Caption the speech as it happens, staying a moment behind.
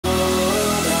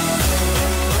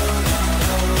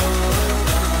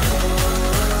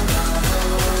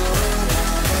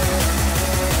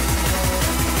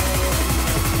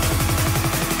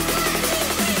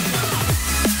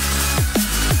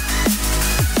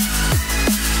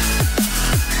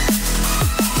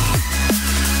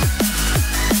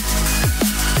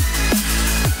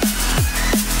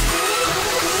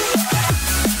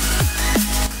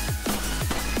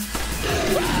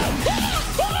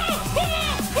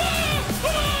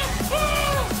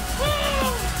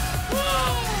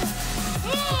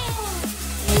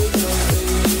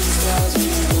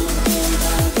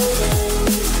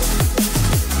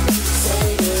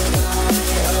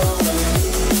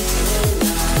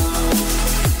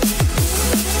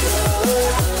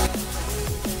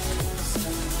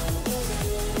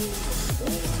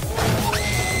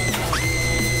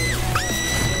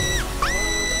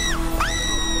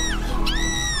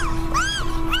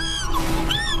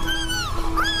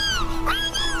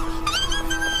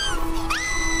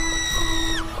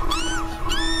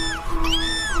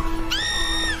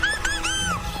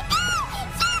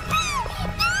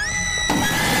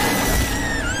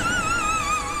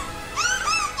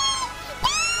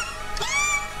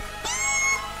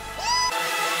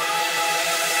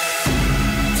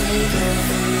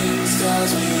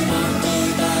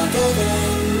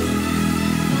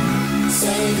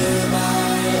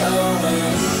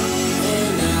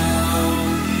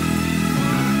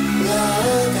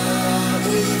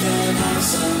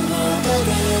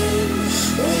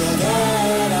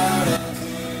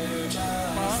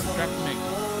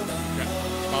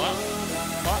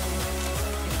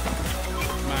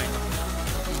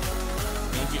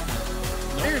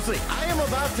Seriously, I am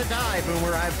about to die,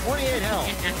 Boomer. I have 28 health.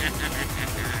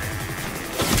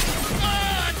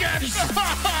 Oh, God. Is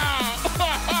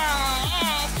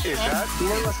that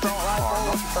little assault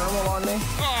rifle with thermal on me?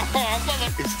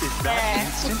 Is that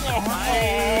instant karma? I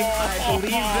believe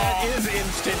that is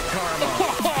instant karma.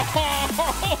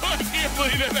 I can't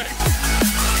believe that.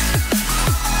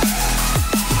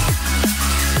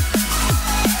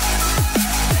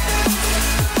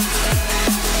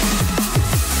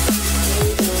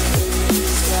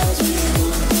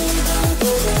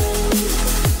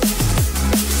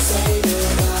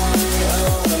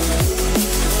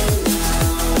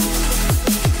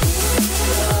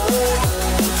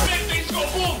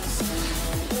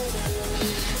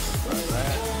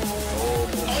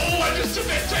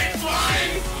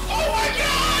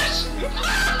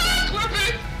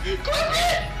 Clip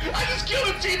it! I just killed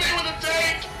a teammate with a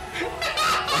tank!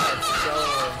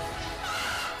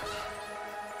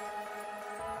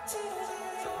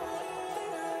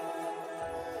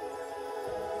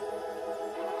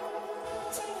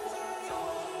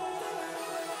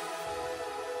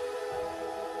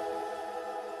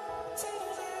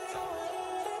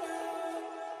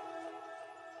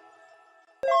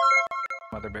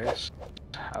 Mother base.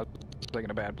 I was like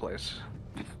in a bad place.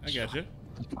 I got you.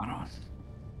 Fun one.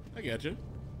 I got you.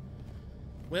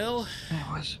 Well,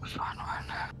 it was a fun one.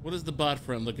 What is the bot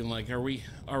front looking like?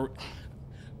 I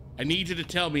need you to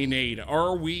tell me, Nate.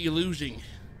 Are we losing?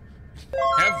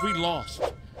 Have we lost?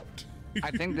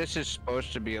 I think this is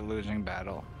supposed to be a losing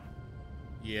battle.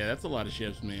 Yeah, that's a lot of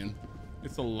ships, man.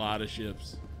 It's a lot of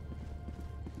ships.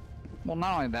 Well,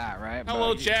 not only that, right?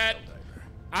 Hello, chat.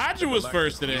 Aja was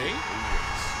first today.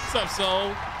 What's up,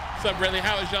 Soul? What's up, Bradley?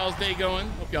 How is y'all's day going?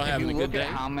 Hope y'all having a good day. Look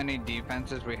at how many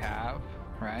defenses we have,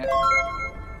 right?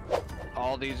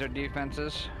 All these are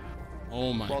defenses.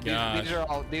 Oh my gosh.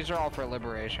 These are all for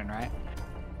liberation, right?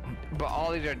 But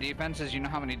all these are defenses. You know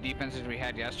how many defenses we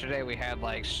had yesterday? We had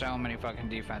like so many fucking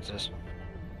defenses.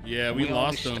 Yeah, we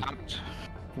lost them.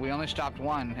 We only stopped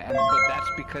one, but that's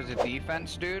because the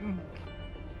defense, dude,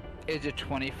 is a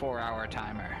 24-hour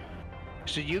timer.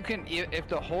 So you can, if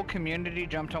the whole community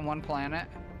jumped on one planet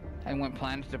and went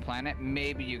planet to planet,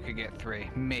 maybe you could get 3,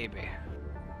 maybe.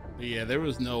 Yeah, there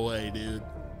was no way, dude.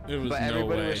 There was no way. But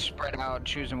everybody was spread out,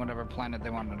 choosing whatever planet they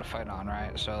wanted to fight on,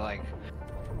 right? So like,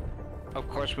 of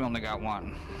course we only got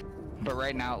one. But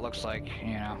right now it looks like,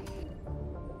 you know.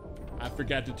 I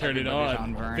forgot to turn it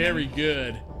on. Very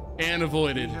good. And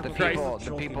avoided.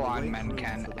 The people on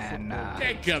Menken and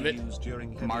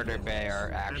Martyr Bay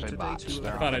are actually bots.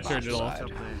 They're on the bot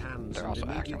side. They're also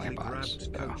acting like bots.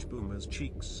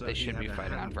 So they should be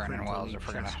fighting on Vernon Wells if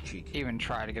we're gonna even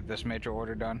try to get this major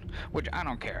order done. Which I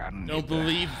don't care. Don't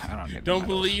believe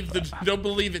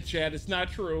it, Chad. It's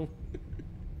not true.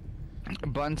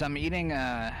 Buns, I'm eating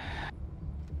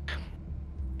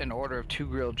an order of 2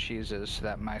 grilled cheeses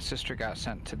that my sister got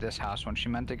sent to this house when she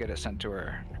meant to get it sent to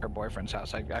her boyfriend's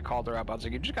house. I called her up. I was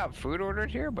like, you just got food ordered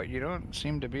here, but you don't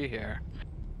seem to be here.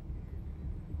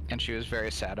 And she was very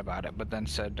sad about it, but then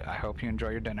said, I hope you enjoy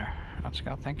your dinner. I was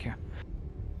like, oh, thank you.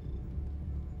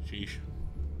 Sheesh.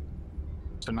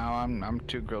 So now I'm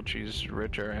 2 grilled cheese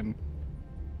richer, and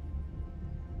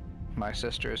my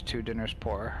sister is 2 dinners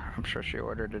poor. I'm sure she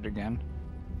ordered it again.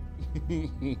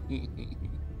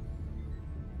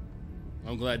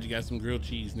 I'm glad you got some grilled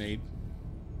cheese, Nate.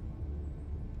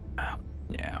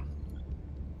 Yeah.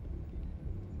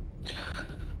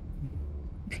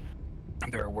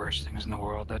 There are worse things in the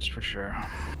world, that's for sure.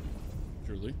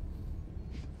 Truly.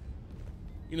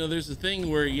 You know, there's a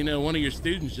thing where, you know, one of your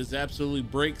students just absolutely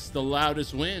breaks the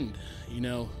loudest wind, you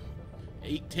know,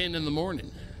 8:10 in the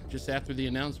morning, just after the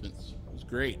announcements. It was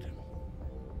great.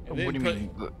 What do you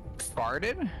mean,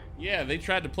 farted? Yeah, they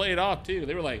tried to play it off too.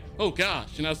 They were like, oh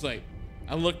gosh. And I was like,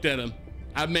 I looked at him.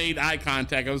 I made eye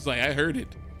contact. I was like, I heard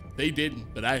it. They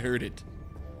didn't, but I heard it.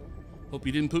 Hope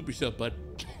you didn't poop yourself, bud,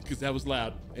 because that was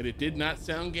loud. And it did not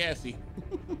sound gassy.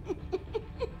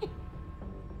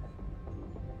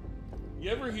 You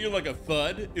ever hear like a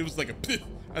thud? It was like a piff.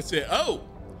 I said, oh,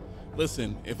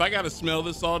 listen, if I got to smell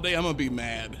this all day, I'm going to be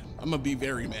mad. I'm going to be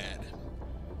very mad.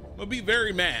 I'm going to be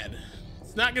very mad.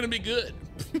 It's not going to be good.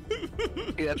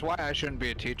 Yeah, that's why I shouldn't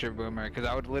be a teacher, Boomer, because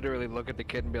I would literally look at the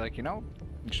kid and be like, you know,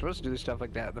 you're supposed to do stuff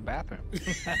like that in the bathroom. And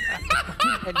just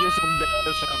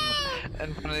embarrass him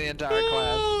in front of the entire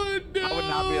class. No. I would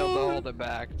not be able to hold it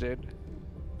back, dude.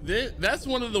 That's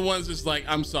one of the ones that's like,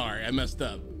 I'm sorry, I messed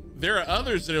up. There are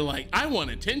others that are like, I want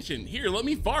attention. Here, let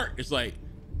me fart. It's like,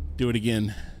 do it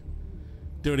again.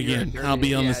 Do it again. I'll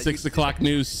be on the 6 o'clock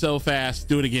news so fast.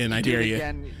 Do it again. I dare you.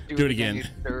 Do it again.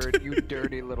 You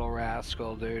dirty little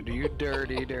rascal, dude. You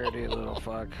dirty, dirty little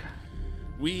fuck.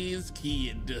 Wheeze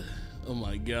kid. Oh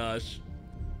my gosh.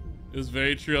 It was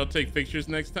very true. I'll take pictures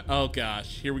next time. Oh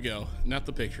gosh. Here we go. Not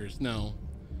the pictures. No.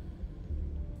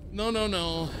 No, no,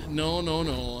 no. No, no,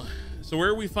 no. So where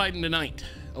are we fighting tonight?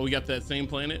 Oh, we got that same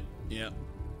planet? Yeah.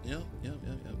 Yep.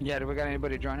 Yeah, do we got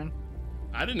anybody joining?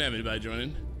 I didn't have anybody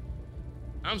joining.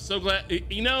 I'm so glad.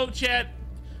 You know, chat,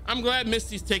 I'm glad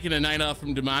Misty's taking a night off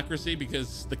from democracy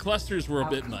because the clusters were a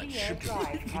bit much.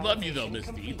 Love you though,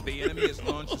 Misty. The enemy has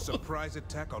launched a surprise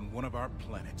attack on one of our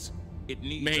planets. It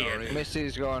needs our aid.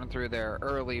 Misty's going through their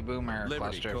early boomer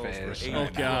cluster phase. Oh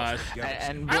gosh.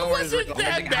 And I wasn't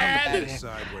that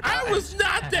bad. I was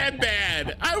not that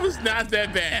bad. I was not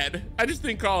that bad. I just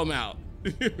didn't call him out. I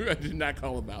did not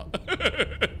call him out.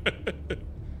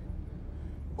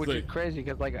 Which is crazy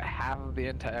because like half of the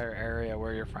entire area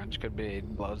where your friends could be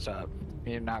blows up.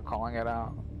 You're not calling it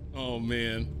out. Oh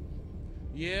man.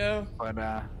 Yeah. But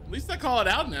at least I call it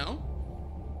out now.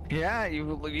 Yeah, you've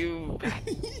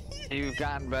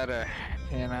gotten better,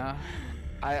 you know.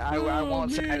 I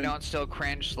won't say I don't still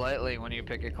cringe slightly when you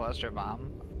pick a cluster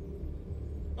bomb.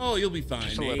 Oh, you'll be fine,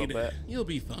 Just a little bit. You'll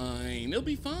be fine. You'll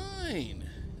be fine.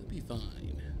 You'll be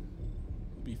fine.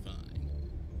 You'll be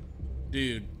fine.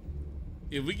 Dude,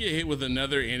 if we get hit with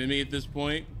another enemy at this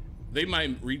point, they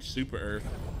might reach Super Earth.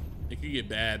 It could get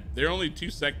bad. They're only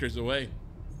 2 sectors away.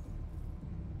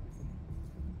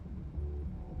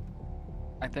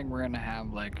 I think we're gonna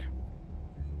have like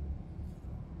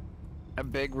a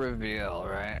big reveal,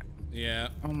 right? Yeah.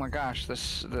 Oh my gosh, the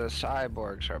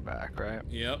cyborgs are back, right?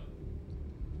 Yep.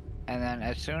 And then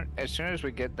as soon as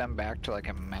we get them back to like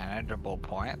a manageable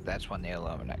point, that's when the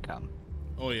Illuminate come.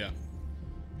 Oh yeah.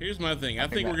 Here's my thing. I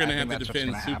think we're gonna have to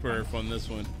defend Super Earth on this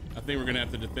one. I think we're gonna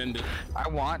have to defend it. I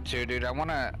want to, dude. I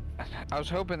was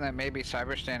hoping that maybe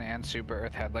Cyberstan and Super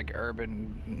Earth had like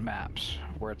urban maps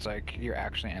where it's like you're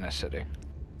actually in a city.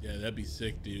 Yeah, that'd be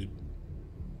sick, dude.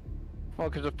 Well,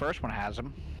 because the first one has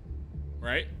them.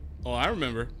 Right? Oh, I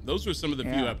remember. Those were some of the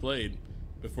few I played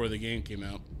before the game came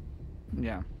out.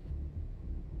 Yeah.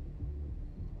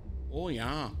 Oh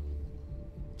yeah.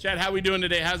 Chad, how we doing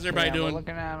today? How's everybody doing? We're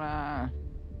looking at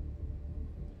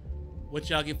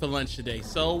what y'all get for lunch today?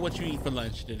 So, what you eat for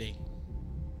lunch today?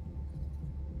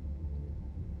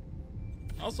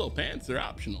 Also, pants are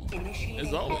optional,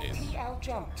 as always. FTL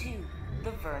jump to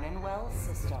the Vernon Wells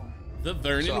system. The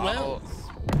Vernon Wells.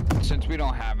 Since we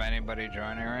don't have anybody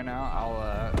joining right now,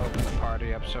 I'll open the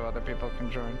party up so other people can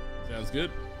join. Sounds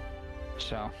good.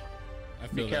 So, I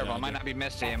feel be careful. It might not be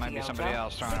Misty. It might be somebody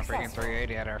else throwing a freaking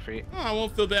 380 at our feet. Oh, I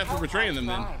won't feel bad for betraying them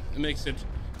then. It makes it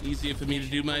easier for me to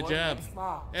do my job.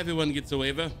 Everyone gets a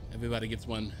waiver. Everybody gets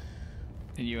one.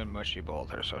 You and Mushy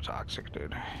Bolt are so toxic,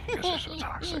 dude. You guys are so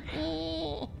toxic.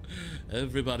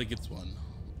 Everybody gets one.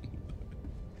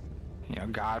 You know,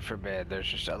 God forbid there's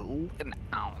just an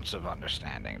ounce of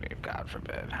understanding, dude. God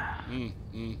forbid.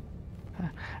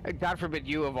 God forbid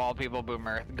you, of all people,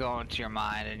 Boomer, go into your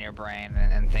mind and your brain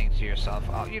and think to yourself,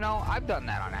 oh, you know, I've done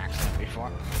that on accident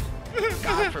before.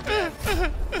 God forbid.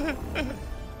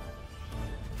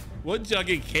 What y'all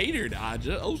get catered,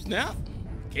 Aja? Oh, snap.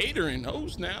 Catering. Oh,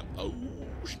 snap. Oh,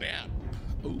 snap.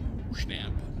 Oh,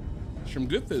 snap. Some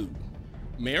good food.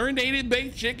 Marinated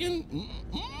baked chicken.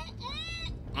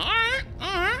 All right,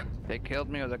 all right. They killed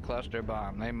me with a cluster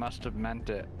bomb. They must have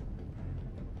meant it.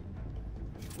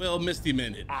 Well, Misty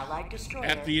meant it. Allied destroyer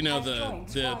after, you know,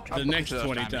 the next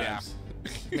 20 times.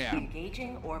 Yeah.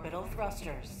 Engaging orbital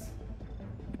thrusters.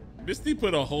 Misty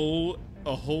put a whole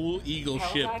eagle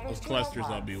ship of clusters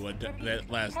on me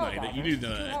that last night. You do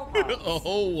that. A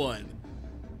whole one.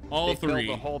 All 3.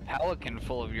 The whole pelican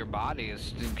full of your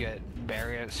bodies to get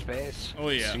buried in space. Oh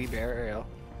yeah. Sea burial.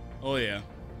 Oh yeah.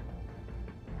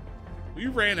 We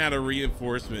ran out of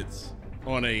reinforcements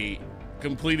on a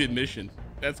completed mission.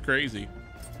 That's crazy.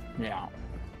 Yeah.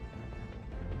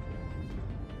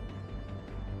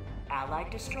 Allied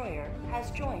destroyer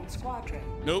has joined squadron.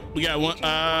 Nope, we got one.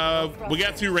 We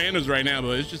got 2 randoms right now,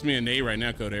 but it's just me and Nate right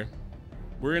now, Codair.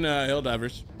 We're in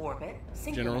Helldivers. Orbit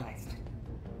synchronized. General.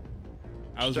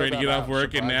 I was ready to get off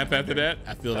work and nap after that.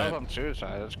 I feel that. On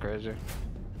suicide. That's crazy.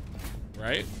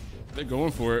 Right? They're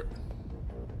going for it.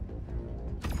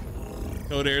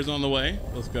 Codair's on the way.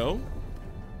 Let's go.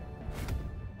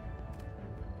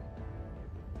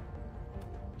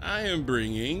 I am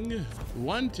bringing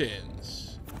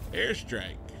 110s.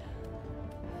 Airstrike.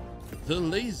 The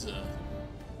laser.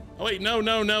 Oh wait, no.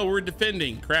 We're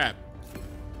defending. Crap.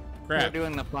 We're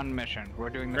doing the fun mission. We're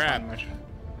doing the fun mission.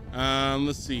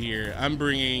 Let's see here. I'm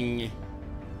bringing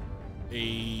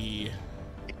a...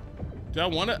 Do I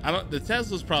want to? I don't. The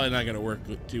Tesla's probably not going to work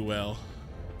too well.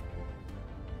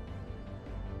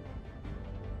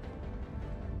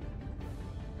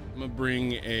 I'm gonna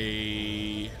bring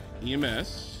a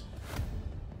EMS.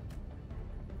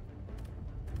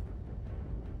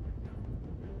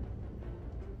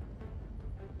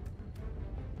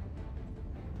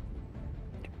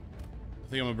 I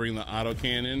think I'm gonna bring the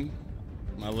autocannon,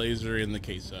 my laser in the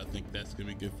case. So I think that's gonna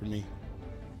be good for me.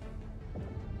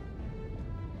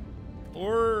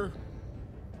 Or,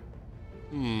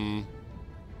 no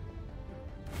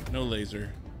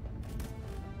laser.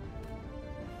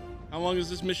 How long is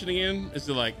this mission again? Is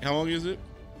it like, how long is it?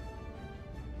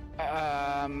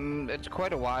 It's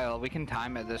quite a while. We can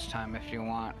time it this time if you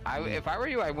want. If I were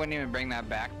you, I wouldn't even bring that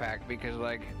backpack because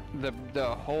like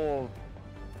the whole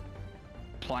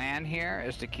plan here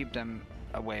is to keep them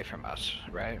away from us,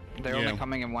 right? They're only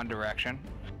coming in one direction.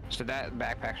 So that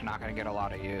backpack's not going to get a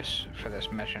lot of use for this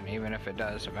mission, even if it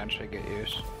does eventually get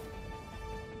use.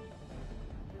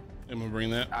 I'm gonna bring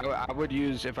that. I would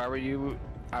use, if I were you,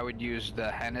 I would use the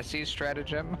Hennessy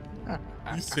stratagem.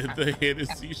 You said the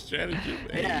Hennessy stratagem?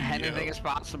 Yeah, anything is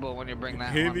possible when you bring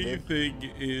that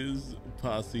Anything is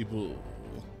possible.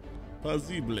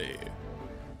 Possible.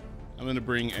 I'm gonna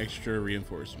bring extra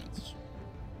reinforcements.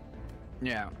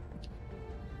 Yeah.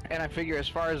 And I figure as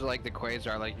far as like the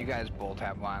Quasar, like you guys both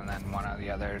have one, and then one of the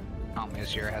other homies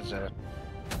here has a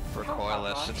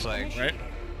recoilless. It's like, right?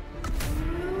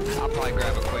 I'll probably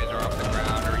grab a Quasar off the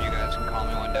ground, or you guys can call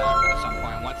me one down at some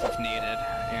point once it's needed,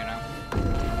 you know?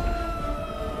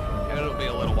 It'll be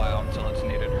a little while until it's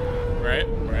needed. Right.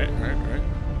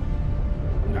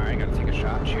 Alright, gotta take a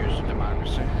shot. Cheers to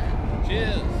democracy.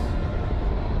 Cheers.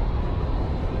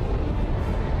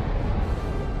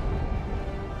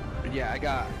 Yeah, I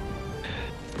got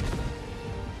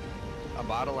a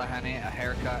bottle of Henny, a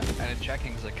haircut, and a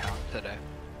checkings account today.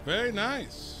 Very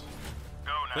nice.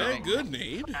 Very good,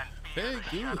 Nate. Very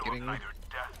good.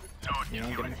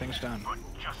 Getting things done.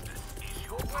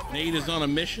 Nate is on a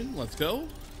mission. Let's go.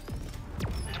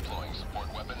 Deploying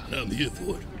support weapon. I'm here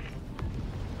for it.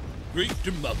 Great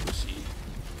democracy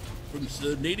from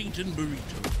Sir Nadington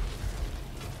Burrito.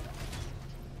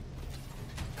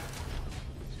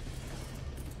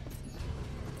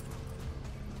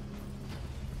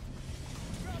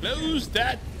 Close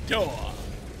that door.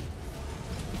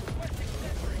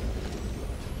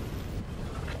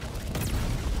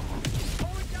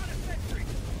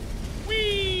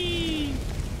 Whee!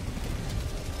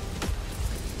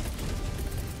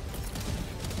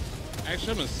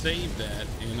 Actually, I'm gonna save that,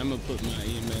 and I'm gonna put my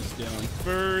EMS down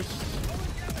first.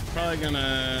 Probably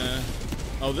gonna...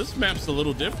 Oh, this map's a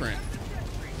little different.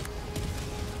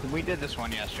 We did this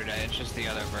one yesterday. It's just the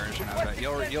other version of it.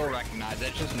 You'll recognize it.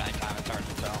 It's just nighttime. It's hard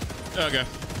to tell. Okay.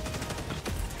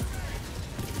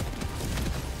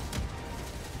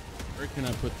 Where can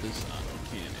I put this auto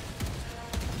cannon?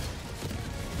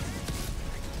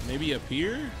 Maybe up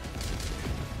here?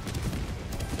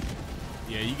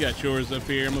 Yeah, you got yours up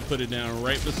here. I'm gonna put it down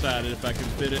right beside it if I can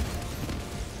fit it.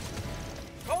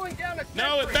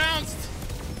 No, it bounced.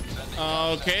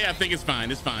 Okay, I think it's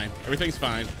fine. It's fine. Everything's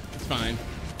fine. It's fine.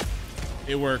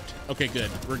 It worked. Okay,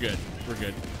 good. We're good. We're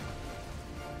good.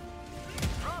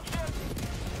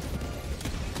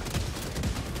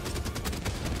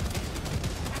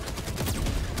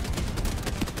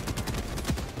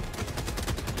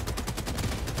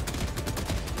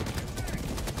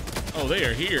 Oh, they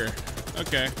are here.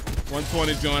 Okay.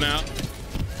 120's going out.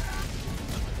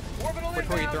 Which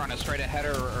way are you throwing it? Straight ahead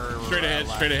or straight ahead,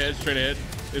 left? straight ahead, straight ahead.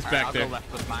 It's back I'll there. go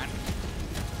left with mine.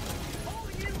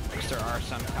 Because there are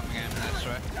some coming in this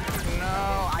way.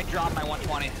 No, I dropped my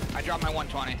 120. I dropped my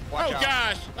 120. Watch out.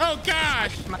 Gosh! Oh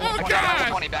gosh! Oh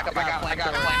gosh! Back up, I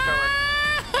got flamed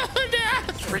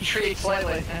No! Retreat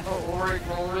slightly.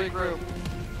 We'll regroup.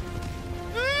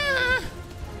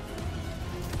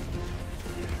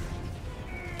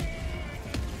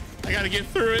 I gotta get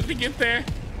through it to get there.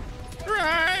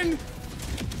 Run!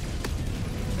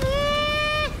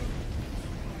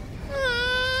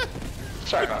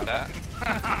 Sorry about that.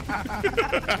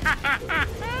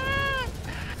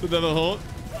 It's another hold.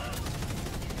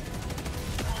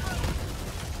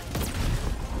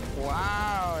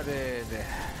 Wow, dude.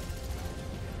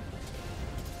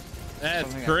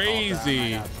 That's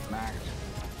crazy.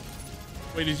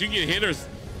 Wait, did you get hit or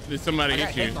did somebody hit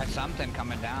you? I got hit by something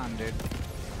coming down, dude.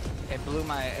 It blew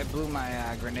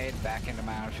my grenade back into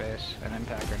my own face, an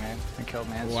impact grenade, and killed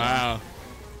me. Wow.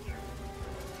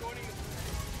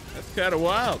 That's kind of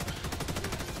wild.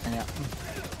 Yeah.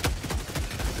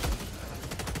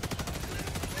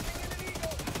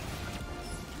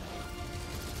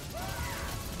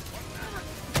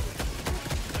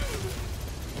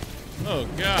 Oh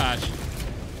gosh.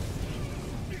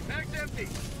 Mag's empty.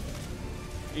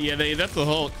 Yeah, that's the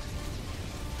Hulk.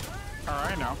 Oh,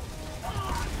 I know.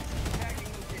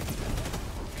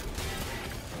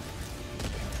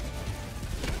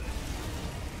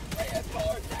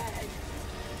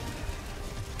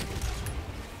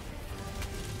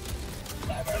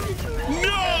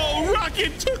 No,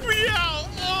 Rocket took me out.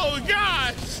 Oh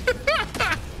gosh.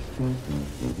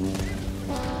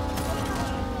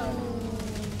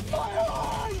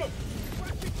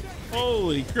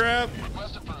 Holy crap.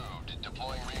 Request approved.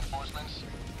 Deploying reinforcements.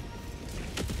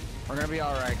 We're gonna be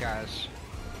all right, guys.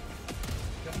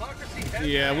 Democracy has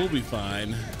Yeah, we'll be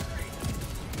fine.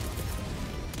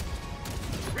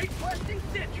 requesting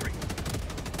sentry.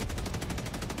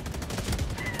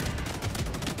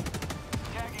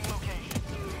 Tagging location.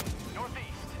 Northeast.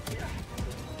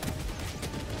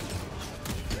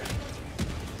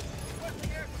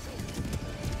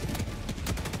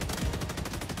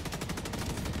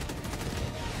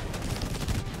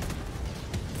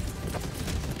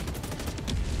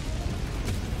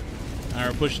 All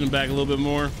right, pushing them back a little bit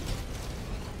more.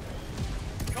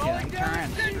 Yeah, them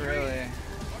turrets really.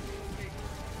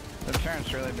 The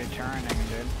turrets really be turning,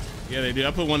 dude. Yeah, they do.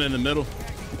 I put one in the middle.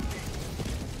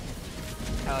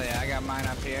 Hell yeah, I got mine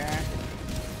up here.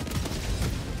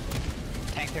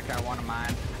 Tank took out one of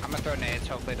mine. I'm gonna throw nades.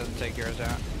 Hopefully it doesn't take yours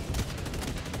out.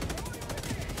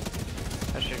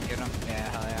 That should get him. Yeah,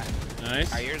 hell yeah.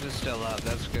 Nice. Alright, yours is still up.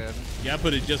 That's good. Yeah, I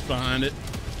put it just behind it.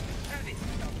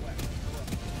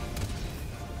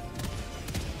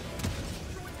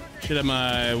 Should have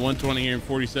my 120 here in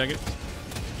 40 seconds.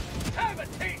 Have a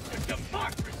taste of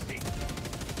democracy.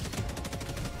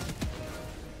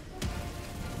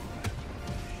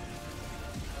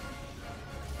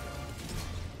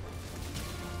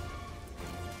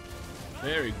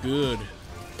 Very good.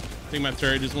 I think my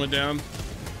turret just went down.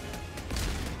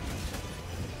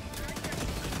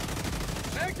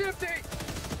 Mag's empty.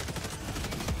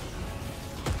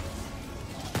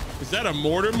 Is that a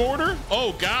mortar?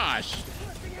 Oh gosh.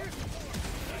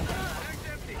 Mag's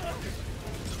empty.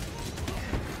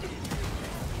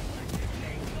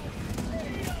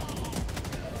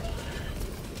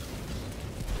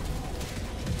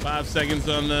 5 seconds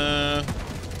on the.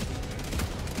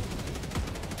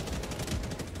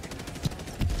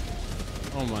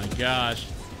 Oh my gosh.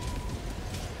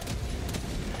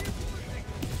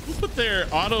 Who put their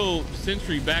auto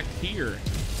sentry back here?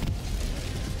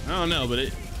 I don't know, but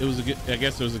it was a good, I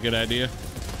guess it was a good idea.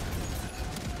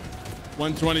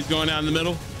 120's going out in the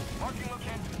middle. Marking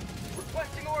location.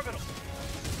 Requesting orbital.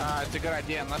 It's a good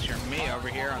idea unless you're me over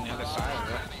here on the other side of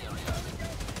it.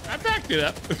 I backed it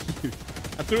up.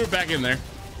 I threw it back in there.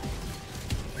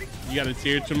 You got a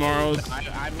tier tomorrow's.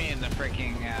 I mean the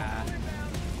freaking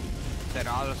that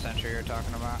auto sentry you're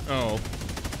talking about. Oh,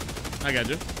 I got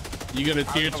you. You got a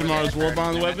I tier was over tomorrow's there,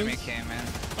 Warbond an enemy weapons? came in.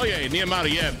 Oh yeah, Nehemiah.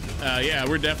 Yeah, yeah.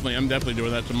 I'm definitely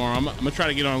doing that tomorrow. I'm gonna try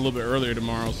to get on a little bit earlier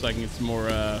tomorrow so I can get some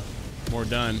more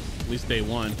done. At least day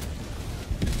one.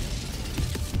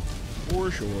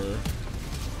 For sure.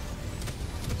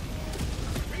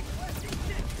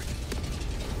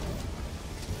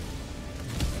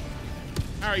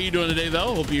 How are you doing today,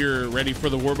 though? Hope you're ready for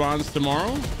the Warbonds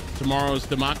tomorrow. Tomorrow's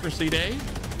Democracy Day.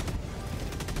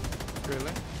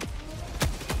 Really?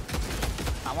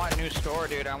 I want new store,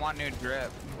 dude. I want new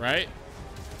drip. Right?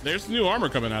 There's new armor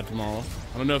coming out tomorrow.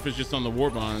 I don't know if it's just on the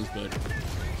Warbonds, but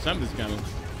something's coming.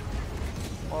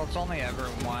 Well, it's only ever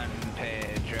one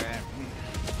page, right?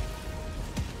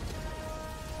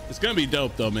 It's gonna be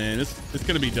dope, though, man. It's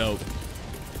gonna be dope.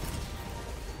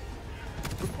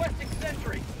 Requesting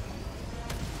sentry.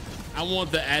 I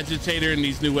want the agitator and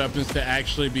these new weapons to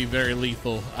actually be very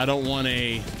lethal. I don't want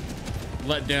a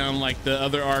letdown like the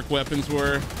other ARC weapons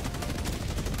were.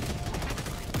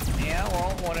 Yeah,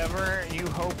 well, whatever you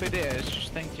hope it is,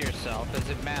 just think to yourself, is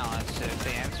it balanced? If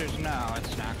the answer's no,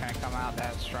 it's not going to come out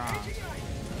that strong.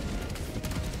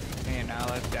 You know,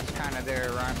 that's kind of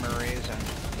their rhyme or reason.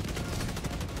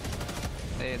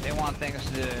 They want things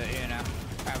to, you know,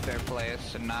 have their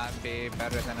place and not be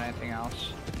better than anything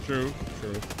else. True.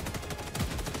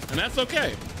 And that's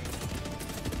okay.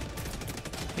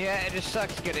 Yeah, it just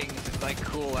sucks getting, like,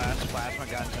 cool-ass plasma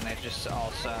guns and they just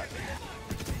all suck.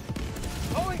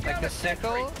 Like the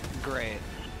sickle, great.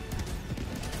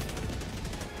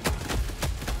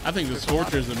 I think the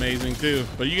Scorcher's amazing, too.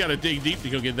 But you gotta dig deep to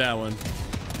go get that one.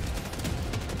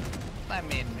 I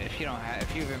mean, if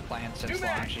you've been playing since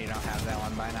launch and you don't have that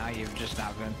one by now, you've just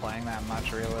not been playing that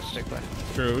much, realistically.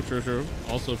 True.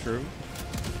 Also true.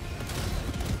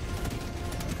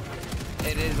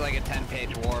 It is like a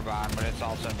 10-page Warbond, but it's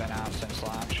also been out since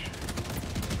launch.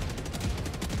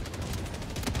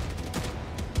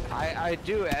 I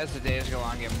do, as the days go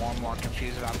on, get more and more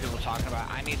confused about people talking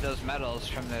about, I need those medals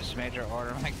from this major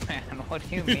order. I'm like, man, what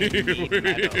do you mean need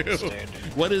medals, dude?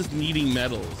 What is needing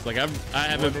medals? Like I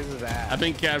haven't. What is that? I've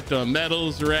been capped on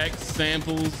medals, wrecks,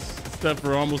 samples, stuff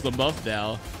for almost a buff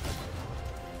now.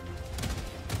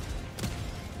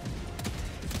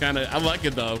 It's kind of, I like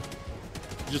it though.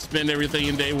 Just spend everything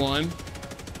in day one.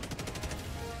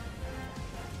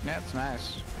 Yeah, it's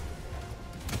nice.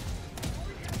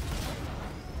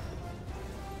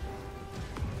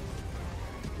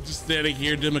 Just standing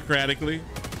here democratically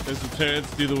as the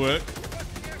turrets do the work.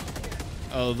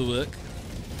 Oh, the work.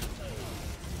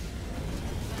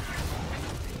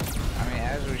 I mean,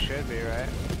 as we should be, right?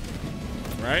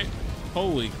 Right?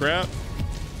 Holy crap.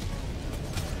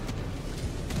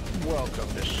 Welcome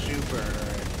to Super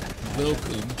Earth.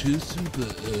 Welcome to Super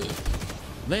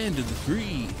Earth. Land of the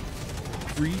free.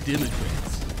 Free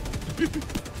Democrats.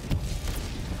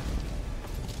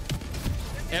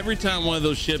 Every time one of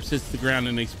those ships hits the ground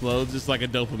and explodes, it's like a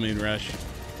dopamine rush.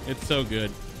 It's so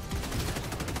good.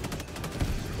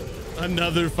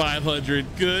 Another 500.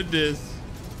 Goodness.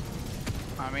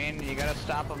 I mean, you gotta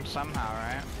stop them somehow,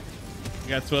 right?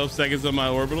 Got 12 seconds on my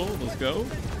orbital. Let's go.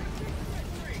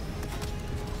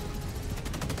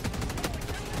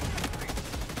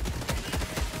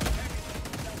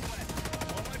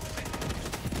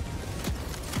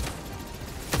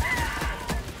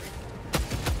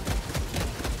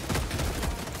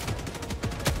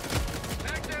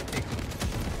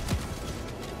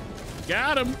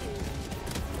 Got him.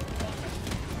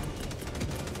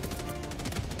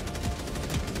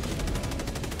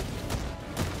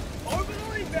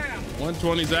 Orbitally down.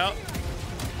 120's out.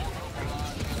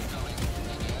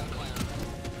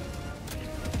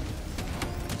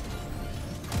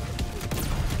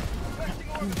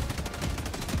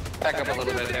 Back up a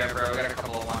little bit there, bro. Got a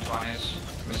couple of 120s.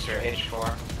 Mr.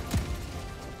 H4.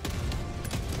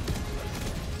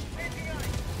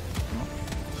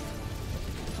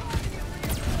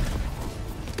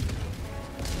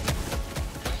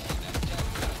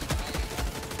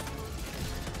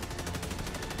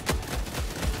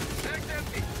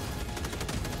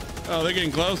 Oh, they're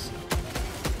getting close.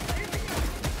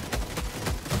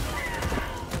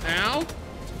 Ow.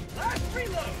 Last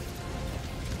reload.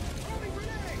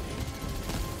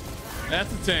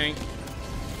 That's a tank.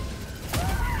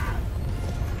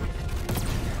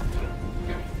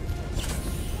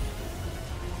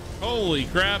 Holy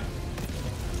crap.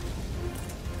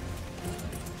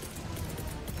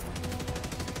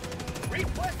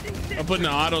 I'm putting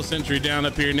the auto sentry down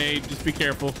up here, Nate. Just be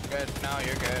careful. Good. No,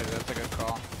 you're good. That's a good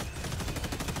call.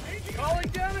 Calling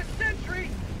down a sentry.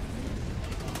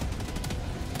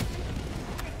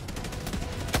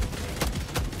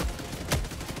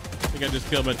 I think I just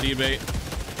killed my teammate.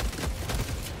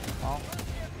 Well,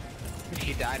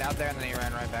 he died out there and then he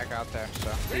ran right back out there.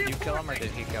 So, did you kill him or did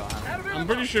he kill him? I'm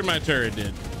pretty sure my turret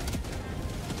did.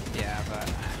 Yeah,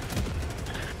 but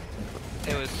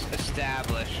it was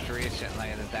established recently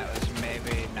that that was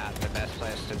maybe not the best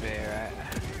place to be, right?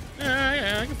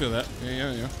 Yeah, I can feel that.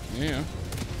 Yeah.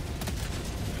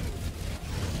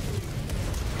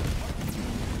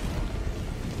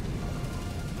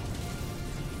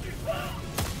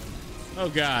 Oh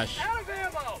gosh. Out of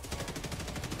ammo.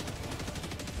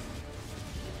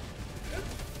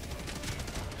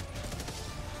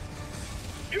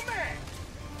 You man.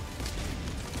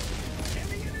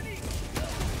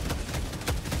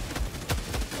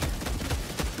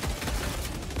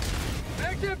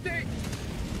 Mag's empty.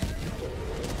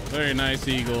 Very nice,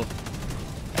 Eagle.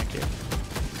 Thank you.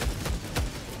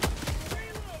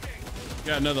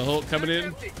 Got another Hulk coming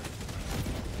in.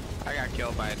 I got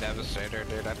killed by a Devastator,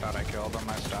 dude. I thought I killed him.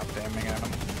 I stopped aiming at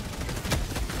him.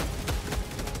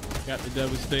 Got the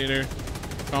Devastator.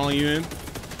 Calling you in.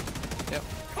 Yep.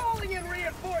 Calling in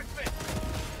reinforcement.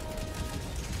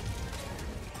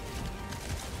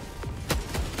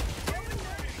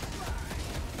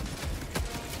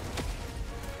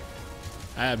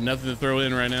 I have nothing to throw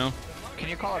in right now. Can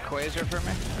you call a Quasar for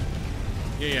me?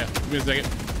 Yeah. Give me a second.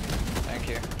 Thank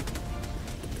you.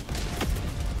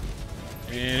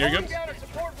 And here he Calling comes. down a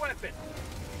support weapon.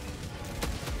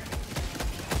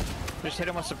 Just hit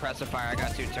him with suppressive fire. I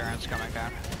got 2 turrets coming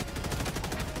down.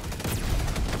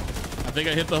 I think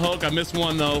I hit the Hulk. I missed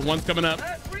one though. One's coming up.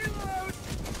 Last reload.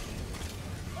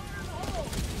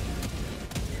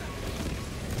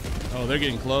 Oh, they're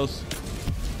getting close.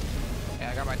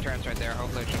 Yeah, I got my turrets right there.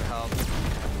 Hopefully it should help.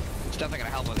 It's definitely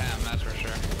gonna help with him, that's for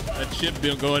sure. That ship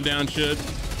going down should.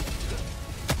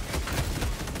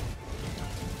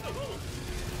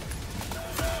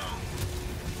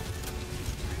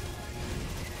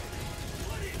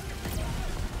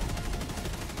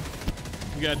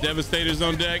 We got Devastators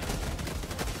on deck.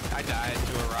 I died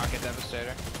to a rocket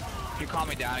devastator. If you call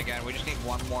me down again, we just need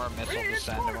one more missile to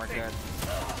send and we're good.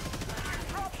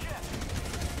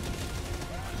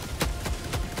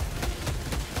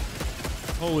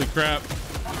 Holy crap.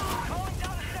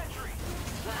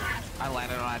 I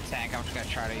landed on a tank. I'm just gonna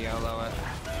try to YOLO it.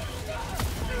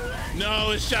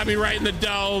 No, it shot me right in the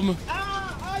dome.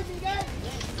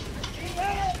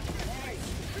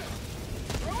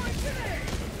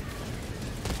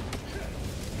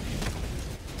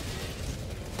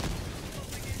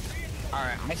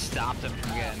 Alright, I stopped him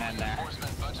from getting in there.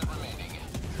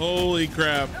 Holy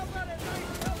crap.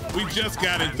 We just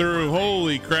got it through.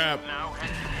 Holy crap.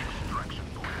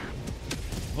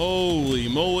 Holy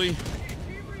moly.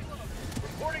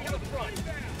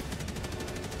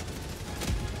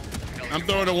 I'm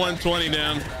throwing a 120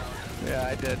 down. Yeah,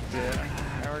 I did too.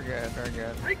 We're good, we're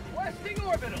good. Requesting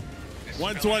orbital.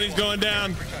 120's going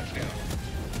down.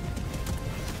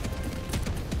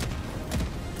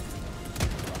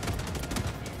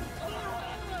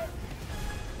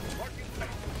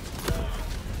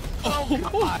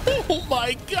 Oh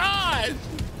my god!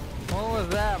 What was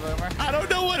that, Boomer? I don't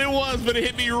know what it was, but it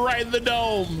hit me right in the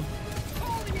dome.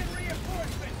 Calling in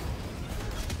reinforcements.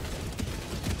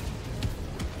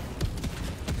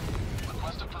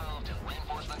 Request approved.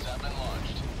 Reinforcements have been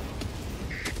launched.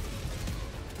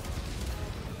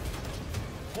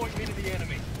 Point me to the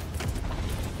enemy.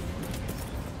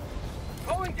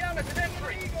 Going down as an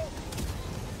entry.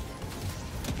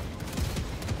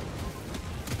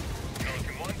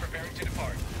 Pelican 1 preparing to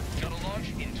depart. Shuttle launch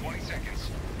in 20 seconds.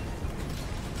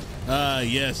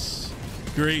 Yes.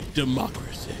 Great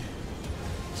democracy.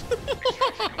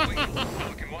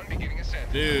 Pelican 1 beginning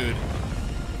ascent. Dude.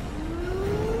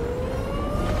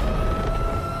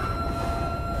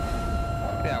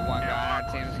 Yeah, one guy on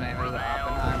our team's name is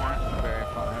Oppenheimer. Very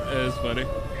funny. That is funny.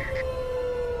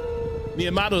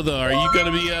 Miyamoto, though, are you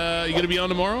gonna be on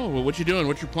tomorrow? Well, what you doing?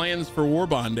 What's your plans for War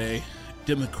Bond Day?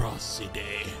 Democracy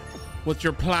Day. What's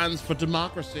your plans for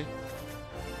democracy?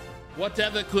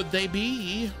 Whatever could they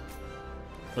be?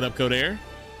 What up, Code Air?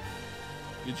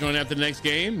 You join after the next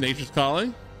game? Nature's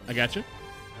calling. I got you.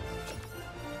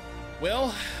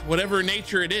 Well, whatever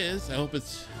nature it is, I hope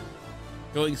it's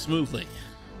going smoothly.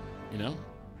 You know?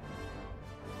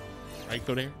 Right,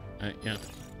 Code Air? Yeah.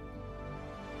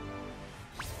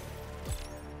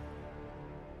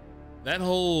 That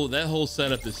whole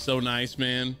setup is so nice,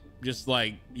 man. Just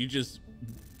like you just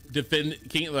defend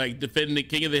the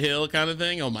king of the hill kind of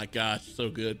thing. Oh my gosh, so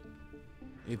good.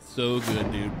 It's so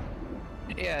good, dude.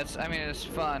 Yeah, I mean, it's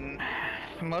fun.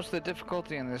 Most of the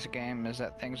difficulty in this game is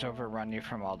that things overrun you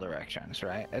from all directions,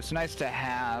 right? It's nice to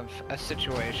have a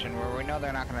situation where we know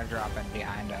they're not going to drop in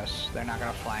behind us. They're not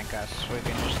going to flank us. We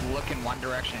can just look in one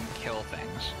direction and kill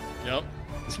things. Yep.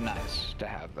 It's nice to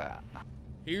have that.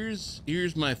 Here's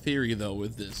my theory though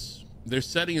with this. They're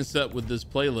setting us up with this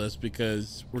playlist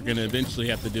because we're gonna eventually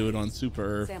have to do it on Super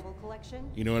Earth. Sample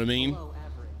collection. You know what I mean? Below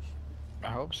average. I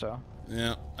hope so.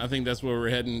 Yeah, I think that's where we're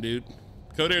heading, dude.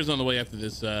 Code Air's on the way after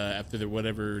this,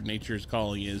 whatever nature's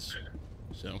calling is.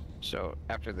 So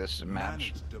after this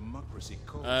match, Democracy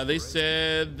code, they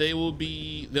said they'll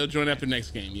join after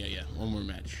next game. Yeah, one more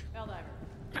match. Helldiver.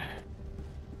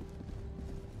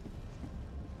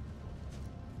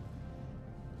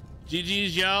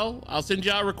 GG's, y'all. I'll send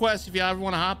y'all a request if y'all ever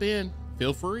want to hop in.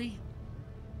 Feel free.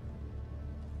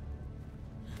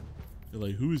 They're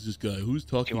like, who is this guy? Who's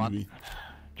talking to me?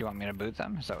 do you want me to boot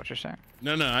them? Is that what you're saying?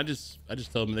 No, I just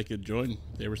told them they could join.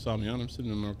 If they ever saw me on, I'm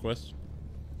sending them a request.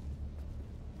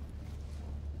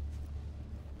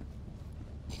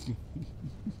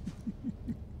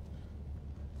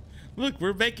 Look,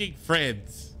 we're making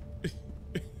friends.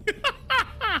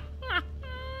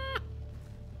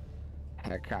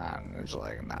 Hecon is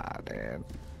like, nah, dude.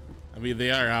 I mean,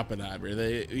 they are Oppenheimer.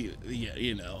 Yeah,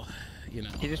 you know.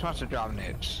 He just wants to drop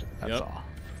nukes. That's Yep. all.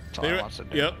 That's all he wants to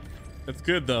do. Yep. That's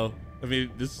good though. I mean,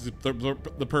 this is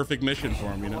the perfect mission for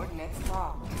him, you know. Coordinates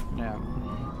locked. Yeah.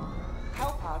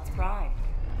 Hellpods primed.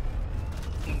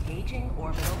 Engaging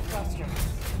orbital thrusters.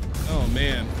 Oh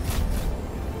man.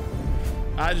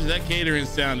 That catering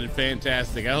sounded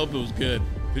fantastic. I hope it was good.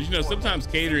 Because you know, sometimes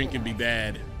catering can be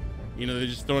bad. You know, they're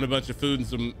just throwing a bunch of food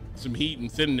and some heat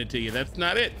and sending it to you. That's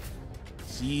not it.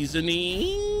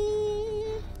 Seasoning.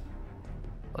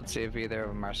 Let's see if either of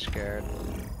them are scared.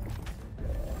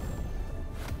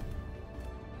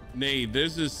 Nate,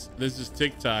 there's this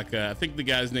TikTok. I think the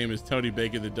guy's name is Tony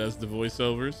Baker that does the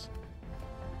voiceovers.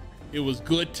 It was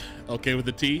good. Okay, with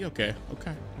the T. Okay.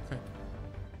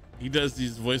 He does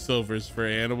these voiceovers for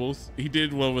animals. He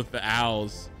did one with the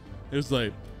owls. It was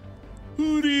like,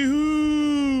 hooty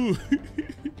hoo.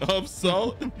 I'm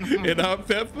salt and I'm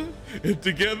pepper, and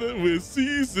together we're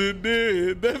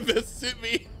seasoning. That bested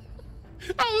me.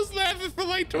 I was laughing for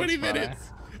like 20 minutes.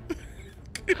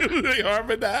 They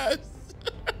harmonized.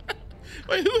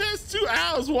 Wait, who has 2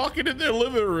 owls walking in their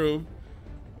living room?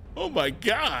 Oh my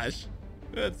gosh,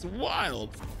 that's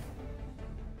wild.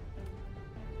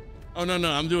 Oh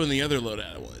no, I'm doing the other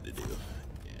loadout I wanted to do.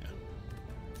 Yeah.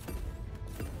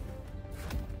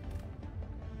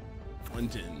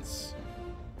 110s.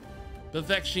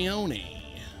 Perfectione.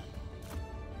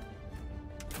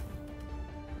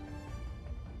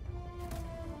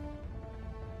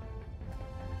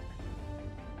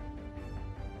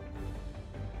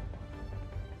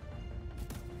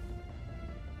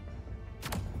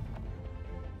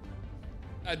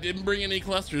 I didn't bring any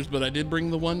clusters, but I did bring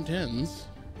the 110s.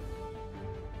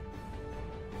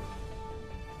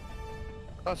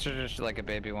 Cluster's just like a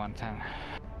baby 110.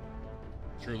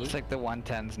 Truly. It's like the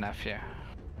 110's nephew.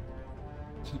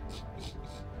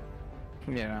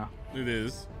 You know. It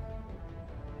is.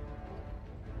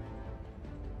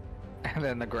 And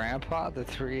then the grandpa, the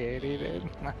 380, dude.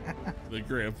 The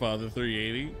grandpa, the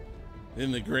 380.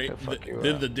 Then Then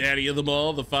then the daddy of them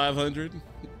all, the 500.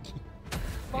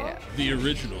 Yeah. The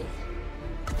original.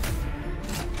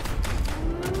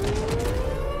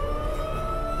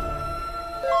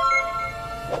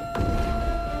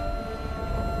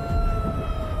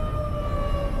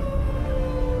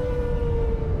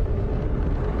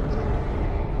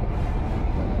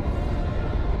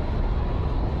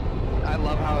 I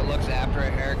love how it looks after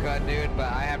a haircut, dude,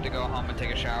 but I have to go home and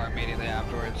take a shower immediately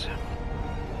afterwards.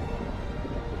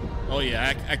 Oh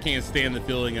yeah, I can't stand the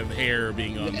feeling of hair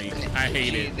being on me. I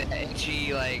hate it. The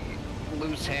itchy, like,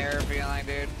 loose hair feeling,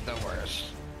 dude, the worst.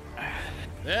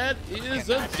 That is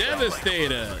a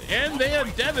devastator, and they are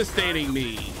devastating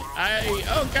me.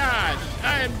 Oh gosh,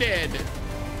 I am dead.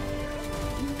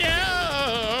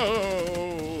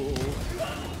 No,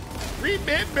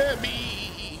 remember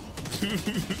me.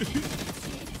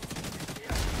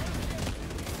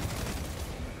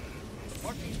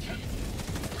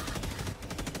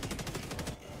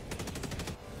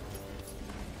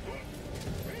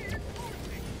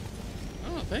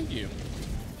 Oh, thank you.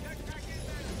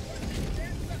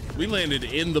 We landed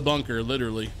in the bunker,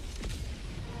 literally.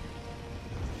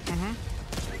 Mm-hmm.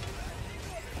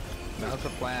 That was the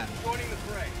plan.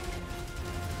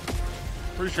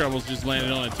 Pretty sure I almost just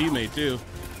landed on a teammate too.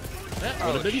 That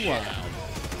would have been wild.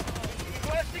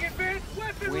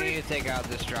 We need to take out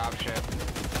this dropship.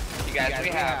 You guys, we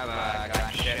have a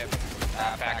gunship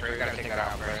factory. We gotta take that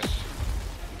out first.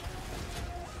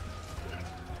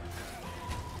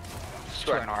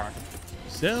 Square north.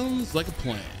 Sounds like a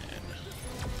plan.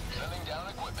 Sending down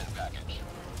equipment package.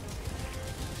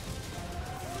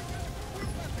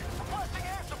 Requesting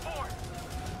air support.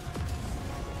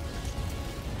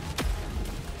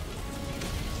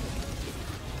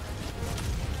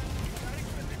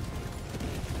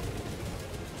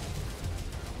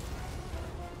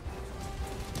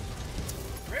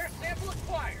 Rare sample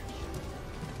acquired.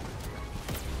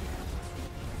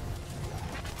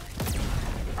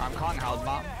 I'm calling Held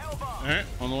Bomb. All right,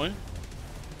 on the way.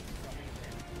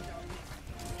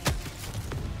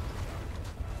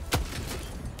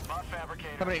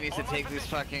 Somebody needs to take these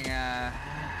fucking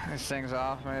these things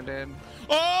off me, dude.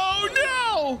 Oh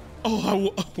no!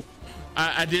 Oh,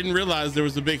 I didn't realize there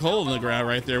was a big hole in the ground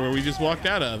right there where we just walked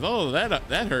out of. Oh, that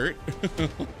hurt.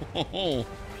 Oh,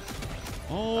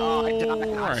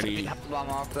 alrighty. Held Bomb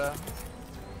off though.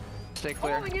 Stay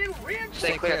clear.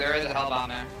 Stay clear. There is a Held Bomb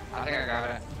there. I think I got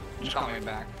it. Just call me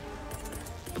back.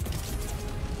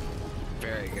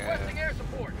 Very good. Requesting air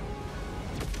support.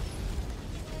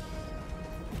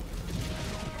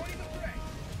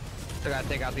 Still gotta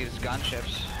take out these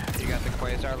gunships. You got the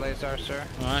Quasar laser, sir?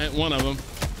 I hit one of them.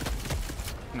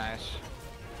 Nice.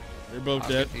 They're both I'll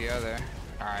dead. get the other.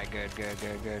 Alright, good.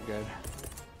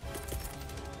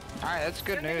 Alright, that's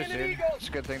good news, dude. It's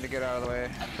a good thing to get out of the way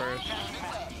first.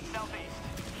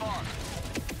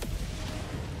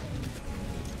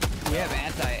 We have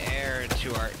anti-air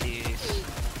to our east.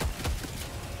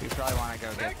 We probably want to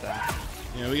go get that.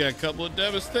 Yeah, we got a couple of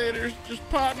devastators just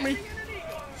popped me.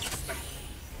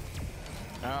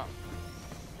 Oh.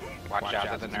 Watch out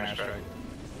for the nurse strike.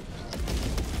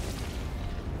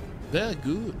 They're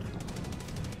good.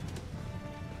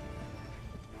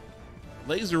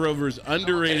 Laser Rover's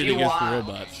underrated against the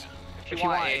robots. If you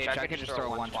want H, I can just throw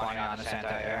 120 on this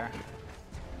anti-air.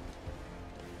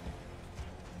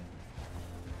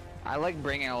 I like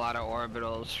bringing a lot of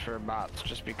orbitals for bots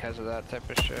just because of that type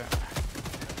of shit.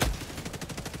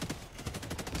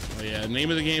 Oh yeah,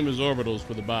 name of the game is orbitals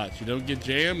for the bots. You don't get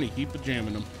jammed, you keep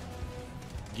jamming them.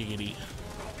 Giggity.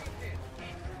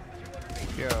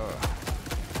 Yo.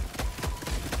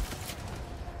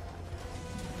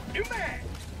 New mag.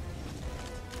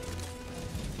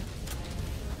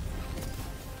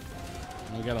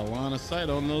 We got a line of sight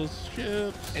on those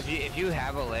ships. If you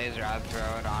have a laser, I'd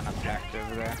throw it on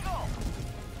objective there.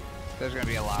 There's gonna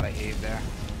be a lot of heat there.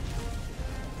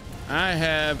 I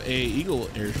have a Eagle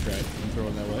airstrike. I'm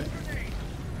throwing that way.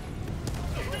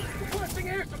 Requesting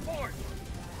air support.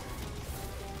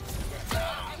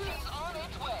 On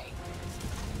its way.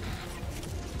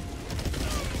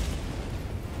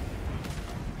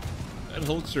 That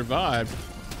Hulk survived.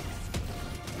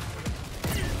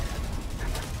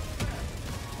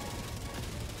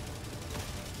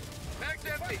 Mag's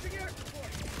empty.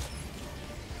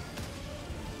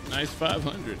 Nice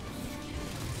 500.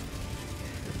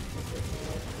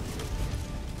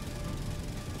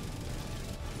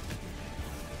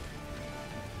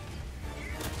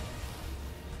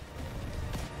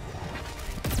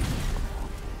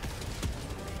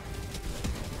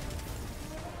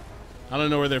 I don't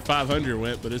know where their 500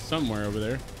 went, but it's somewhere over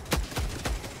there.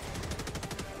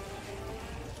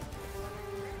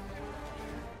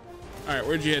 All right,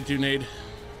 where'd you head to, Nade?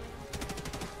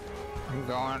 I'm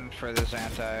going for this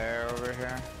anti-air over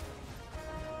here.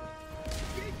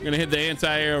 I'm gonna hit the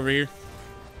anti-air over here.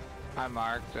 I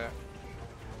marked it.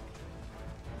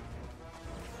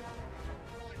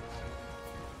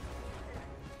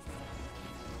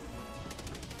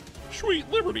 Sweet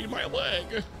liberty, my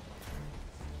leg.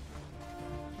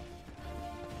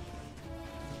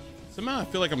 Somehow I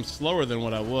feel like I'm slower than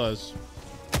what I was.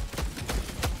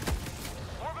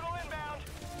 Orbital inbound.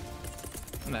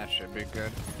 That should be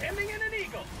good. Ending in an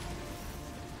eagle.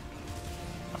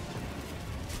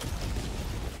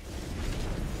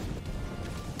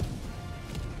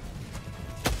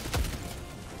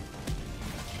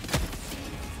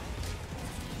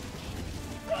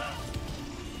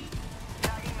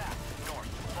 Tagging map.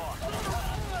 North. Far.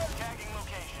 Tagging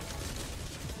location.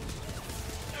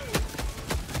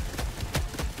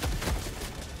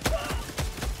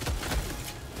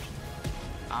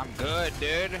 I'm good,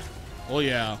 dude. Oh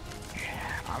yeah.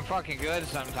 I'm fucking good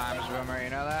sometimes, Boomer. You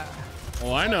know that?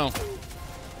 Oh, I know.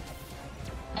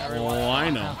 Oh, I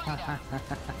know.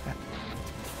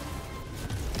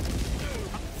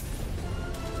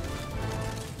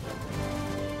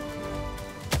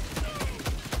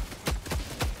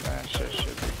 That shit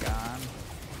should be gone.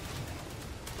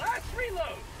 Last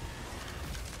reload.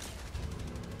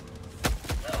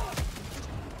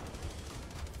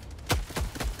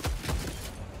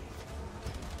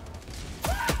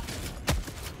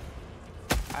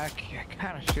 I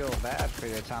kind of feel bad for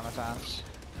the automatons.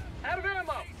 Out of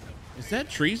ammo. Is that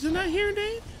treason I hear,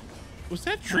 Nate? Was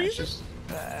that treason?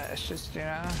 It's just, you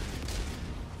know.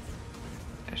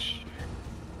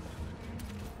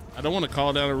 I don't want to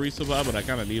call down a resupply, but I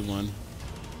kind of need one.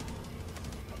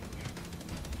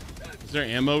 Is there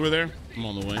ammo over there? I'm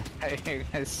on the way. I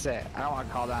don't want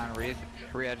to call down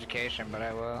re-education, but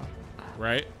I will.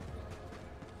 Right?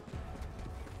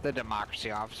 The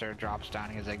democracy officer drops down.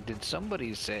 He's like, "Did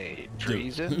somebody say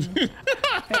treason?"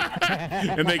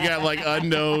 And they got like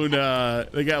unknown.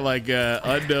 They got like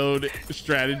unknown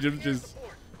stratagems, just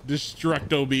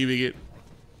destructo beaming it.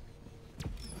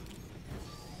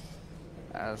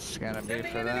 That's gonna be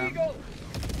Ending for in an them. eagle.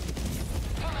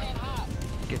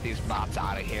 Get these bots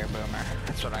out of here, Boomer.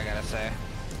 That's what I gotta say.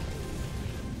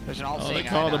 There's an all-seeing they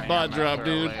call it a eye down bot here. I'm drop, gonna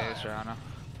throw a dude. laser on 'em.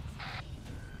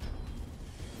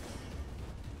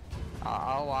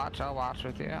 I'll watch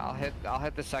with you. I'll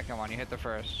hit the second one. You hit the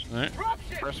first. All right,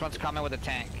 Dropship. First one's coming with a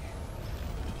tank.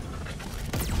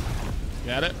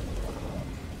 got it.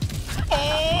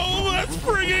 Oh, let's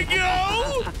friggin'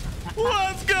 go!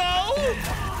 Let's go!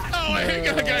 Oh, I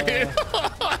got hit.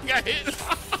 I got hit.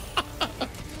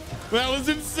 That was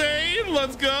insane.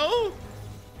 Let's go.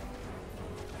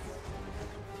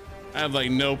 I have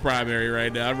like no primary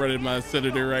right now. I'm running my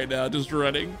Senator right now, just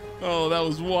running. Oh, that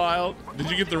was wild. Did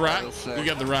you get the rock? You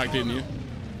got the rock, didn't you?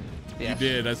 Yes. You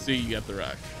did. I see you got the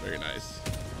rock. Very nice.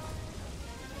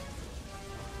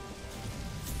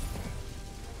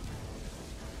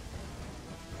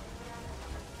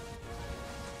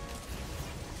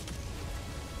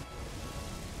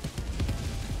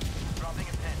 Dropping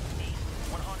a pin. East.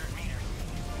 100 meters.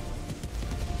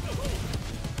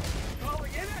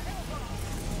 Calling in a hellbomb.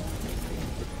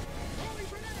 Calling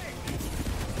grenade.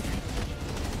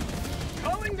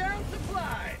 Calling down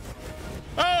supply.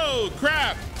 Oh,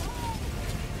 crap.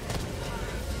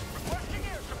 Requesting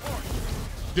air support.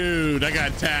 Dude, I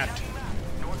got tapped.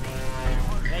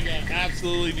 I got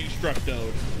absolutely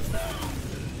destructoed.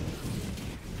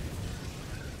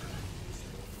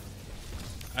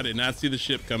 I did not see the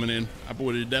ship coming in. I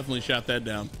would have definitely shot that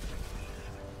down.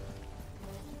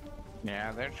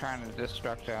 Yeah, they're trying to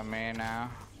destruct me now.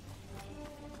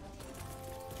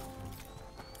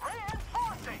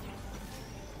 Reinforcing.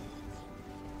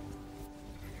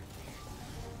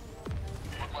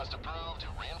 Request approved.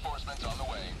 Reinforcements on the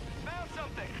way. Found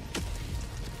something.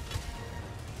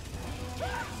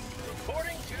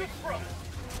 Reporting to the front.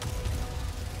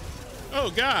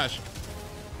 Oh gosh.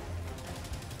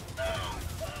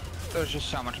 There's just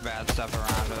so much bad stuff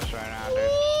around us right now,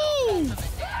 dude. Woo!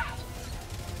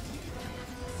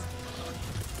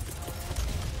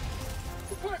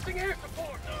 Requesting air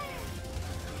support.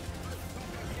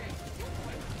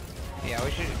 Yeah,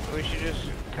 we should just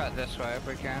cut this way if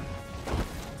we can.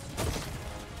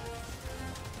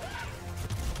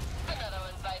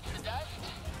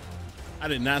 I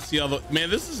did not see all the, man,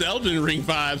 this is Elden Ring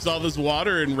vibes. All this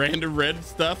water and random red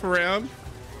stuff around.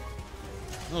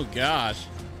 Oh gosh.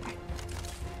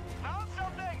 Found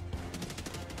something.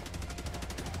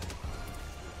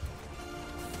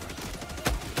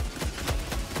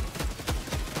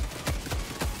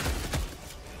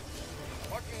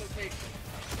 Marking location.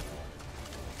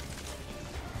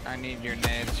 I need your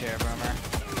nades here, Boomer.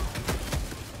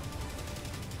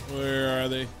 Where are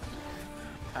they?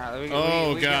 We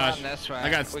gosh. can run this way. I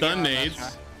got stun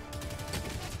nades.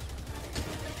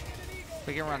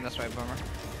 We can run this way, Boomer.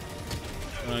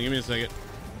 Hold on, give me a second.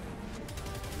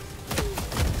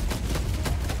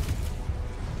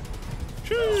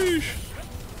 Sheesh.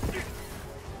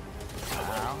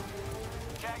 Wow.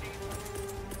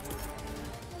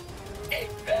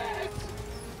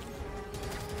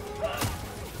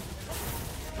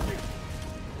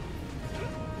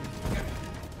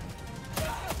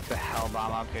 The hell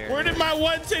bomb up here. Where did my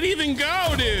 110 even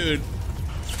go, dude?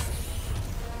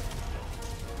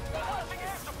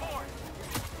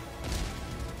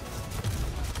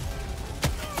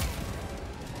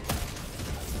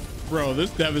 Bro, this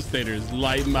Devastator is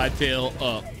lighting my tail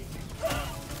up.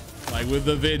 Like with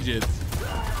the vengeance.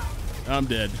 I'm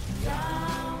dead.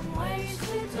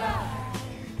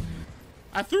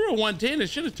 I threw a 110. It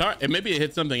should have targeted. Maybe it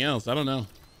hit something else. I don't know.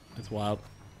 That's wild.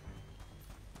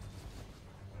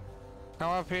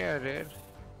 Come up here, dude.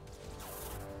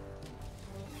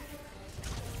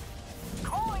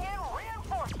 Calling in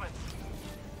reinforcements.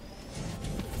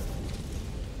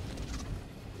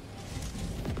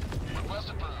 Request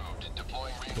approved.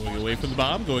 Deploying reinforcements. Going away from the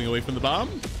bomb. Going away from the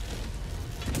bomb.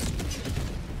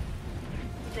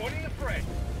 Joining the fray.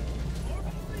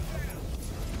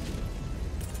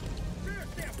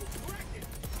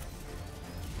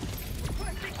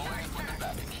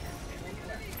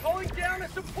 Calling down a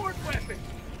support weapon.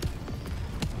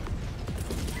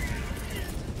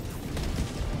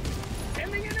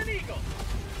 Ending in an eagle.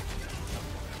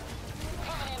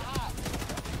 Coming in hot.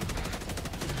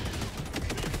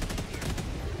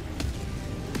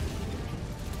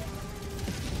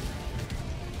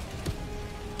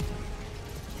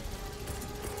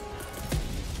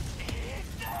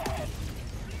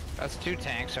 That's 2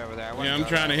 tanks over there. Yeah, I'm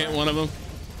trying to hit one of them.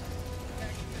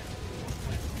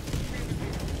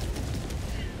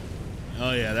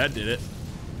 Oh yeah, that did it.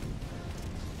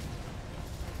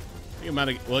 I think I might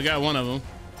have, well, I got one of them.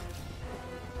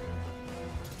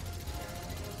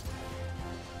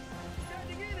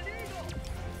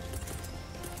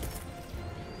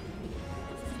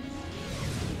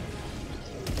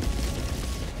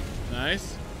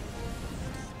 Nice.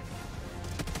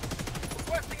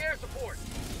 Requesting air support.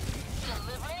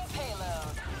 Delivering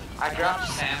payload. I dropped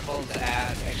samples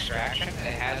at extraction. It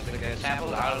has the good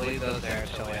samples. I'll leave those there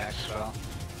until we exfil.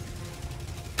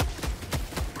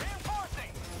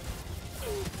 Reinforcing.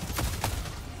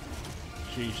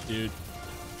 Sheesh, dude.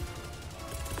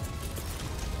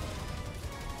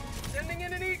 Sending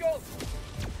in an eagle.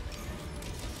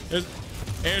 There's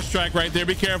airstrike right there.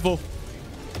 Be careful.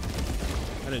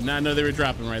 I did not know they were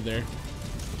dropping right there.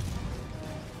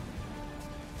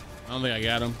 I don't think I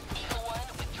got him.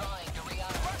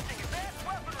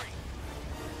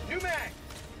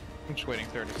 I'm just waiting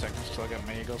 30 seconds till I get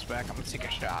my eagles back. I'm gonna take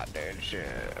a shot, dude. Shit.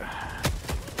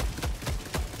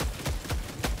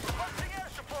 Requesting air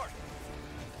support.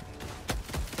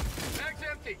 Mag's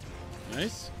empty.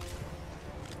 Nice.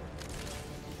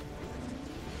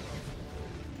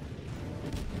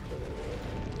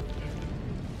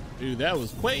 Dude, that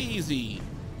was crazy.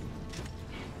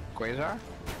 Quasar?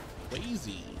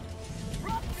 Crazy.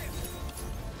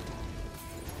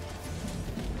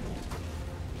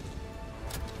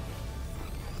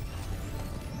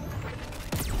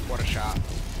 What a shot.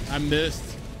 I missed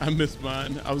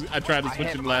mine. I tried to switch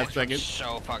hit him mine last from second.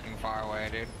 so fucking far away,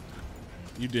 dude.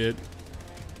 You did.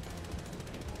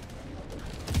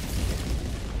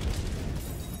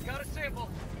 sample.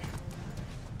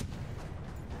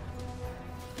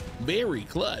 Very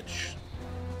clutch.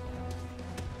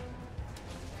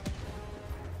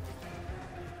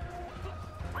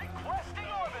 Requesting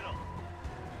orbital.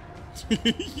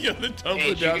 You gotta tumble Hey,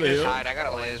 you down can the just hill. hide. I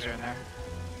got a laser in there.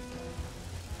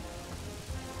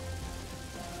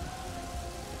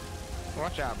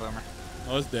 Watch out, Boomer.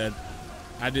 Oh, it's dead.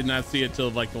 I did not see it till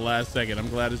like the last second. I'm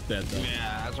glad it's dead though.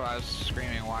 Yeah, that's why I was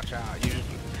screaming, watch out.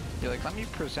 You're like, let me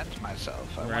present myself.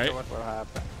 I Right. wonder what will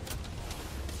happen.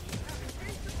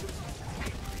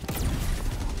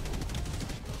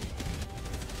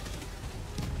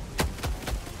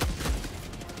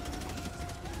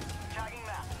 Tagging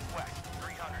map. West,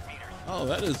 300 meters. Oh,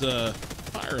 that is a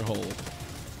fire hole.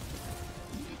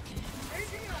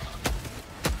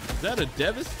 Is that a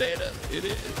Devastator? It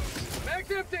is.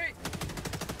 Max empty.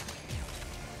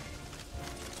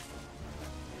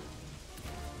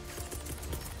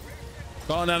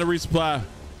 Calling out a resupply.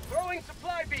 Throwing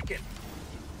supply beacon.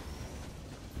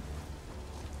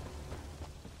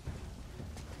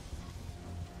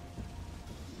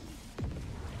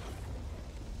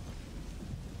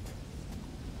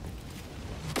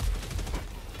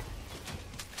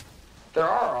 There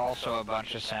are also a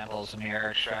bunch of samples in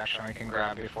here extraction we can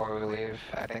grab before we leave.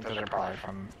 I think those are probably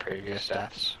from previous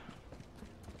deaths.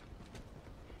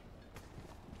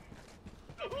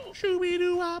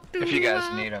 If you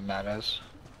guys need them, that is.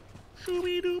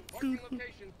 Marking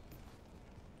location.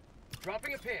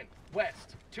 Dropping a pin.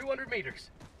 West, 200 meters.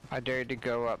 I dare you to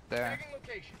go up there. Tagging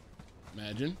location.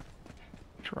 Imagine.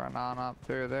 Just run on up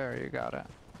through there, you got it.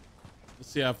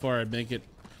 Let's see how far I make it.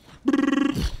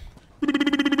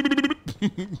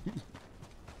 You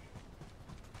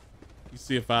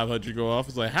see a 500 go off.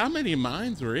 It's like, how many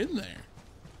mines were in there?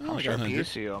 Oh, I'm like sure 100.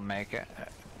 PC will make it.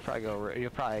 Probably go.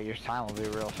 You'll probably your time will be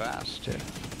real fast too.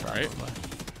 Right. Probably.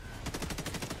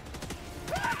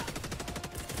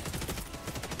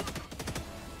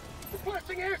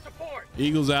 Requesting air support.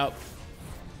 Eagles out.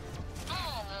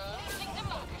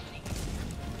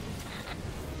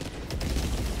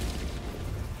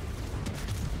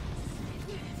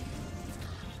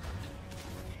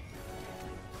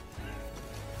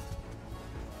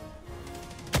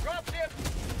 Drop ship.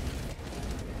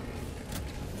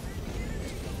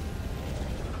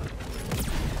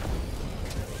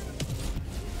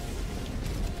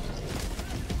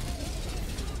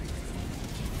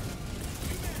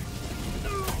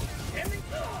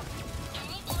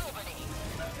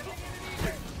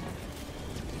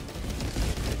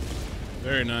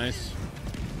 Very nice.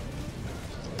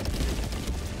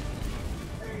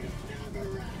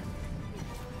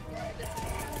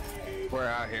 We're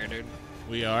out here, dude.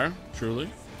 We are, truly.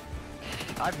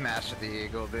 I've mastered the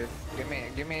eagle, dude.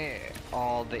 Give me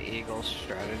all the eagle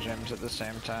stratagems at the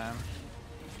same time.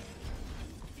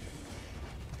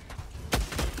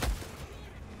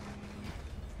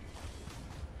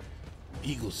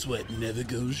 Eagle sweat never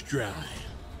goes dry.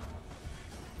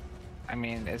 I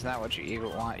mean, isn't that what you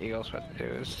want eagle sweat to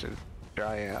do? Is to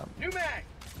dry out. New mag.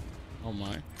 Oh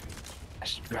my.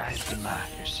 It's dry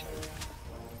democracy.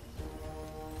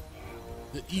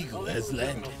 The eagle has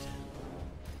landed.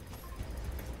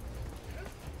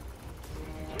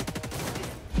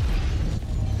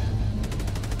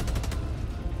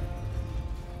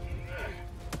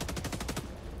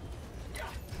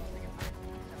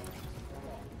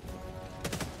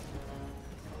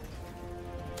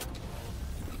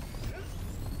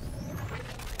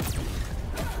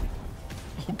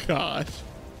 Oh gosh.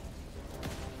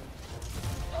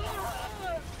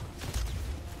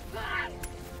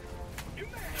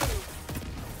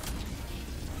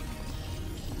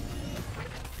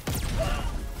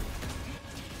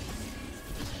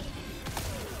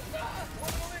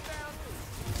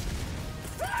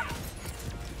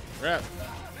 Crap.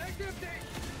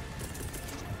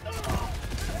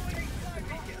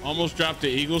 Almost dropped the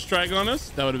eagle strike on us.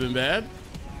 That would have been bad.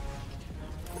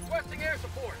 Requesting air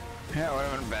support. Yeah, it would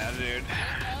have been bad, dude.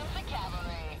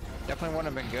 Definitely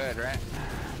wouldn't have been good, right?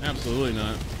 Absolutely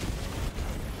not.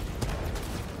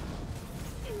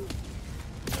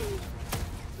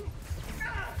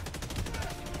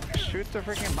 Shoot the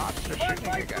freaking bots. They're shooting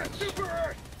you Fight for guys. Super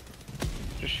Earth.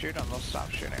 Just shoot them. They'll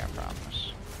stop shooting, I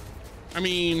promise. I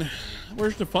mean,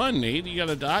 where's the fun, Nate? You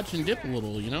gotta dodge and dip a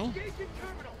little, you know? Engaging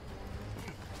terminal.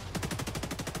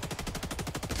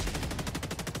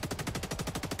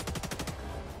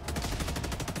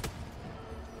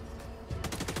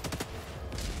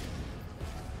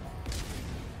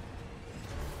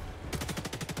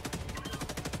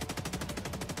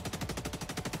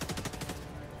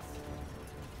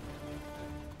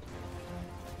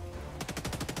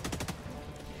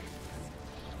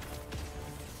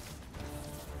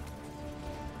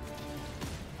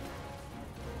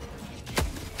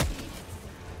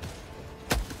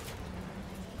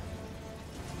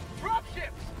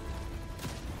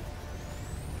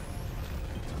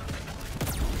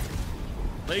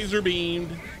 Laser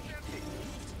beamed.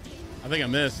 I think I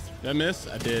missed. Did I miss?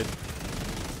 I did.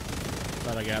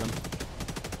 Thought I got him.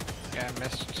 Yeah, I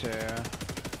missed too.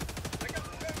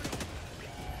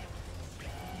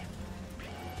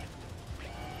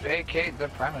 Vacate the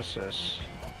premises.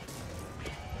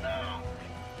 You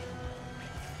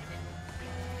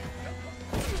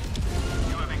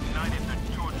have ignited the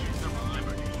torches of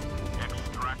liberty.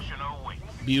 Extraction awaits.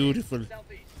 Beautiful.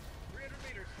 Southeast, 300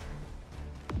 meters.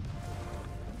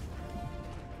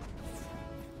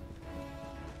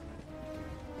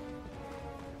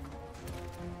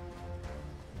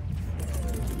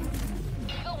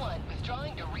 Eagle 1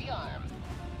 withdrawing to rearm.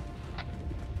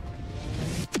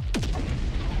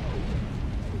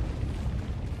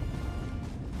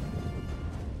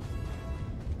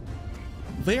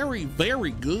 Very,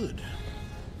 very good.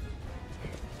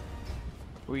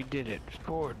 We did it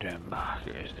for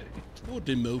democracy. For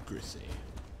democracy.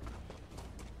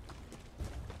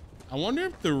 I wonder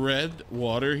if the red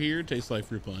water here tastes like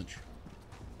fruit punch.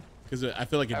 Because I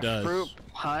feel like it does. Fruit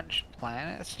punch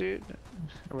planets, dude?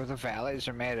 Where the valleys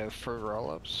are made of fruit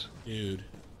roll-ups. Dude.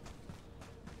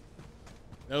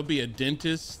 That would be a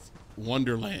dentist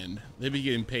wonderland. They'd be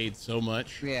getting paid so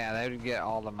much. Yeah, they would get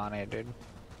all the money, dude.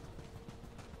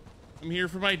 I'm here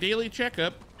for my daily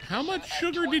checkup. How much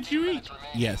sugar did you eat?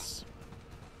 Yes.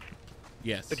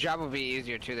 Yes. The job would be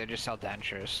easier too. They just sell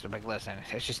dentures. They're like, listen,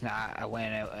 it's just not a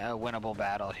winnable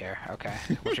battle here. Okay,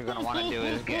 what you're gonna want to do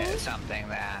is get something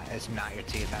that is not your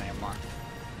teeth anymore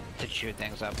to chew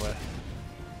things up with.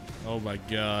 Oh my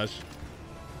gosh.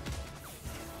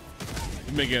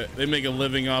 They make a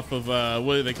living off of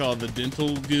what do they call it? The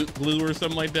dental glue or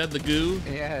something like that? The goo?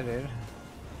 Yeah, dude.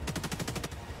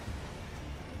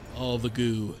 All the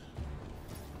goo.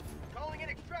 Calling in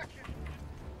extraction.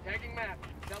 Tagging map.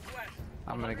 Southwest.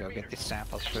 I'm gonna go get these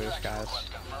samples for this, guys.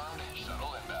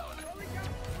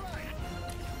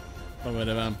 Bum bum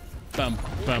bum bum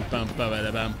bum bum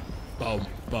bum bum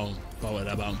bum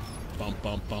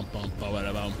bum bum bum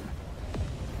bum.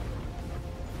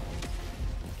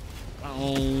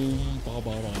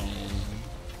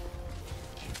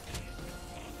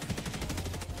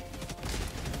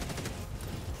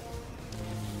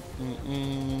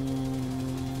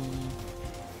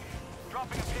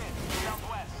 Dropping a pin.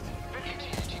 Southwest.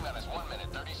 50 T-minus 1 minute,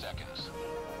 30 seconds.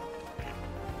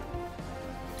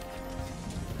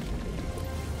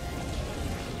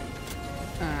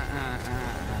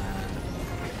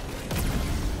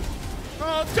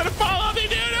 Oh, it's gonna fall on me,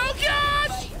 dude! Oh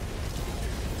gosh!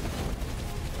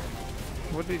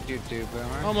 What did you do,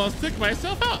 Boomer? Almost took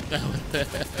myself out.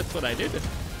 That's what I did.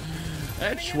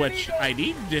 That's what I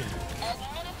did. Administering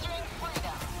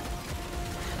freedom.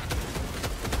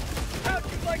 How'd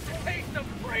you like the taste of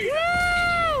freedom?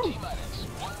 Woo! T-minus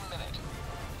 1 minute.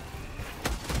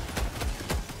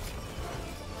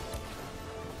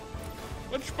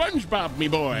 What SpongeBob, me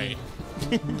boy?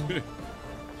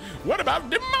 What about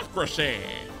democracy?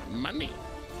 Money.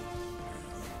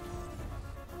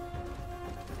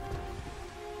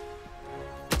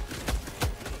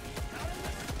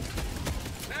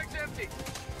 Bag's empty.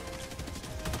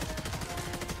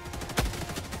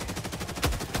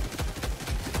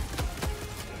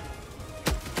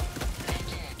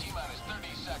 ATA T-minus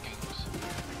 30 seconds.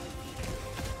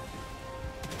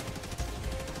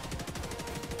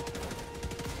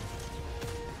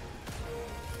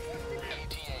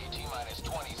 ATA T-minus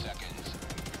 20 seconds.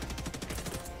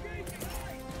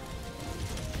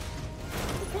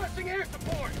 Requesting air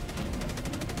support.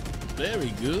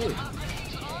 Very good. ATA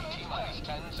T-minus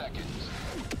 10 seconds.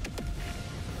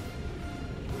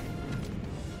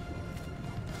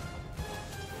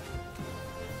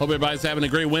 Hope everybody's having a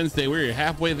great Wednesday. We're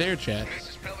halfway there, chat. This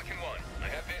is Pelican 1. I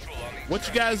have visual on the What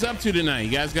you guys up to tonight? You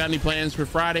guys got any plans for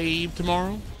Friday Eve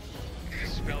tomorrow?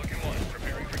 This is Pelican 1.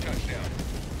 Preparing for touchdown.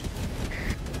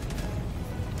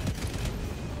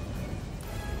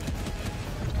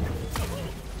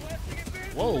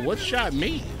 Whoa, what shot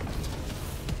me?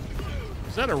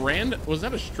 Was that a random? Was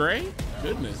that a stray?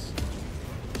 Goodness.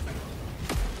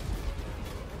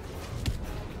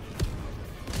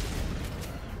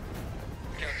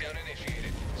 Countdown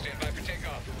initiated. Stand by for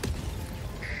takeoff.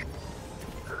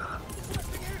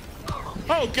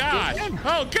 Oh gosh!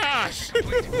 Oh gosh!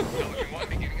 Pelican 1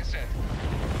 beginning ascent.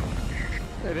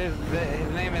 It is.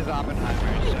 His name is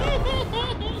Oppenheimer. So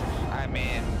I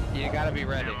mean, you gotta be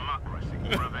ready.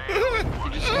 You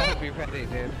just gotta be ready,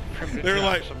 dude. for him to They're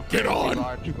drop like, some "Get crazy on."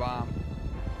 Large bomb.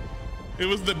 It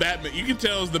was the Batman. You can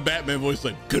tell it was the Batman voice,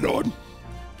 like, "Get on,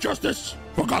 justice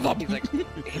for Gotham." He's like,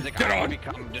 Get I will on.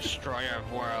 become destroyer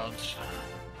of worlds.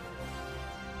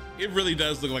 It really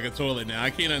does look like a toilet now. I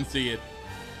can't unsee it.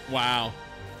 Wow.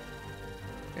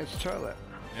 It's toilet.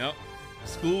 Yep.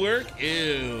 Schoolwork?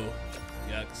 Ew.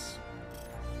 Yucks.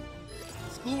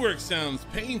 Schoolwork sounds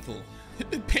painful.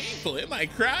 Painful? Am I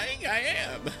crying? I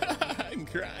am. I'm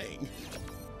crying.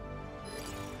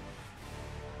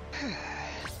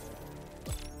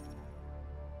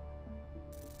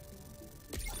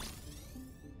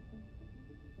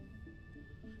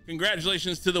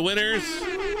 Congratulations to the winners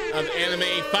of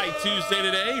Anime Fight Tuesday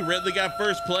today. Ridley got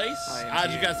first place,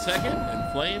 Aji got second,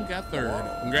 and Flame got third.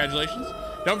 Congratulations.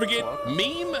 Don't forget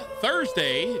Meme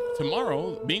Thursday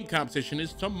tomorrow. Meme competition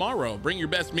is tomorrow. Bring your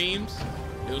best memes.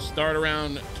 It'll start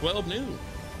around 12 noon.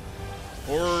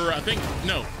 Or I think,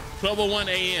 no, 12:01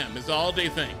 a.m. It's an all day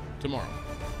thing tomorrow.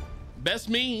 Best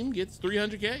meme gets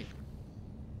 300K.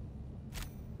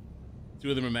 2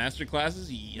 of them are master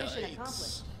classes.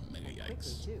 Yikes. Mega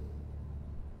yikes.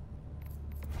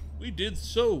 We did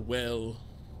so well.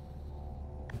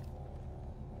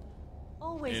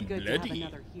 Always And good bloody. to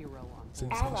have another hero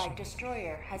on. Allied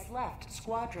destroyer has left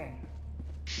squadron.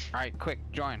 All right, quick,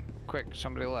 join. Quick,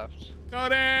 somebody left.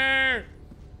 Coder!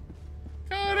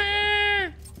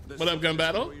 Coder! What up, Gun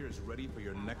Battle? Is ready for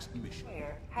your next mission.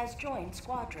 Destroyer has joined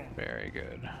squadron. Very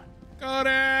good.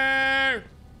 Coder!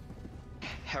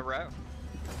 Hello.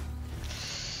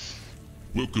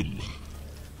 Welcome.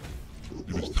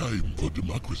 It is time for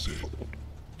democracy.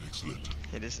 Excellent.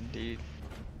 It is indeed.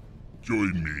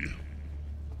 Join me.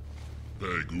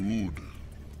 Very good.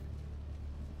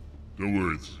 Don't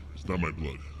worry, it's not my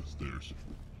blood. It's theirs.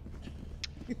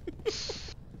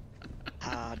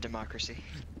 Ah, democracy.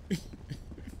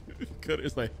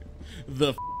 Coder's like,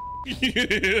 the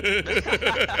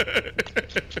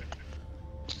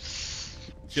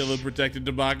Chilling protected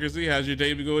democracy. How's your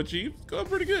day been going, Chief? It's going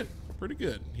pretty good. Pretty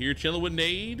good. Here chilling with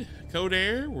Nade,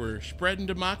 Coder. We're spreading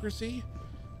democracy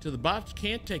till the bots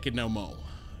can't take it no more.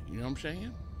 You know what I'm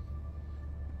saying?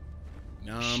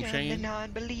 Know what I'm Shun saying? the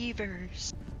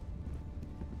non-believers.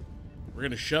 We're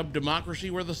gonna shove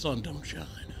democracy where the sun don't shine.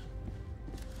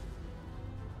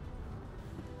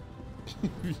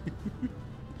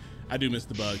 I do miss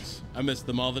the bugs. I miss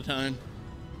them all the time.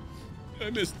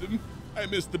 I miss them. I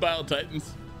miss the Bile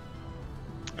Titans.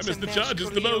 I miss the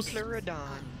charges the most.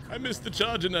 I miss the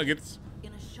charger nuggets.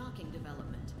 In a shocking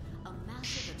development, a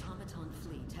massive automaton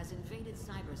fleet has invaded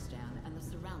Cyberstan and the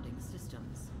surrounding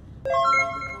systems.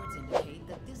 Early reports indicate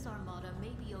that this armada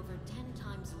may be over 10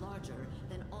 times larger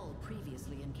than all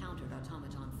previously encountered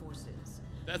automaton forces.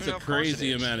 That's a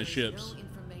crazy amount of ships. No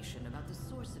information about the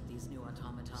source of these new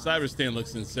automatons. Cyberstan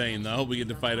looks insane, though. I hope we get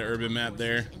to fight an urban map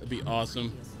there. That'd be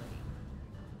awesome.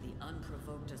 The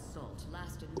unprovoked assault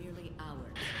lasted merely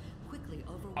hours, quickly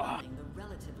overwhelming the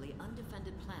relatively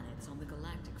undefended planets on the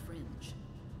galactic fringe.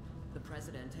 The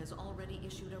president has already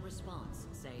issued a response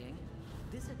saying,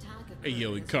 "This attack Hey,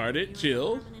 yo, occurred as a Incarnate,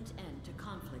 chill. permanent end to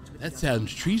conflict with That the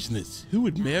sounds automatons. treasonous. Who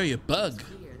would marry a bug? It's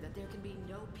clear that there can be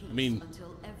no peace I mean,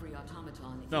 until every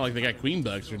automaton it's not like they got queen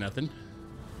bugs or nothing.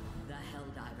 The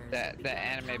Helldivers The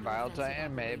anime Bile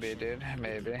Titan? Maybe, dude.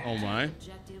 Maybe. Oh my.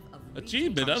 objective of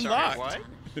Achievement I'm sorry, unlocked. what?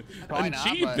 Why not,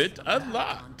 Achievement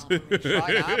unlocked.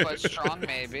 Why not? But strong,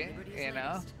 maybe. You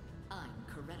know? I'm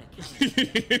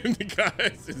Coretta The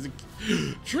guys is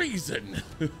treason.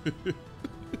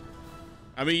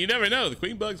 I mean, you never know. The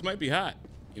queen bugs might be hot.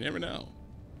 You never know.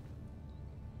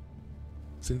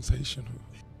 Sensational.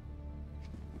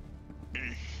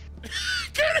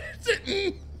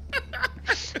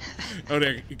 Oh,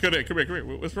 there. Come here.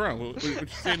 What's wrong? What you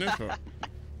saying this for?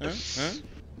 Huh?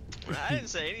 I didn't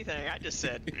say anything. I just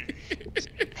said.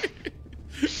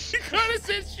 She kind of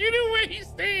said, shoot him where he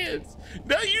stands.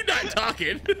 No, you're not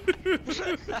talking. What's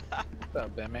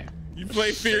up, Bimmy? You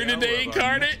play Fear today,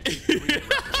 Incarnate?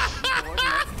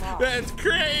 That's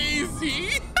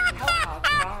crazy.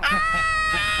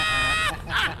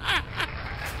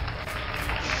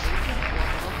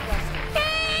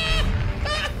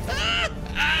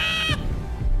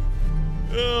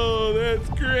 Oh, that's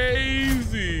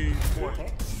crazy.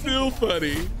 Still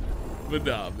funny. But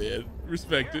nah, man.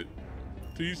 Respect it.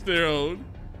 To each their own.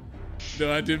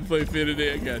 No, I didn't play Fear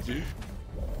today. I got you.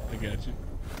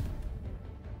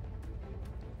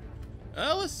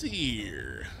 Let's see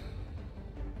here.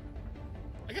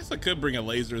 I guess I could bring a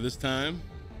laser this time.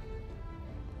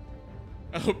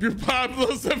 I hope your pod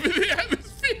blows up in the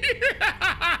atmosphere.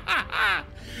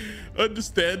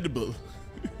 Understandable.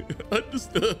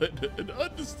 Understood. An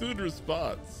understood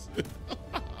response.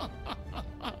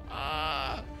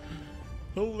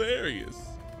 Hilarious.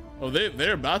 Oh,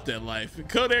 they're about that life.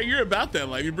 Coder, you're about that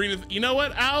life. You know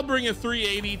what? I'll bring a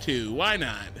 382. Why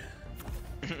not?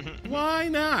 Why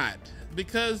not?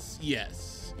 Because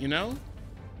yes, you know?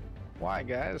 Why,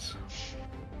 guys?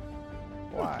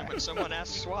 Why? When someone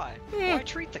asks why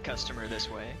treat the customer this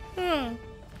way?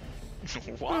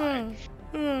 Why?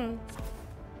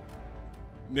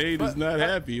 Nate is not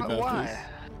happy but about why? this.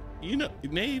 You know,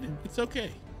 Nate, it's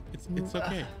okay. It's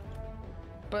okay.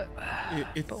 But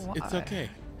It's okay.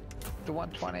 The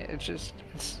 120, it's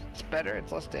better.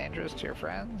 It's less dangerous to your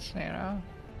friends, you know.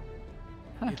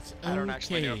 It's I don't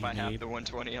actually know if I have Nate. the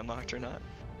 120 unlocked or not.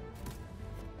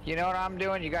 You know what I'm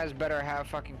doing? You guys better have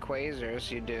fucking quasars.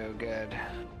 You do good.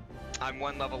 I'm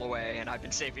 1 level away, and I've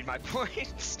been saving my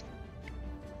points.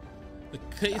 The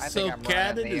think queso I'm running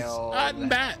cannon the is old-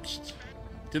 unmatched.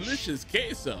 Delicious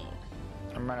queso.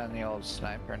 I'm running the old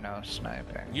sniper, no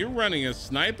sniping. You're running a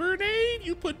sniper, Nate?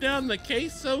 You put down the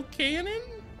queso cannon?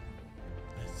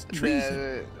 That's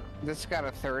treason. This got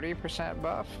a 30%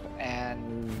 buff,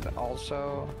 and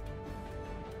also,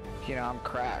 you know, I'm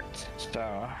cracked,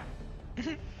 so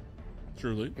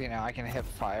Truly. you know I can hit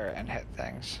fire and hit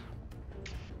things.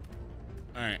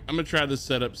 All right, I'm gonna try this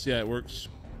setup, see how it works.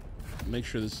 Make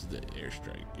sure this is the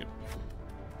airstrike. Yep.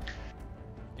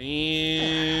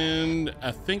 And I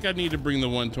think I need to bring the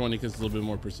 120 because it's a little bit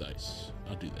more precise.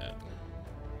 I'll do that.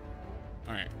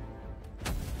 All right.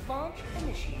 Launch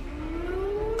initiated.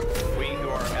 We who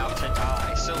are about to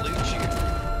die salute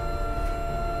you.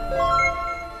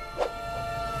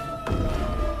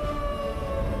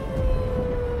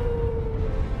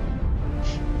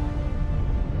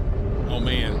 Oh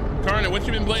man, Karna, what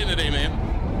you been playing today, man?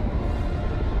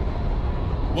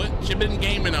 What you been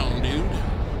gaming on, dude?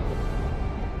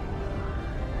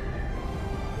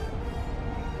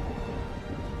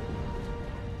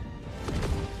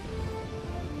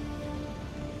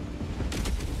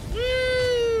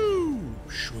 Woo!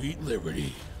 Sweet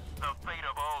Liberty.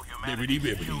 Liberty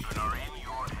Bibbity.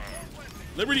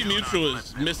 Liberty Mutual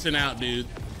is missing out, dude.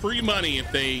 Free money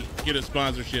if they get a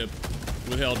sponsorship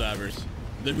with Helldivers.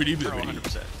 Liberty Bibbity.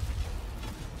 100%.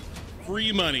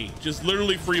 Free money, just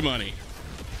literally free money.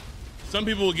 Some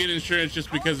people will get insurance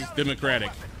just because it's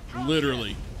democratic.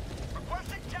 Literally.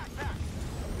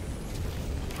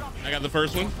 I got the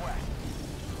first one.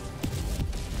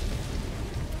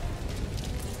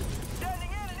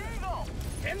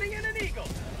 Sending in an eagle.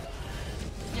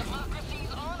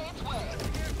 Democracy's on its way.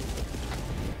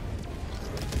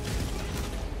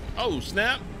 Oh,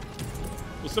 snap.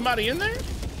 Was somebody in there?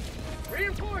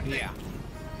 Reinforcing. Yeah.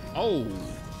 Oh.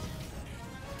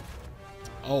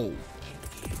 Oh.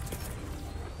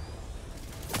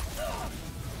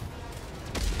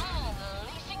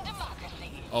 Unleashing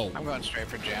democracy. Oh. I'm going straight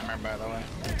for jammer, by the way.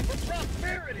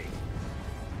 Prosperity.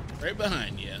 Right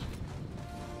behind you.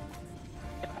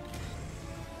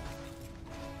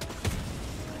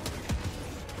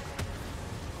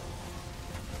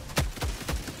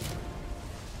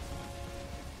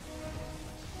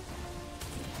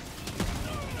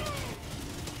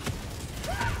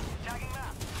 Tagging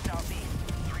map. Southeast.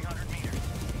 300 meters.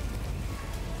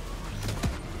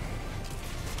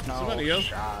 No Somebody else?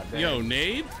 shot, dude. Yo,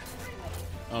 nade?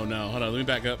 Oh no, hold on, let me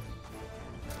back up.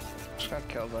 Just got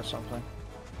killed by something.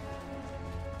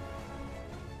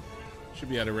 Should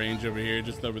be out of range over here,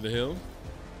 just over the hill.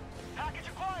 Package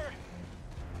acquired.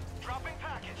 Dropping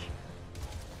package.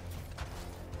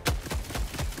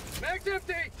 Mag's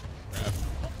empty.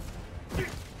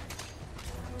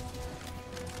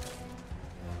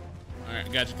 All right, I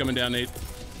got you coming down, Nate.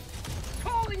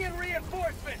 Calling in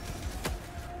reinforcements.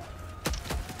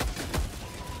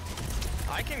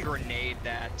 I can grenade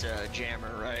that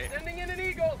jammer, right? Sending in an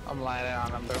eagle. I'm landing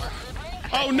on him, boomer.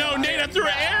 Oh no, Nate, I threw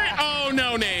an air. Oh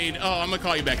no, Nate. Oh, I'm gonna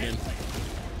call you back in.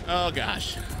 Oh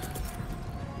gosh.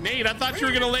 Nate, I thought you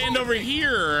were gonna land over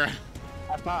here.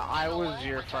 I thought I was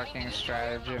your fucking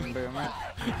stratagem, boomer.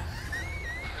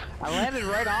 I landed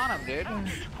right on him, dude.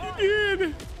 You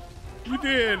did. You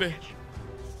did.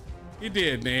 You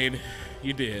did, Nate.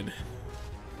 You did.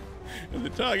 And the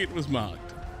target was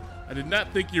marked. I did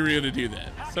not think you were going to do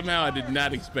that. Somehow I did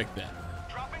not expect that.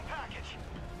 Dropping package.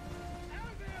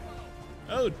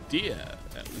 Oh dear.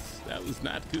 That was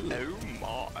not good.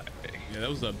 Oh my. Yeah, that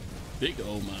was a big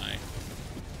oh my.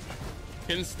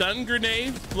 Can stun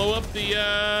grenades blow up the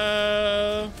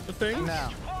thing? No,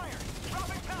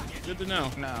 Dropping package. Good to know.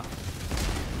 no.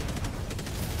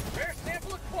 Rare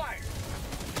sample acquired.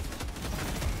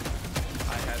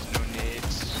 I have no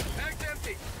nades. Mag's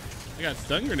empty. I got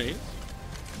stun grenades.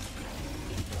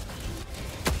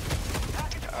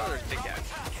 Oh, there's big guy.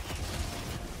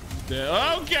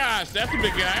 Oh gosh, that's a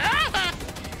big guy. Ah!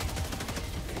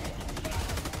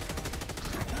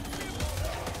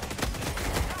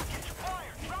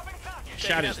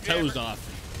 Shot his toes off.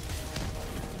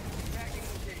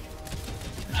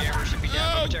 Jammer should be down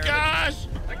Oh momentarily. gosh!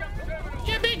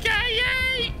 You big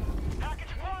Yippee-ki-yay! Package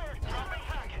fired. Dropping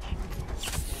package.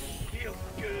 Feels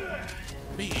good.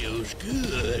 Feels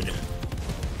good.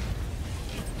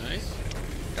 Nice.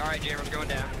 All right, Jammer's going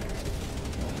down.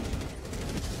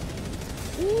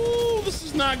 Ooh, this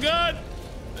is not good.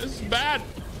 This is bad.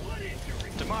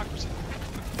 Democracy.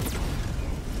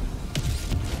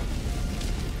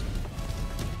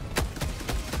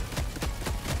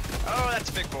 Oh, that's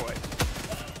a big boy.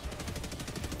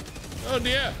 Oh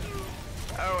dear.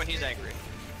 Oh, and he's angry.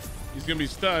 He's gonna be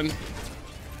stunned.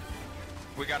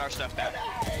 We got our stuff back.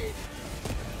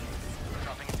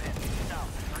 Dropping in.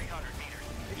 South, 300 meters.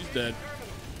 He's dead.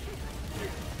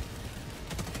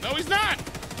 No, he's not.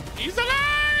 He's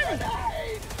alive.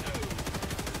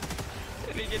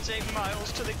 And he gets 8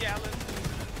 miles to the gallon.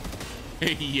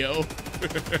 Hey, yo.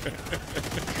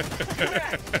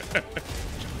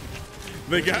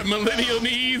 They got millennial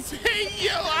knees. Hey,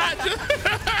 yo.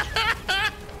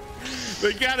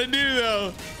 They gotta do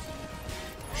though.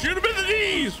 Shoot him in the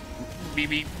knees. Beep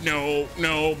beep. No,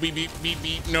 no. Beep beep beep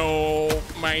beep. No,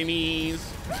 my knees.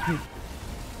 I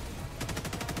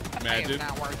Imagine.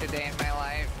 have not worked a day in my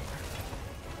life.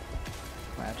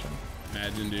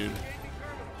 Imagine, dude.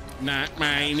 Not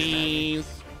my knees.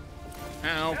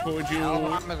 How could you?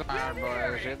 Alabama's hard,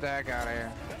 boys. Get the heck out of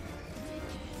here.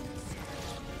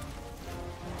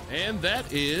 And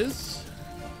that is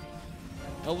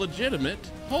a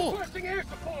legitimate hold. Requesting air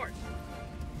support.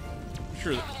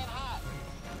 Sure.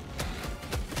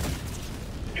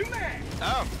 New mag.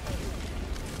 Oh.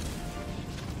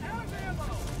 Out of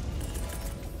ammo.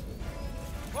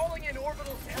 Calling in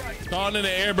orbital strike. Calling in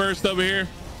an air burst over here.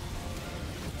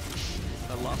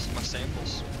 I lost my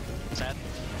samples. Sad.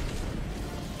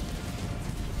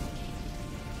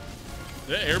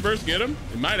 Did that air burst get him?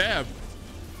 It might have.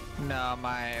 No,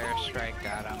 my airstrike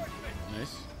got him.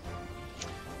 Nice.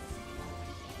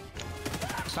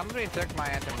 Somebody took my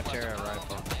anti-material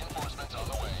rifle.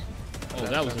 Oh,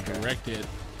 that was a direct hit.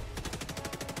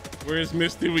 Where's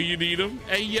Misty when you need him?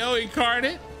 Hey, yo,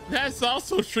 Incarnate. That's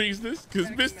also treasonous because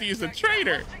Misty is a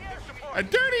traitor. A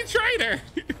dirty traitor.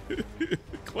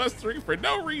 Clustering for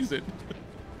no reason.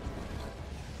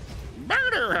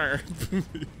 Murder her.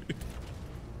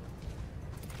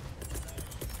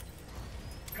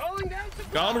 Calling down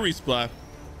supply. Call the resupply.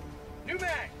 New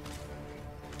mag.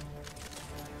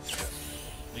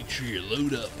 Make sure you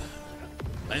load up.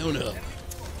 Mount up.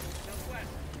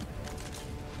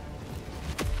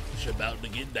 It's about to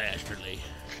get dastardly.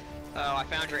 Oh, I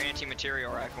found your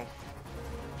anti-material rifle.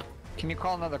 Can you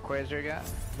call another Quasar yet,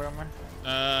 Boomer?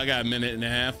 I got a minute and a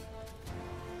half.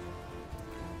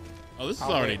 Oh, this is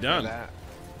I'll already wait for done. that.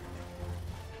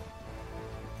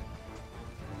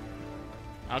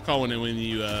 I'll call when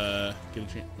you get a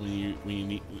chance. When you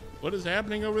need. What is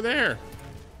happening over there?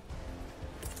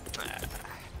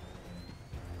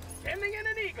 Sending in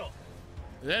an eagle.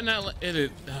 Is that not?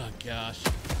 It. Oh gosh.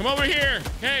 Come over here.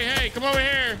 Hey, hey, come over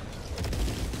here.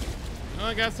 Oh,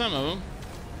 I got some of them.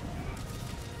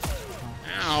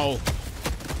 Ow.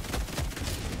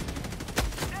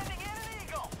 Sending in an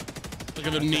eagle. Look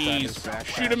at the knees.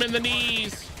 Shoot him in the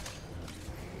knees.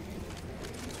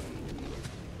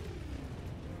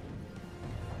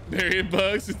 Marion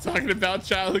Bugs is talking about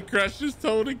childhood crushes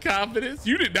told in confidence.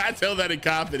 You did not tell that in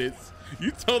confidence.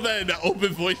 You told that in the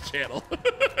open voice channel.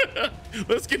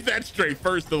 Let's get that straight,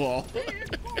 first of all.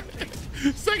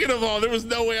 Second of all, there was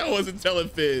no way I wasn't telling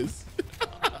Fizz.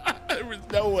 There was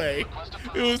no way.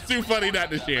 It was too funny not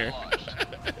to share.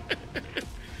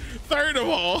 Third of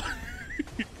all,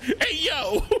 hey,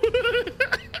 yo.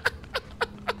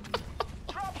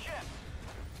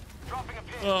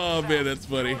 Oh man, that's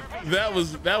funny. That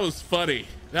was funny.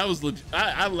 That was legit.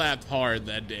 I laughed hard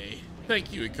that day.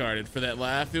 Thank you, Incarnate, for that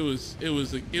laugh. It was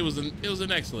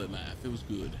an excellent laugh. It was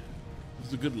good. It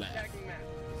was a good laugh.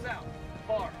 South,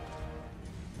 far.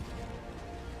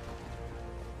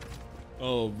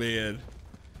 Oh man,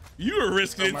 you were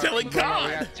risking it telling We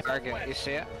God. got target. You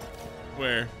see it?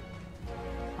 Where?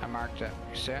 I marked it.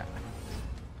 You see it?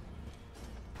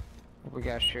 We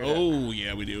got to shoot it. Oh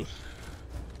yeah, we do.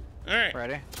 All right.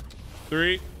 Ready?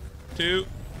 3, 2,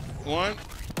 1.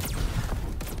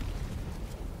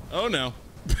 Oh no.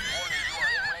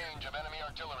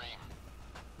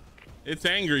 It's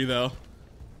angry though.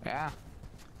 Yeah.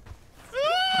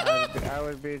 I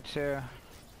would be too.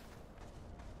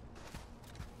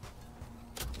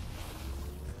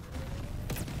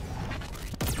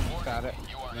 Got it.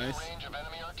 Nice.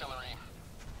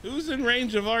 Who's in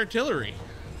range of artillery?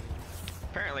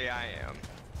 Apparently I am.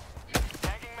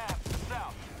 Tagging map,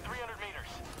 south, 300 meters.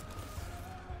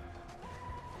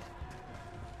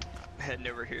 heading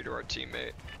over here to our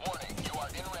teammate. Warning, you are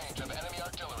in range of enemy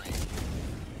artillery.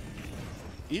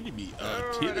 Enemy Oh,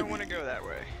 artillery. I don't want to go that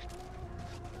way.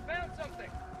 Found something.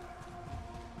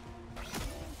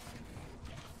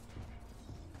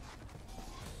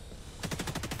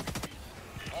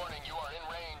 Warning, you are in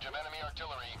range of enemy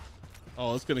artillery.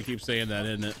 Oh, it's gonna keep saying that,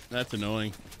 isn't it? That's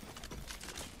annoying.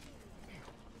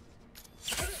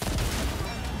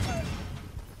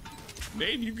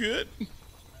 Nate, you good?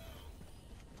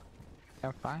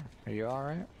 I'm fine. Are you all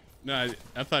right? No,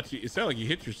 I thought it sounded like you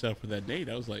hit yourself with that nade.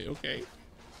 I was like, okay.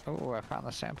 Oh, I found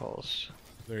the samples.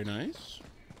 Very nice.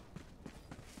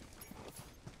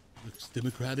 Looks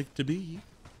democratic to me.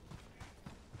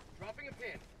 Dropping a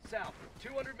pin. South,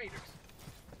 200 meters.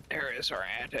 There is our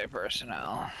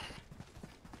anti-personnel.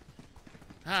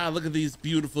 Ah, look at these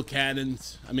beautiful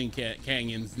cannons. I mean,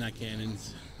 canyons, not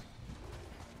cannons.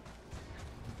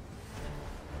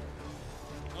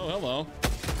 Oh, hello.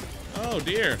 Oh,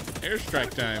 dear.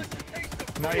 Airstrike time.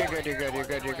 No, you're good, you're good, you're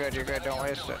good, you're good, you're good. Don't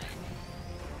waste it.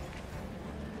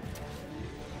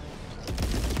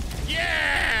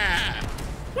 Yeah!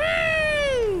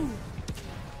 Woo!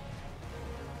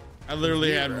 I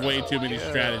literally had way too many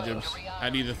stratagems. I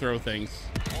need to throw things.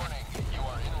 Warning, you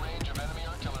are in range of enemy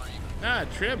artillery. Ah,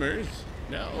 trimmers.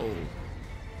 No.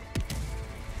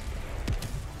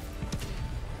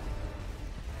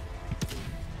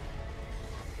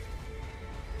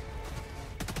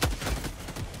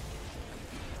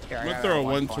 Here, I'm gonna throw a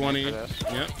 120. Yep,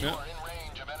 yep. You are in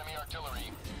range of enemy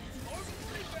artillery.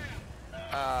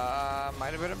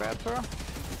 Might have been a bad throw.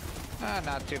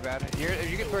 Not too bad.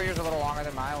 If you can throw yours a little longer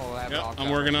than mine, we'll have it all Yep,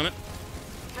 I'm working on it.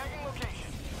 Tagging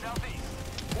location. Southeast.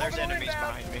 There's enemies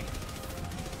behind me.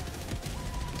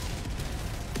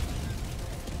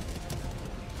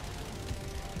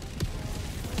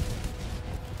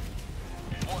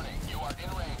 Warning, you are in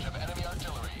range of enemy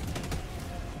artillery.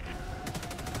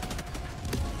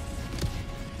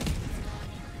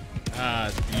 Ah,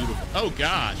 it's beautiful. Oh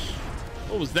gosh,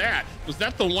 what was that? Was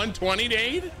that the 120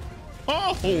 nade?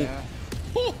 Oh, Yeah.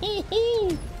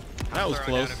 That was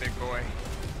Throwing close. down a big boy.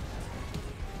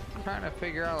 I'm trying to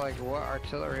figure out like what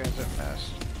artillery has it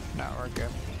missed. No, we're good.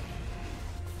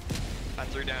 I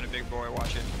threw down a big boy.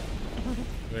 Watch it.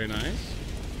 Very nice.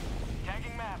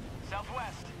 Tagging map.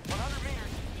 Southwest. 100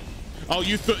 meters. Oh,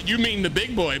 you mean the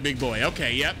big boy?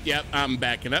 Okay, yep. I'm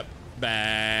backing up.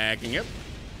 Backing up.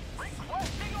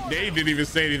 Dave didn't even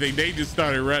say anything. They just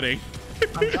started running.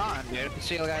 I'm gone, dude.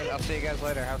 See you guys. I'll see you guys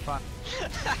later. Have fun.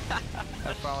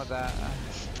 Have fun with that.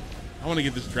 I want to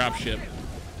get this drop ship.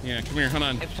 Yeah, come here. Hold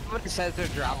on. If somebody says they're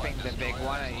dropping the big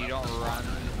one and you don't run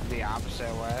the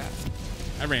opposite way.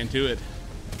 I ran to it.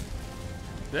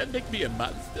 Did that make me a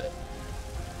monster?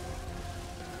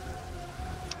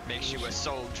 Makes you a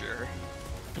soldier.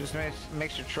 Just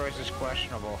makes your choices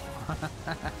questionable.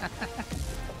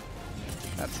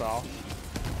 That's all.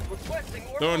 Requesting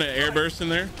Throwing an airburst in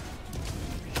there.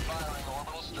 Firing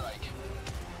orbital strike.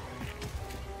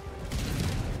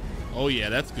 Oh yeah,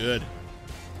 that's good.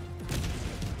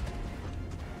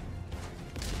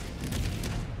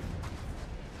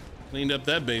 Cleaned up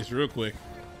that base real quick.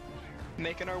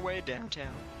 Making our way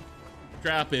downtown.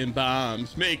 Dropping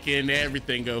bombs, making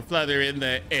everything go flutter in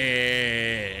the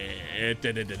air.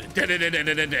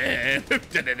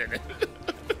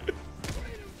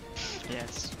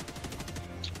 Yes.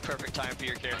 Perfect time for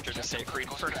your character to say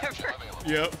freedom forever.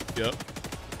 Yep.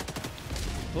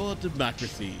 For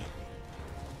democracy.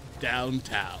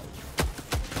 Downtown.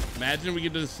 Imagine we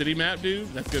get to the city map,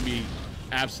 dude. That's gonna be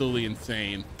absolutely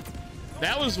insane.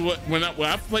 That was what when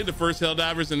I played the first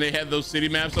Helldivers and they had those city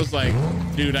maps. I was like,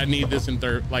 dude, I need this in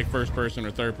first person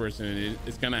or third person, and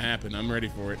it's gonna happen. I'm ready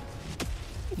for it.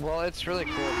 Well, it's really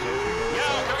cool too. Yo,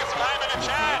 look at Slime in the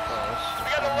chat.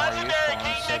 We got a legendary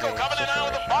King Nickel coming in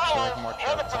out with a bottle.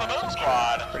 Welcome to the Moon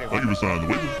Squad. Thank you for signing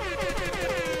the waiver.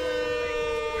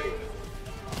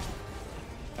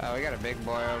 Oh, we got a big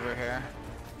boy over here.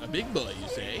 A big boy, you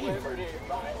say? Oh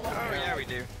yeah, we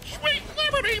do. Sweet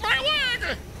liberty, my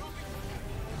leg!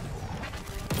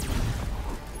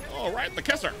 All right, the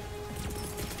kisser.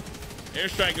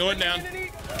 Airstrike going down.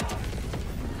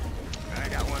 I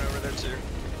got one over there too.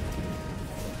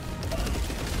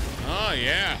 Oh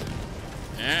yeah,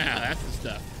 that's the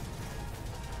stuff.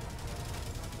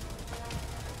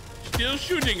 Still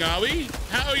shooting, are we?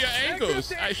 How are your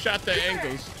ankles? I shot the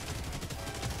ankles.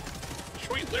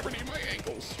 Sweet liberty, my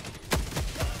ankles.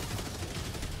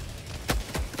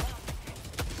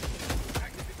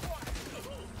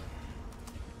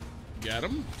 Got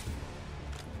him.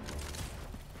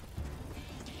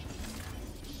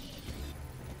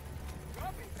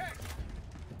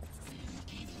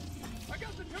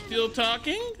 Still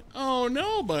talking? Oh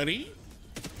no, buddy.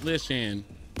 Listen,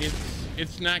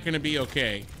 it's not gonna be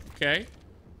okay. Okay?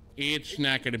 It's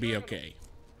not gonna be okay.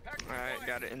 Alright,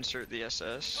 gotta insert the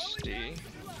SSD.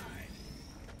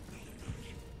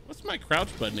 What's my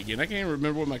crouch button again? I can't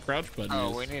remember what my crouch button is.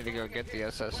 Oh, we need to go get the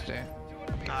SSD.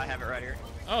 I have it right here.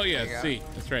 Oh yeah, see,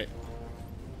 that's right.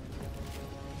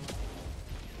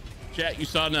 Chat, you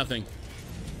saw nothing.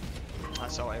 I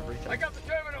saw everything. I got the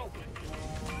terminal.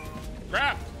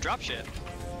 Drop. Drop ship.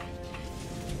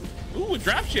 Ooh, a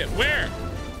drop ship. Where?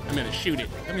 I'm gonna shoot it.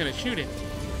 I'm gonna shoot it.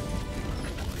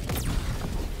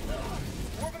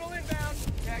 Orbital inbound.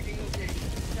 Tagging location.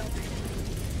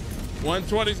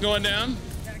 120's going down.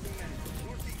 Tagging that.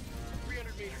 Northeast.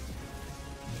 300 meters.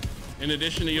 In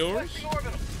addition to yours. Requesting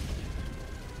orbital.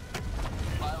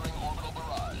 Firing orbital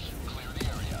barrage. Clear the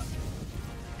area.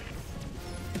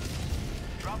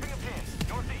 Dropping a pin.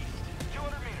 Northeast.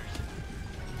 200 meters.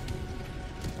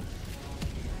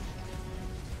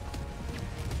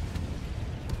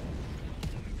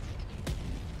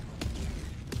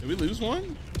 Did we lose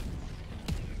one?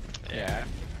 Yeah.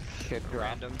 Kid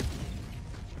Random.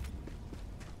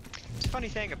 It's a funny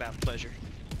thing about pleasure.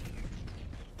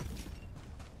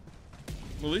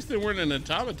 Well, at least they weren't an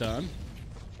automaton.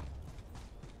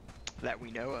 That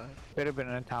we know of. Could have been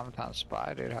an automaton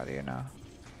spy, dude. How do you know?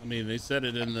 I mean, they said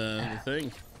it in the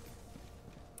thing.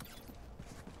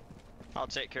 I'll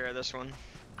take care of this one.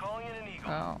 Calling in an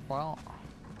eagle. Oh, well.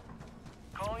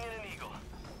 Calling in an eagle.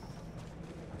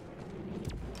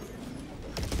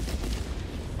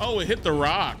 Oh, it hit the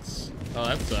rocks. Oh,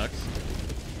 that sucks.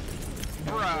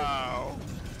 Bro.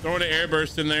 Throwing an air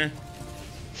burst in there.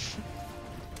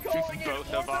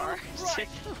 Both of ours. Firing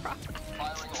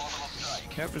orbital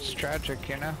strike. Yep, it's tragic,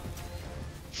 you know?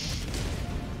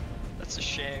 That's a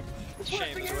shame.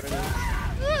 Shame is what it is.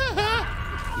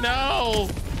 No.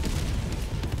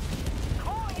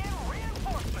 Calling in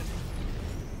reinforcements.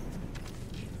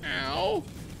 Ow.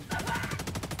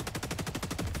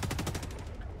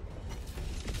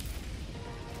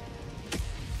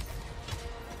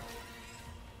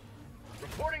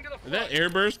 Reporting to the Did that air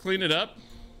burst clean it up?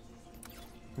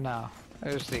 No.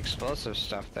 It was the explosive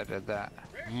stuff that did that.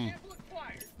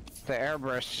 The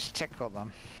airburst just tickled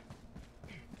them.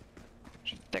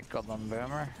 Just tickled them,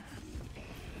 Boomer.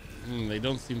 They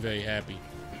don't seem very happy.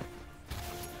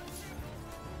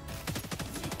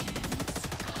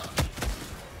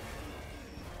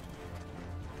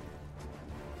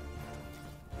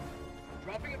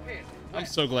 Dropping a pin. I'm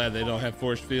so glad they don't have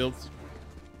force fields.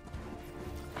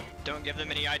 Don't give them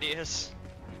any ideas.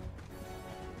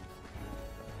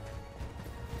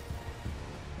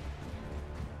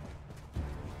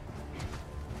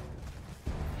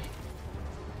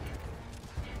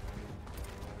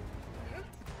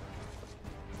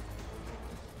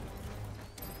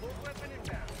 Full weapon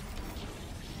inbound.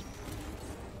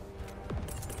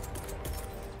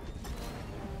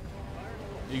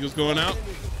 Eagle's going out.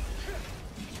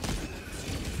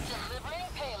 Delivering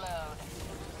payload.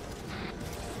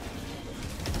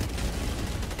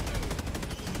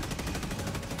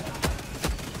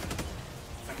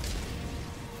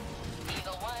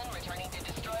 Eagle 1 returning to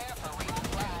destroyer for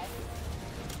resupply.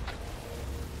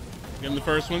 Getting the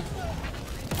first one.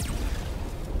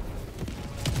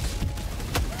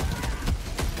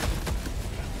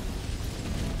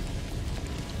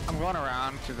 I'm going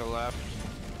around to the left.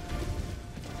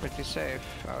 Pretty safe.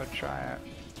 I would try it.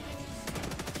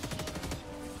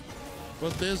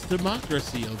 But there's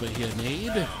democracy over here,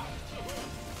 Nade.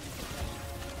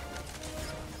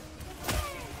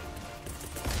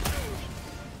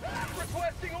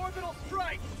 Requesting orbital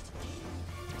strike.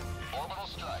 Orbital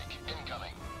strike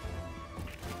incoming.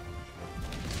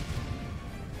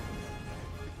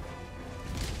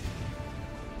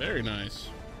 Very nice.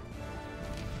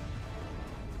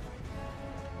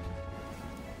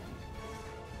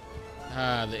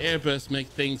 Ah, the airbursts make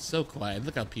things so quiet.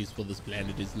 Look how peaceful this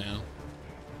planet is now.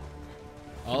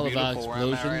 All of our Beautiful where I'm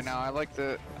at explosions. right now. I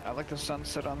like the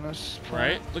sunset on this.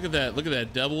 Right? Look at that. Look at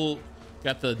that double.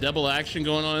 Got the double action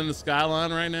going on in the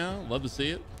skyline right now. Love to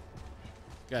see it.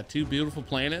 Got two beautiful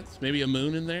planets. Maybe a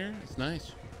moon in there. It's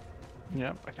nice.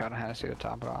 Yep. I kind of had to see the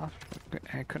top off.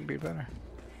 It couldn't be better.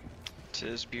 It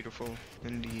is beautiful,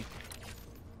 indeed.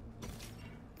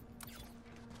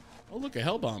 Oh, look, a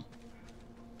hell bomb.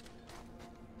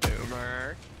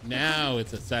 Boomer. Now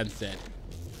it's a sunset.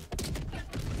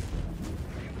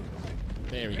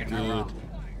 Very good.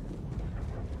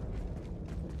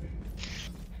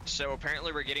 So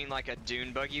apparently we're getting like a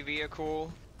dune buggy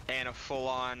vehicle and a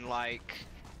full-on like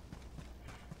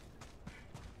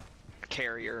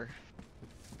carrier.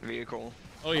 vehicle.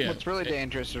 Oh yeah. What's really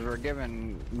dangerous is we're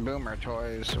giving Boomer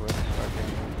toys with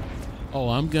fucking. Oh,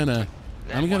 I'm gonna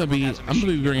be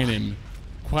bringing in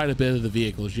quite a bit of the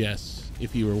vehicles. Yes,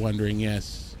 if you were wondering,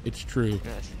 yes, it's true.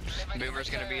 Yes. Boomer's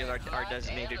gonna be our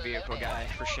designated vehicle guy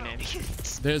for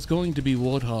shenanigans. There's going to be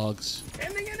warthogs,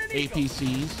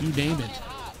 APCs, you name it.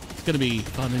 It's gonna be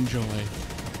fun and joy.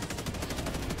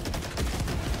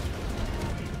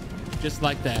 Just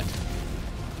like that.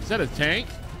 Is that a tank?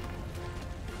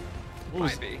 What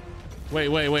was... Might be.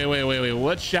 Wait.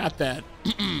 What shot that?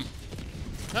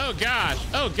 Oh gosh.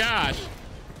 Oh gosh.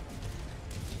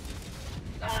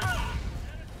 That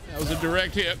was a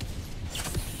direct hit.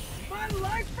 My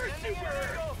life for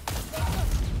superhero.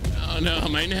 Oh no,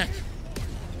 my neck.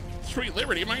 Sweet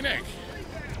liberty, my neck.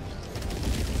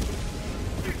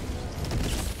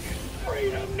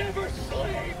 Freedom never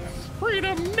slaves.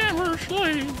 Freedom never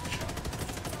slaves.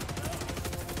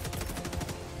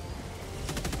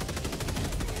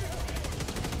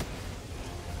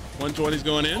 $120's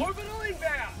going in. Orbital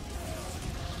inbound.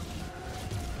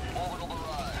 Orbital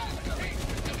barrage. Clear.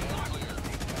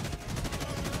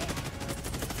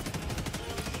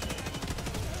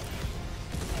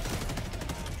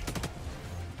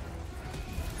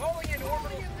 Calling in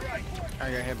orbital strike.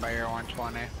 I got hit by your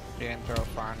 120. You didn't throw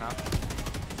far enough.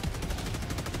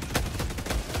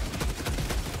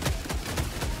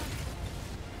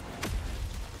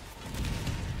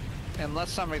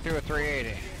 Unless somebody threw a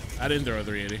 380. I didn't throw a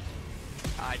 380.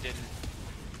 I didn't.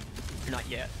 Not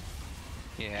yet.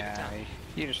 Yeah,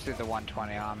 you just threw the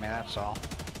 120 on me, that's all.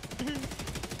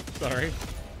 Sorry.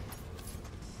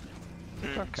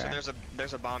 It's okay. So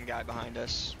there's a bomb guy behind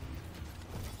us.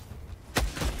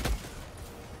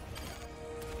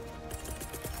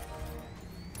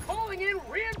 Calling in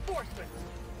reinforcements.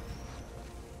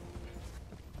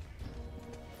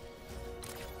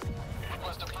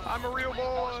 I'm a real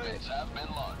boy. Have been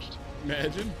launched.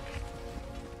 Imagine.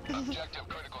 Objective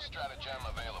critical stratagem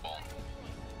available.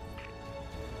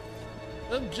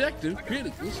 Objective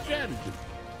critical strategy.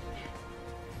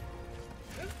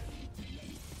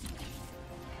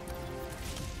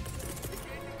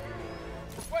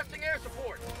 Requesting air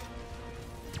support.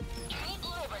 Keep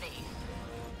liberty.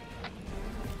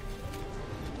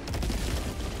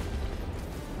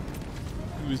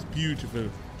 It was beautiful.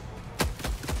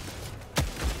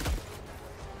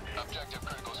 Objective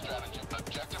critical stratagem.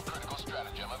 Objective critical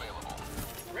stratagem available.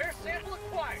 Rare sample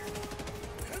acquired.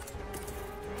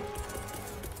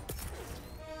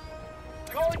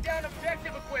 Calling down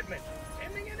objective equipment.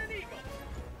 Sending in an eagle.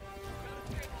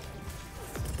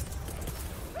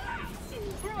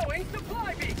 Throwing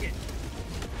supply beacon.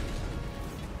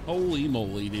 Holy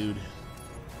moly, dude.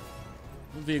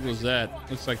 What vehicle is that?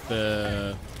 Looks like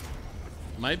the...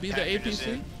 Might be the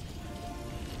APC?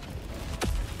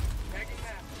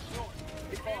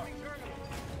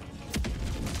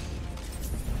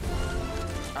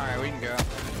 Alright, we can go.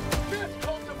 That's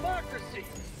called democracy.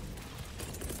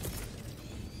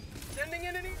 Sending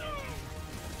in an eagle.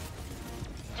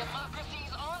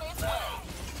 Democracy's on its way.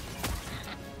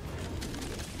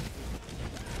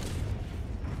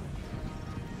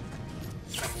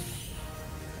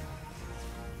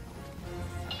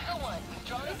 Eagle 1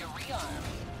 starting to rearm.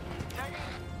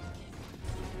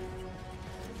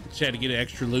 Chat to get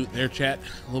extra loot there, chat.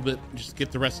 A little bit, just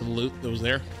get the rest of the loot that was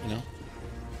there, you know.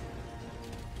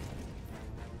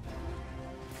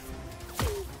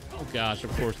 Oh gosh,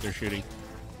 of course they're shooting.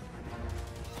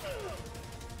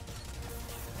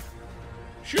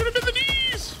 Shoot him in the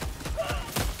knees!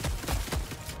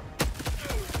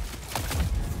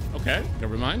 Okay,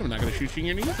 never mind. I'm not gonna shoot you in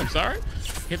your knees. I'm sorry.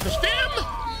 Hit the stem!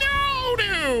 No,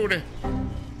 dude!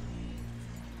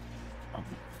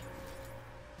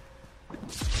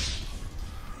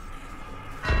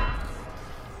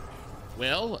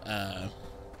 Well,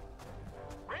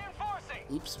 Reinforcing.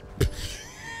 oops.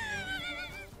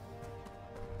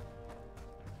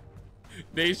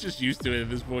 Dave's just used to it at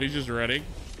this point. He's just running.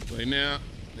 Like, yeah.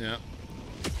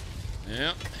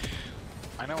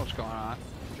 I know what's going on.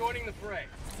 Joining the fray.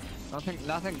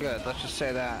 Nothing good. Let's just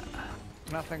say that.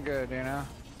 Nothing good, you know.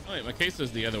 Oh wait, my case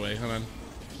is the other way. Hold on.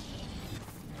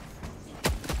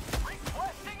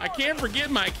 I can't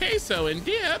forget my queso and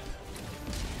dip.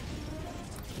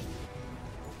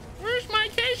 Where's my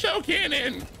queso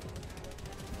cannon? There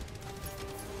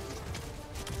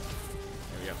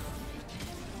we go.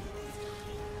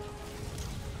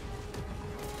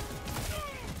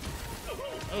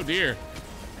 Oh dear.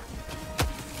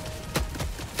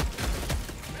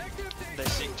 They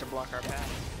seek to block our path.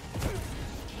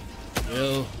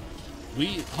 Well,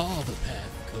 we all the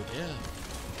path go down.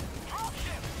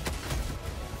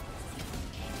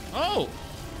 Oh!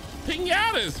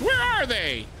 Pinatas, where are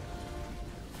they?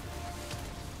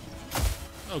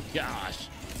 Oh gosh.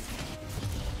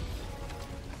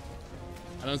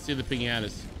 I don't see the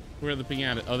pinatas. Where are the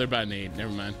pinatas? Oh, they're by Nate.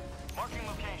 Never mind. Marking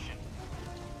location.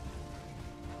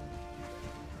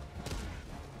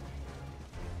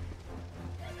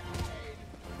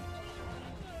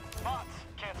 Bots,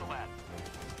 cancel that.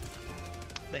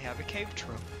 They have a cave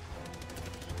troll.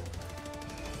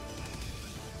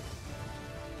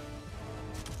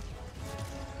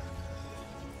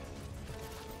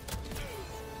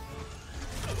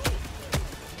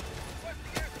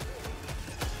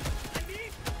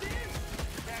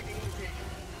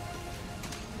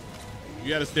 You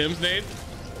got a stims, Nate?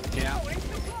 Yeah.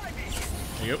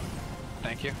 There you go.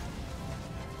 Thank you.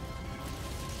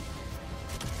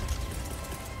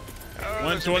 Oh,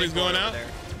 120's going out. There.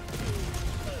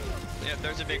 Yeah,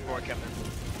 there's a big boy coming.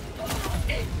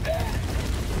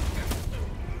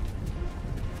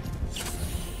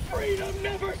 Freedom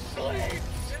never sleeps.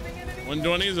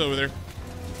 120's over there.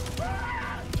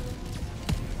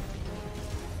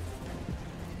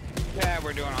 Yeah,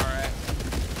 we're doing all right.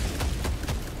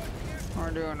 We're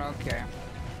doing okay.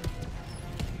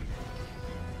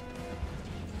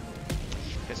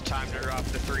 It's time to drop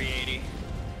the 380.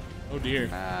 Oh dear.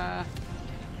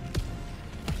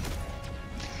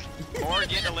 Or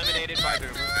get eliminated by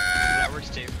Boomer. That works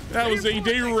too. That was a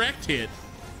direct hit.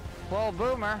 Well,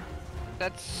 Boomer,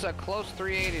 that's a close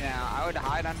 380 now. I would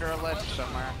hide under a ledge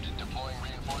somewhere.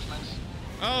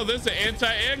 Oh, there's an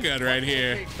anti-air gun right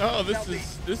here. Oh,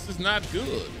 this is not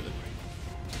good.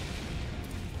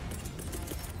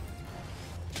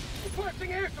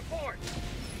 Requesting air support.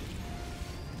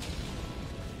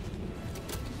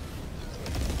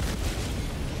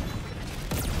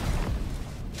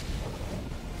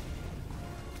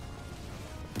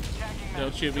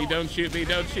 Don't shoot me, don't shoot me,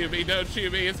 don't shoot me, don't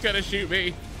shoot me. It's gonna shoot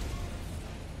me.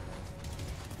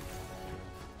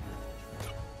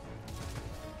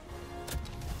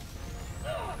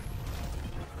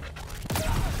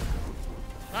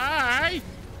 Hi.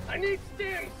 I need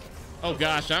stims. Oh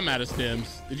gosh, I'm out of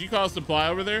stims. Did you call supply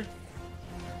over there?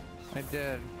 I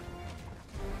did.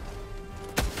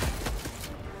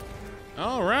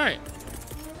 All right.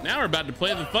 Now we're about to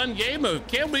play the fun game of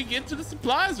can we get to the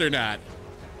supplies or not?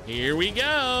 Here we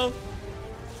go.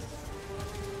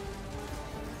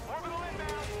 Orbital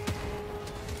inbound.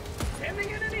 Sending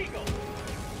in an eagle.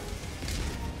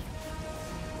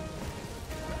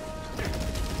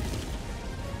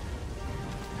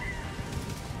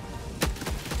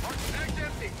 Mag's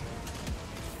empty.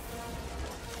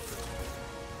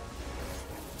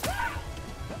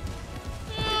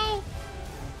 No.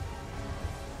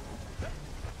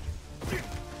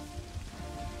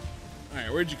 All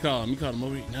right, where'd you call him? You called him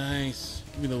over here. Nice.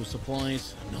 Give me those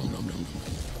supplies. No.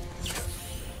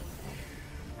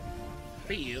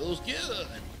 Feels good.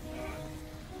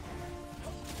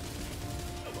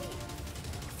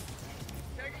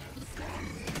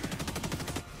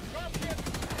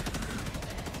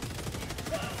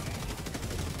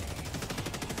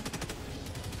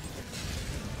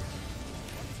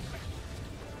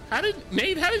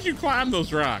 Nate, how did you climb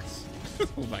those rocks?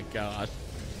 Oh my gosh.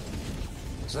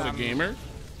 Is that a gamer?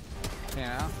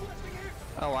 Yeah.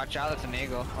 Oh, watch out, that's an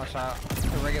eagle. Watch out.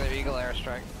 A regular eagle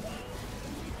airstrike.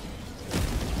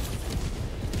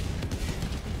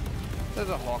 There's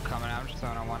a hole coming out. I'm just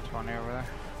throwing a 120 over there.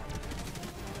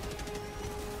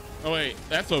 Oh wait,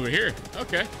 that's over here.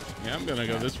 Okay. Yeah, I'm gonna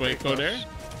go this way, Codair.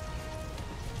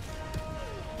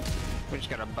 We just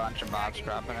got a bunch of bots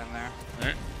dropping in there. All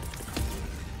right.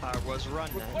 I was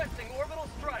running. Requesting orbital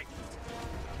strike.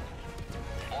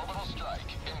 Orbital strike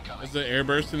incoming. Is the air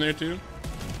burst in there too?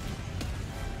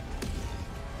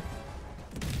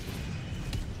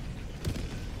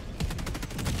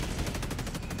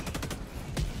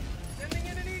 Sending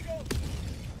in an eagle.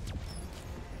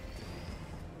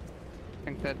 I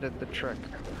think that did the trick.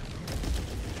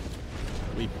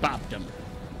 We bopped him.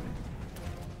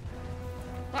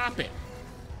 Pop it.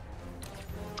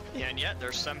 And yet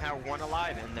there's somehow one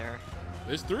alive in there.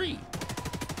 There's 3.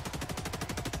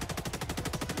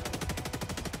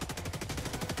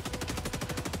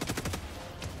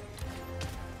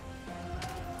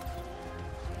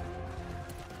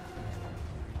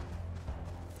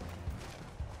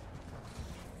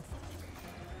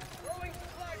 Throwing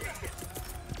supply rocket.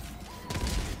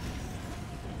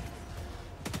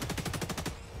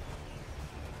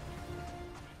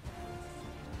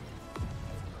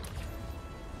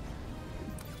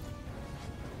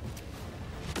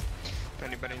 If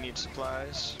anybody needs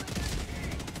supplies.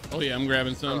 Oh yeah, I'm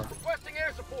grabbing some. Requesting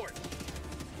air support.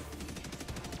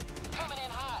 Coming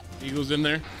in hot. Eagles in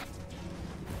there.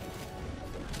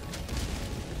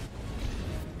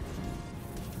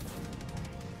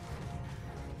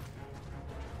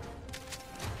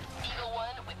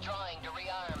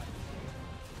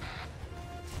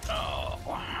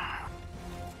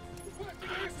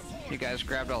 You guys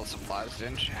grabbed all the supplies,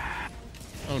 didn't you?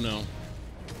 Oh no.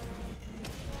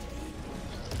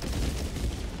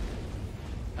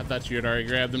 I thought you had already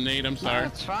grabbed them, Nate. I'm sorry. No,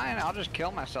 it's fine. I'll just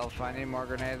kill myself if I need more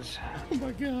grenades. Oh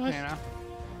my gosh. You know?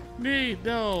 Nate,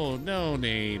 no, no,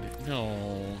 Nate,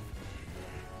 no.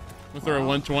 We'll throw a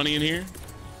 120 in here.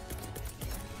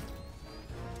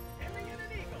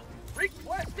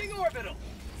 Requesting orbital.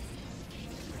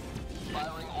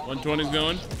 120's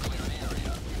going.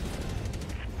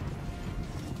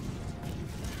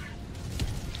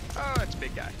 Oh, it's a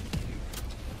big guy.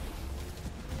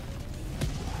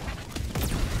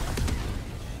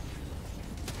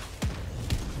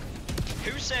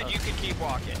 Who said you could keep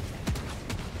walking?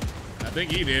 I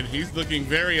think he did. He's looking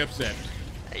very upset.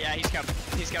 Yeah, he's coming.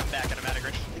 He's coming back in a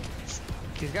matter.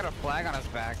 He's got a flag on his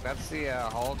back. That's the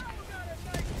Hulk.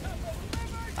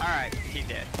 All right, he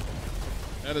did.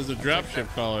 That is a dropship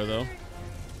caller, though.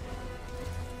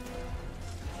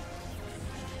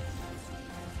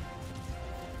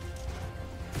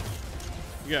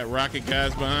 You got rocket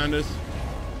guys behind us.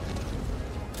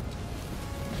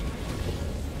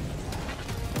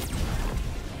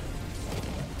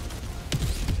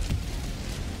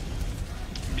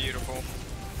 Beautiful.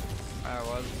 That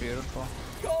was beautiful.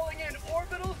 Calling in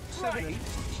orbital strike.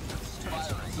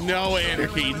 No,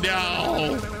 Anarchy,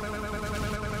 no!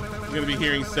 We're gonna be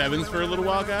hearing sevens for a little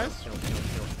while, guys.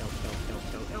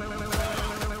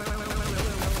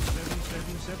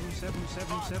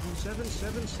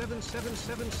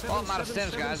 Well, I'm out of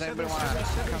stims, guys. Anybody want to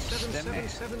come stim me?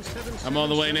 I'm on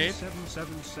the way, Nate.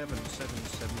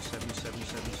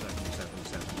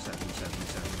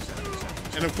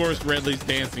 And of course, Redley's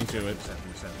dancing to it.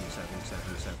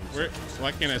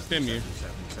 Why can't I stim you?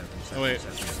 Oh wait.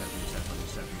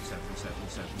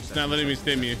 It's not letting me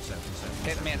stim you.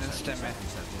 Hit me and then stim me.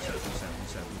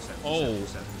 Oh.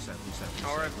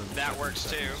 Or that works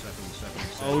too.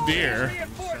 Oh dear.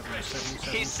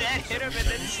 He said hit him and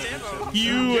then stim him.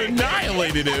 You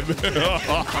annihilated him.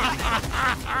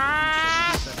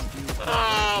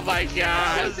 Oh my God.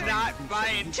 That was not my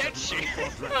intention.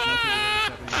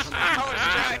 I was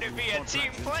trying to be a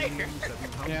team player.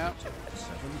 Yeah.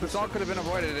 This all could have been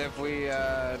avoided if we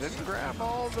didn't grab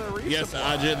all the resupply. Yes,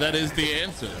 Ajit, that is the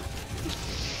answer.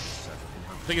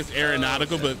 I think it's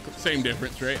aeronautical, but same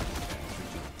difference, right?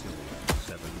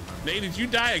 Nate, did you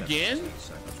die again?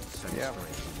 Yeah.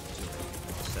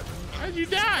 How did you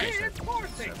die?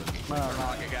 Well,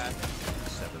 not like a guy.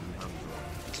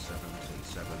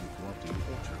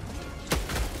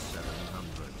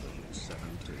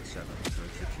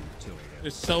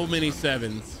 There's so many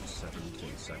sevens.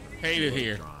 Hate it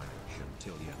here.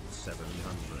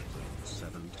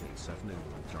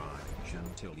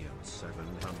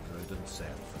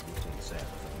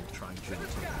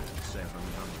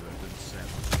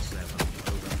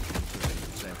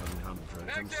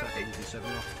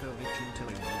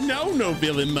 No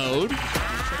villain mode.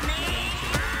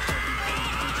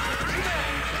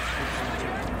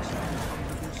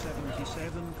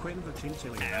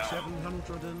 Quintillion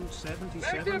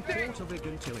 777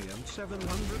 quarter-vigintillion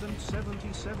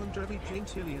 777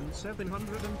 trevigintillion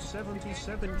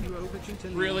 777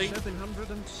 uovigintillion Really?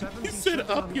 777 You set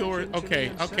up your okay,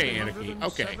 Anarchy,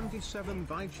 okay. 777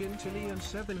 vigintillion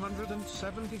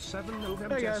 777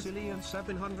 novemdecillion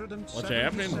 777 What's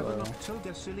happening?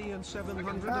 octodecillion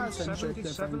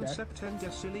 777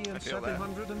 septendecillion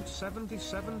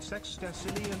 777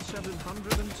 sexdecillion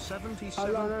 777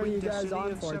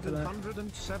 quindecillion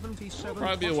 777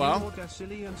 probably be a while.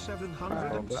 decillion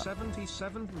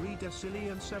 777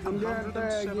 redecillion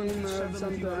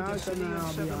 777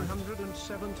 duodecillion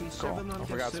 777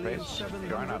 undecillion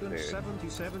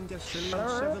 777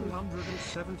 decillion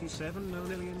 777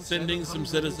 nonillion Sending some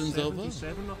citizens over.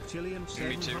 7 octillion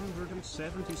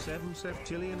 777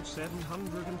 septillion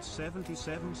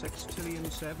 777 sextillion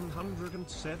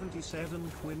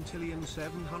 777 quintillion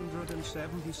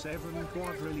 777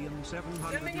 quadrillion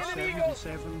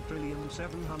 777 trillion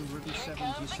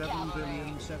 777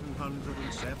 billion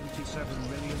 777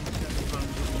 million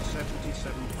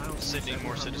 777,000 Sending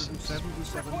more citizens.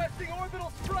 Requesting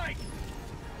orbital strike.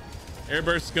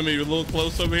 Airburst is gonna be a little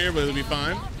close over here, but it'll be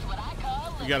fine.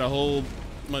 We got a whole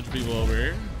bunch of people over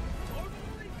here.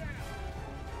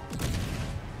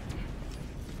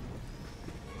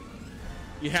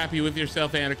 You happy with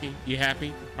yourself, Anarchy? You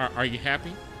happy? Are you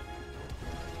happy?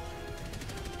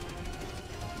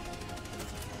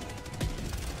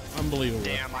 Unbelievable.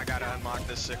 Damn, I gotta unlock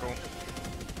this sickle.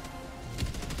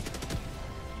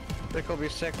 Sickle be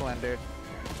sickling, dude.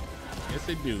 Yes,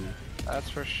 they do. That's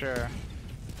for sure.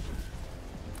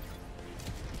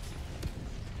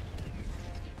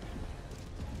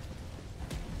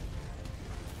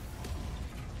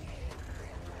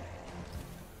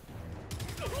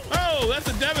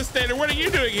 That's a Devastator. What are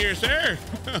you doing here, sir?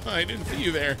 I didn't see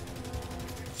you there.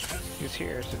 He's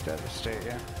here to devastate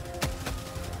you.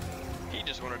 He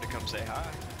just wanted to come say hi.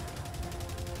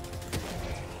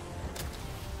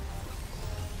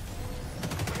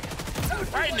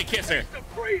 Right in the kisser.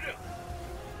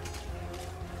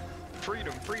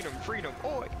 Freedom, freedom, freedom.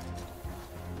 Oi.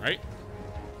 Right?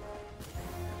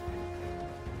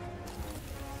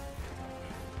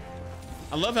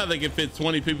 I love how they can fit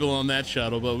 20 people on that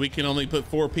shuttle, but we can only put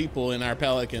 4 people in our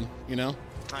Pelican, you know?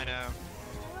 I know.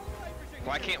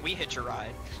 Why can't we hitch a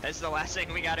ride? That's the last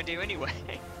thing we gotta do anyway.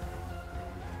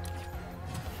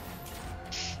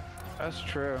 That's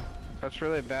true. That's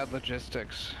really bad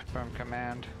logistics from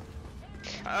command.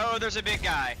 Oh, there's a big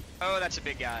guy. Oh, that's a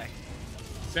big guy.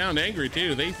 Sound angry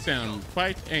too. They sound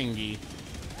quite angry.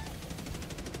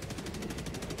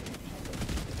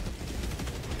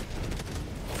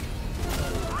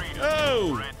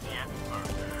 Oh!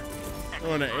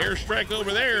 Throwing an airstrike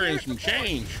over there and some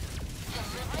change.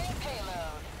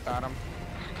 Got him.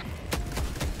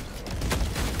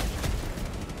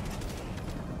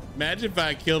 Imagine if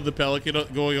I killed the Pelican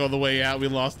going all the way out. We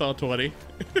lost all 20.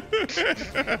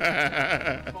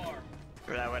 That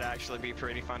would actually be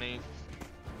pretty funny.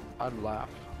 I'd laugh.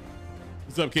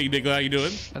 What's up, King Diggler? How you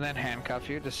doing? And then handcuff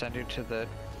you to send you to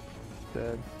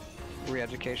the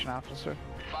re-education officer.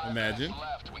 Imagine.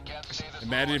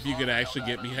 Imagine if you could actually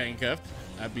get me handcuffed.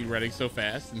 I'd be running so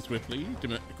fast and swiftly,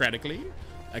 democratically.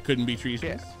 I couldn't be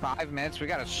treasonous. Yeah, 5 minutes. We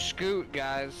gotta scoot,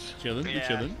 guys. Chilling, Yeah.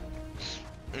 chilling.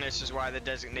 And this is why the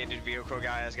designated vehicle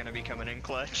guy is gonna be coming in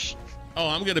clutch. Oh,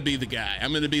 I'm gonna be the guy.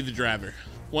 I'm gonna be the driver.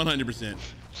 100%.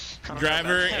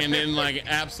 Driver, and then like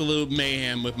absolute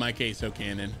mayhem with my queso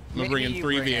cannon. I'm gonna bring in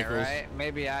 3 vehicles. Right?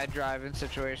 Maybe I drive in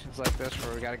situations like this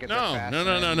where we gotta get there No, fast.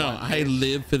 no. I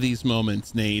live for these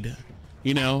moments, Nade.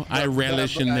 You know, I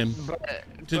relish in them.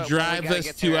 To drive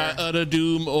us to our utter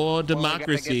doom or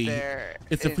democracy.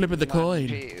 It's a flip of the coin.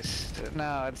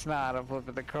 No, it's not a flip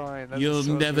of the coin. You'll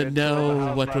never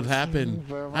know what will happen.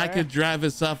 I could drive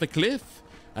us off a cliff.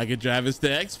 I could drive us to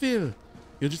Exfil.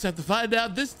 You'll just have to find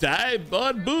out this time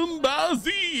on Boom Bow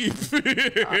Z.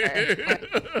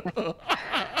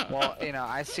 Well, you know,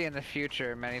 I see in the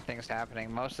future many things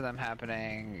happening. Most of them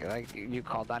happening, like you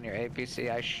call down your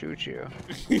APC, I shoot you.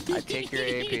 I take your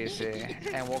APC,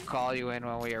 and we'll call you in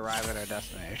when we arrive at our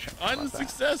destination.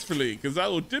 Unsuccessfully, because I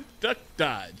will dip, duck,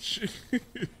 dodge.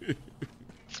 If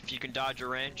you can dodge a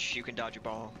wrench, you can dodge a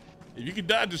ball. If you can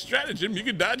dodge a stratagem, you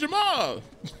can dodge them all.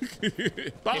 Pause.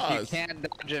 If you can't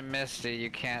dodge a Misty, you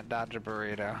can't dodge a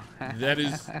burrito. That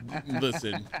is,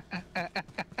 listen.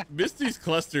 Misty's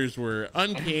clusters were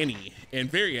uncanny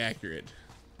and very accurate.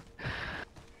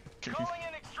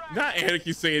 Not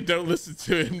Anarchy saying don't listen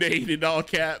to a Nate in all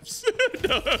caps.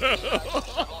 No.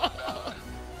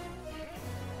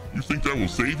 You think that will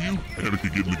save you? Anarchy,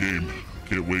 get in the game.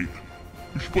 Can't wait.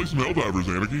 You should play some Helldivers,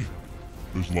 Anarchy.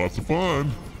 There's lots of fun.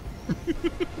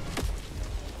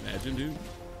 Imagine, dude.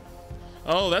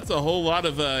 Oh, that's a whole lot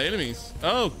of enemies.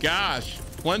 Oh gosh,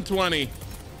 120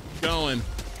 going.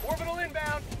 Orbital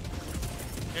inbound.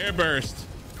 Airburst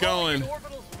going.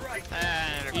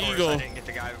 And of course, Eagle. I didn't get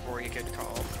the guy before he could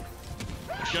call.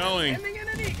 Going. Ending in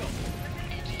an eagle.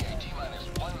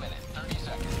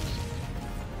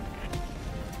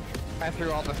 I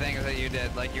threw all the things that you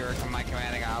did, like you were my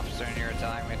commanding officer and you were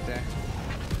telling me to.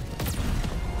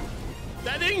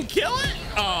 That didn't kill it?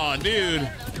 Oh, dude,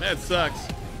 that sucks.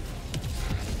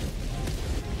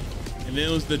 And then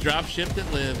it was the drop ship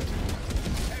that lived.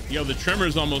 Yo, the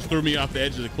tremors almost threw me off the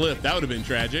edge of the cliff. That would have been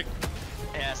tragic.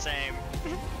 Yeah, same.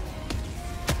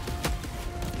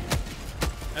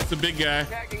 That's a big guy.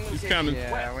 He's coming.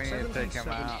 Yeah, we need to take him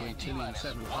out.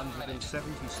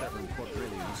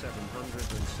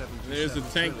 There's a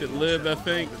tank that lived, I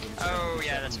think. Oh,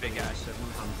 yeah, that's a big guy.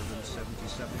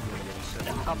 A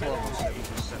couple of them.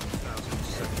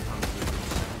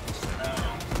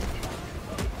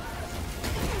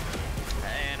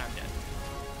 And I'm dead.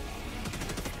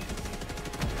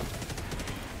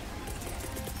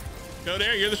 Go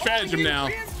there, you're the stratagem now.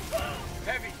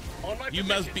 Heavy. On my You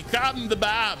must become the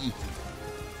bomb.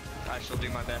 I shall do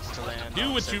my best to land. Do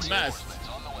on what you 6. must.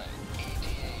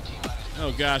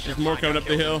 Oh gosh, there's more coming up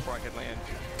the hill. Before I could land.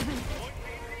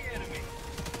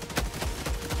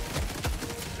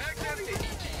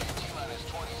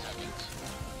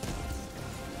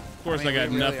 Of course, I got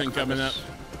nothing coming up.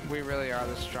 We really are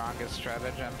the strongest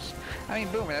stratagems. I mean,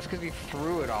 Boomer, that's because we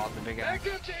threw it all at the beginning.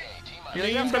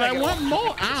 But I want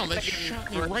more. Ow, that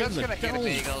shot me We're right in just the gonna get an dome.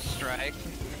 eagle strike.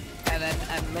 And then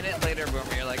a minute later,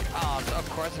 Boomer, you're like, oh, of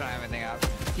course I don't have anything up.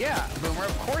 Yeah, Boomer,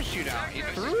 of course you don't. You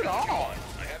threw it all.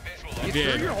 You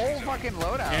threw your whole fucking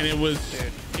loadout. And it was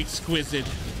exquisite.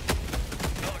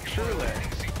 Truly.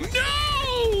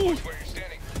 No!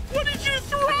 What did you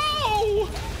throw?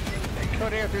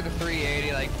 Codair threw the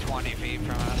 380 like 20 feet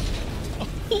from us.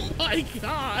 Oh my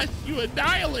gosh, you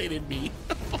annihilated me.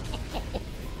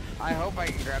 I hope I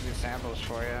can grab these samples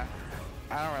for you.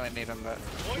 I don't really need them, but.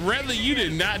 Redley, you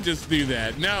did not just do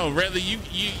that. No, Redley,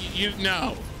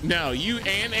 no, you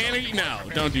and Annie, no,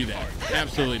 don't do that.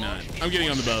 Absolutely not. I'm getting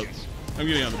on the boat. I'm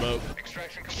getting on the boat.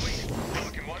 Extraction complete.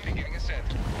 Vulcan 1 beginning ascent.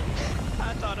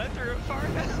 I thought I threw it far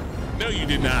enough. No, you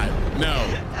did not. No.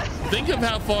 Think of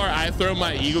how far I throw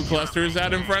my eagle clusters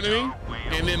out in front of me,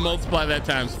 and then multiply that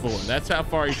times 4. That's how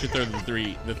far you should throw the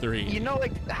three. You know,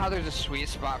 like how there's a sweet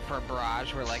spot for a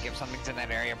barrage where, like, if something's in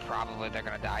that area, probably they're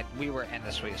gonna die. We were in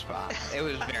the sweet spot. It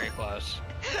was very close.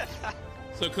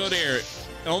 So Codair,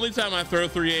 the only time I throw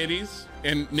 380s,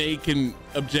 and Nate can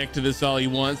object to this all he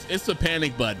wants, it's a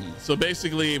panic button. So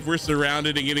basically, if we're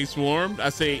surrounded and getting swarmed, I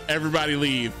say everybody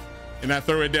leave. And I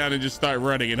throw it down and just start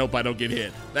running and hope I don't get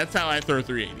hit. That's how I throw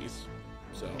 380s.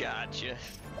 So. Gotcha.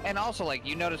 And also, like,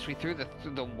 you notice we threw the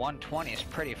 120s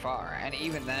pretty far, and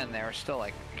even then they were still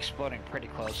like exploding pretty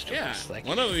close to us. Like,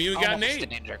 one of them even got Nate.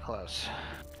 Ninja close.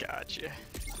 Gotcha.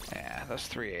 Yeah, those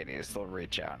 380s, they'll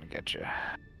reach out and get you.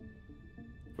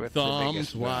 With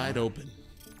thumbs wide open.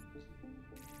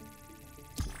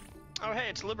 Oh, hey,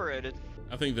 it's liberated.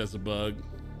 I think that's a bug.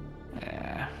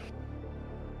 Yeah.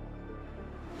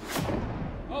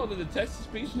 Oh, did the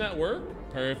text-to-speech not work?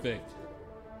 Perfect.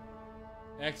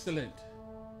 Excellent.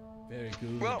 Very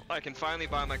good. Well, I can finally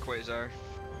buy my Quasar.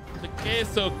 The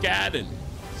queso garden.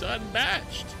 It's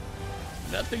unmatched.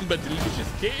 Nothing but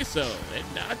delicious queso and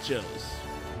nachos.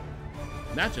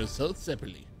 Nachos sold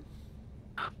separately.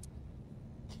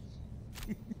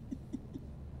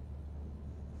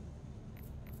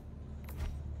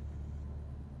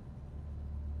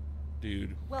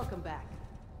 Dude. Welcome back.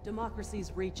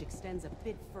 Democracy's reach extends a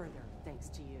bit further thanks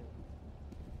to you.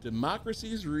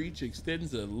 Democracy's reach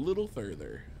extends a little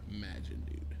further. Imagine,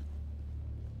 dude.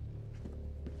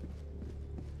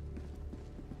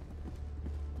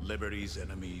 Liberty's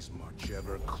enemies march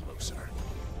ever closer.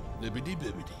 Liberty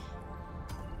bibbity.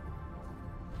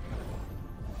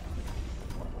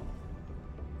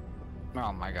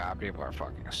 Oh my god, people are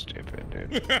fucking stupid,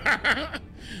 dude.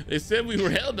 They said we were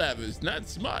Helldivers, not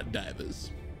smart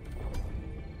divers.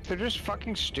 They're just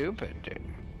fucking stupid, dude.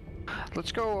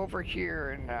 Let's go over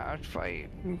here and fight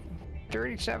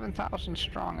 37,000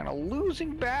 strong in a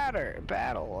losing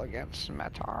battle against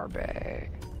Matar Bay.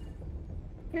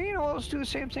 You know, let's do the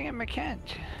same thing at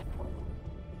McKent.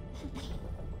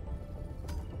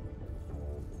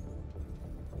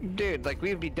 Dude, like,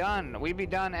 we'd be done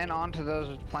and on to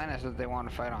those planets that they want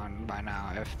to fight on by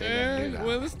now if they didn't do that.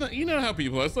 Well, that's not, you know how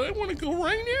people are. So I want to go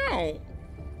right now.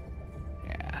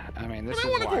 Yeah, I mean, this but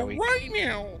is I why go right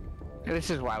now.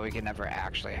 This is why we can never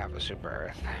actually have a super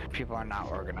Earth. People are not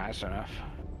organized enough.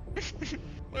 I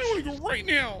want to go right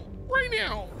now. Right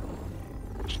now.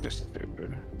 It's just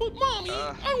stupid. But mommy,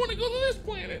 I want to go to this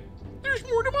planet. There's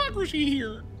more democracy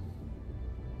here.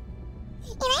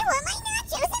 And I want my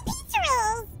nachos and pizza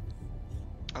rolls.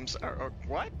 I'm sorry.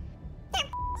 What? They're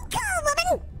cold,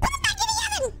 woman. Put them back in the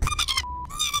oven. Put them back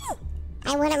in the oven. I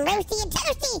want them roasty and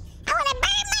toasty. I want to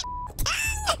burn my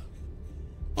tongue.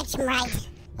 That's right.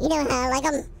 You know how I like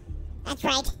them. That's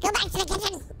right. Go back to the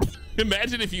kitchen.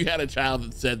 Imagine if you had a child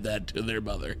that said that to their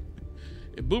mother.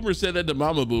 If Boomer said that to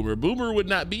Mama Boomer, Boomer would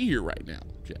not be here right now,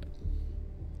 Chad.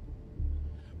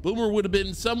 Boomer would have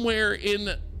been somewhere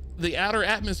in the outer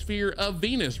atmosphere of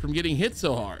Venus from getting hit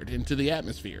so hard into the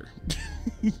atmosphere.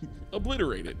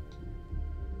 Obliterated.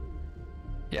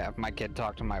 Yeah, if my kid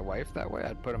talked to my wife that way,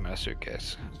 I'd put him in a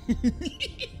suitcase.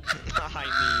 I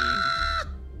mean...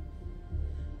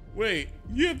 Wait,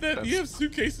 you have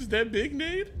suitcases that big,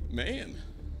 Nate? Man.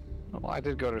 Well, I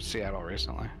did go to Seattle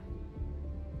recently.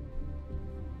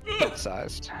 Good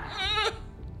sized.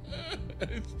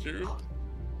 It's true.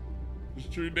 It's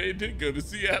true, Nate did go to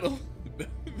Seattle.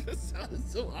 That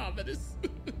sounds so ominous.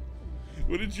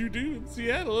 What did you do in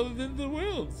Seattle other than the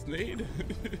Wilds, Nate?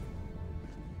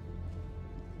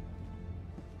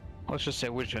 Let's just say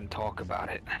we shouldn't talk about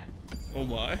it. Oh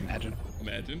my.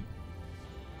 Imagine.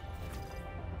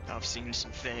 I've seen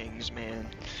some things, man.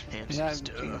 And Yeah, some I've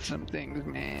stuff. seen some things,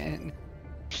 man.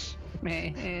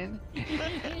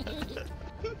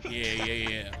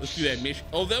 Yeah. Let's do that mission.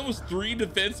 Oh, that was 3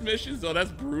 defense missions? Oh,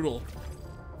 that's brutal.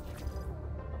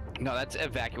 No, that's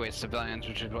evacuate civilians,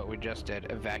 which is what we just did.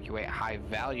 Evacuate high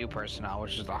value personnel,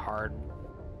 which is the hard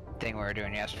thing we were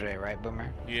doing yesterday, right,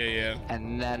 Boomer? Yeah.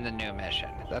 And then the new mission.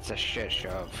 That's a shit show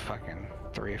of fucking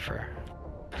 3 for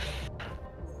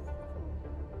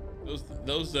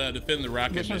Those defend the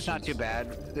rocket. This one's not missions. too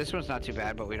bad. This one's not too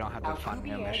bad, but we don't have the fun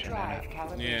new mission in it.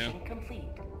 Yeah,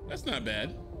 that's not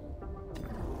bad.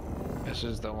 This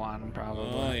is the one, probably.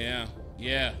 Oh yeah,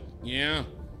 yeah, yeah,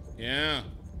 yeah.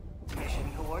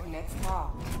 Mission coordinates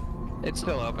locked. It's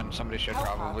still open. Somebody should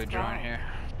probably join here.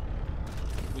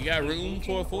 We got room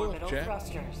for a fourth, chat.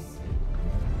 Thrusters.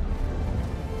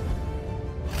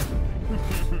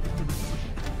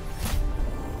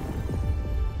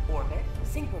 Orbit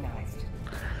synchronized.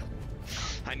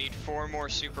 I need 4 more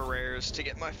super rares to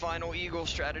get my final Eagle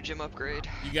stratagem upgrade.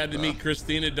 You got to meet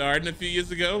Christina Darden a few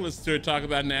years ago. Listen to her talk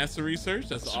about NASA research.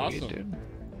 That's awesome. Dude.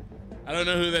 I don't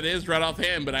know who that is right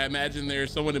offhand, but I imagine they're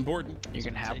someone important. You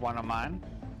can have one of mine.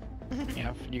 You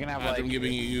can have like I'm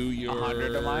giving you your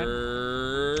 100 of mine.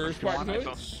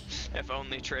 If, if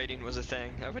only trading was a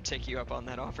thing, I would take you up on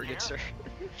that offer, good sir.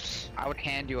 I would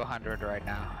hand you 100 right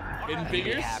now. I'd be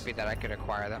happy that I could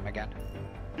acquire them again.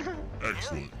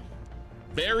 Excellent.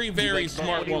 Very, very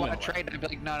smart woman. Trade? I'd be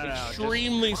like, no.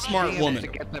 Extremely smart woman. To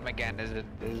get them again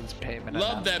is payment.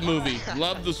 Love that movie.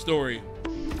 Love the story.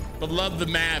 But love the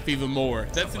math even more.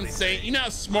 That's insane. You know how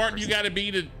smart you got to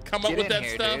be to come up with that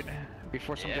stuff? Dude.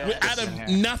 Before out of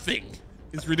nothing.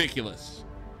 It's ridiculous.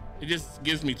 It just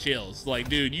gives me chills. Like,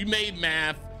 dude, you made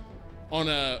math on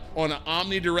an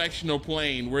omnidirectional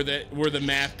plane where the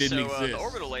math didn't exist. The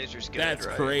orbital laser's good. That's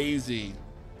right? crazy.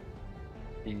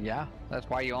 Yeah, that's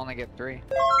why you only get 3.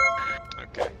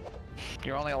 Okay.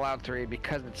 You're only allowed 3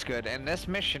 because it's good. And this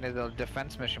mission is a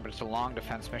defense mission, but it's a long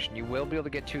defense mission. You will be able to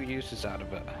get 2 uses out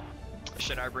of it.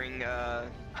 Should I bring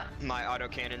my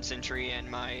autocannon sentry and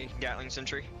my Gatling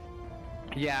sentry?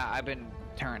 Yeah, I've been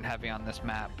turret heavy on this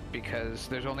map because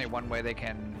there's only one way they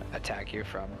can attack you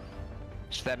from.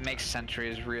 So that makes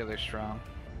sentries really strong.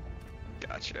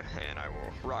 Gotcha, and I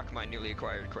will rock my newly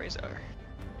acquired Quasar.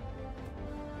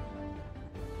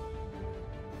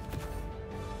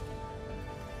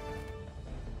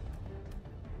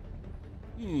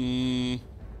 Bring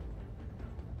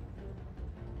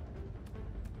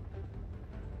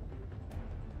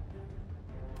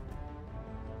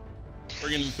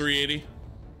in the 380.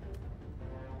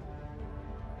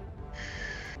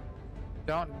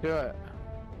 Don't do it.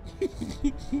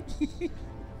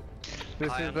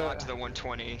 I unlocked the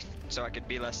 120 so I could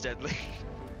be less deadly.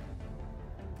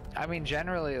 I mean,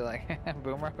 generally, like,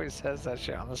 Boomer always says that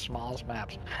shit on the smallest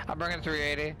maps. I'm bringing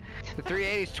 380. The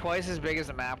 380 is twice as big as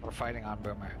the map we're fighting on,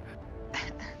 Boomer.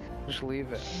 Just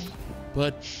leave it.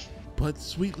 But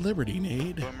sweet liberty,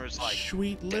 Nate. Boomer's like,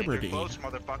 sweet liberty. Close,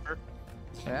 motherfucker.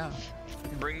 Yeah.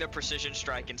 Bring the precision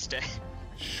strike instead.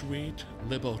 Sweet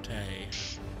liberty.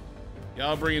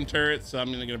 Y'all bringing turrets, so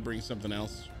I'm gonna bring something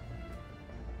else.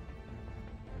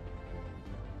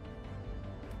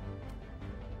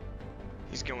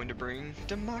 He's going to bring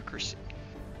democracy.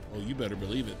 Oh, you better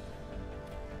believe it.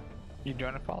 You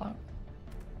doing a Fallout?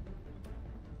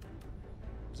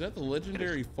 Is that the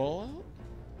legendary Fallout?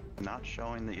 Not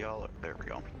showing that y'all are. There we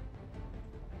go.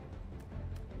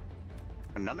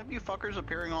 Are none of you fuckers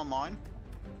appearing online?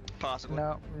 Possibly.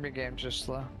 No, your game's just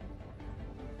slow.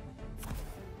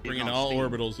 Bringing all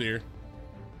orbitals here.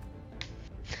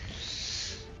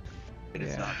 It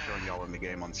is not showing y'all in the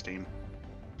game on Steam.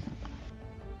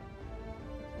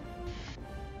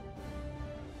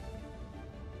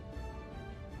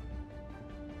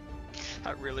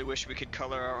 I really wish we could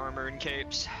color our armor and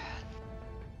capes.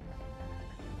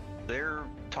 They're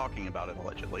talking about it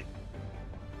allegedly.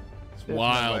 It's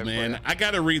wild, man. I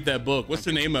gotta read that book. What's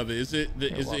the name of it? Is it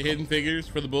Hidden Figures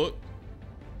for the book?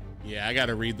 Yeah, I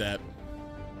gotta read that.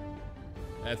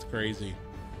 That's crazy.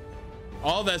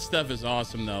 All that stuff is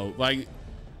awesome, though. Like,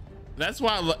 that's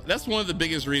why. That's one of the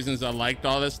biggest reasons I liked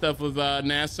all that stuff with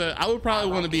NASA. I would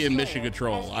probably want to be in mission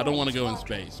control. I don't want to go in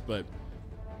space, but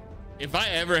if I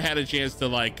ever had a chance to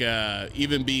like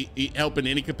even help in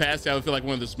any capacity, I would feel like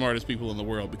one of the smartest people in the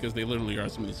world, because they literally are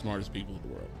some of the smartest people in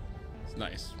the world. It's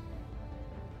nice.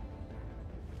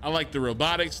 I like the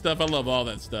robotic stuff. I love all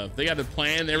that stuff. They got to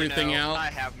plan everything out. I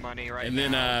have money right and now.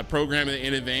 And then program it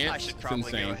in advance. I should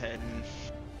probably go ahead and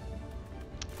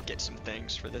get some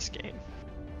things for this game.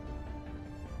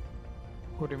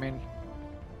 What do you mean?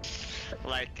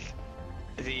 Like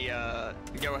the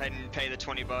go ahead and pay the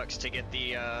 $20 to get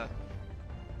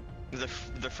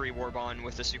the free war bond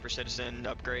with the super citizen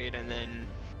upgrade, and then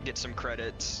get some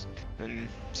credits, and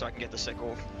so I can get the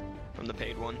sickle from the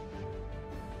paid one.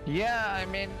 Yeah, I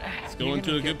mean, it's going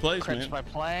to a good place, man. By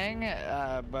playing,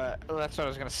 but that's what I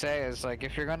was gonna say. Is like,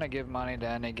 if you're gonna give money to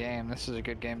any game, this is a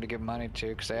good game to give money to,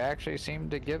 because they actually seem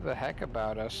to give a heck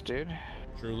about us, dude.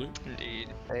 Truly,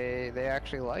 indeed. They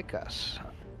actually like us.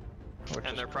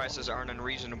 And their prices aren't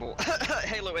unreasonable.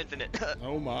 Halo Infinite.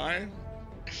 Oh my.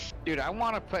 Dude, I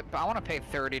want to pay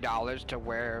 $30 to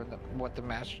wear what the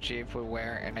Master Chief would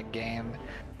wear in a game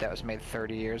that was made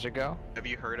 30 years ago. Have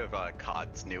you heard of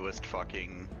COD's newest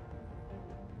fucking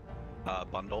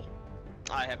bundle?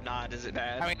 I have not. Is it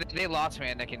bad? I mean, they lost me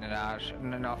at Nicki Minaj.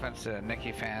 No offense to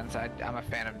Nicki fans. I'm a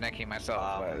fan of Nicki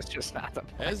myself, but it's just not the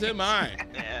place. As am I.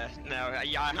 Yeah, no, I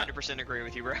 100% agree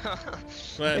with you, bro.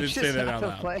 Glad I didn't say that out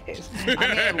loud. Place.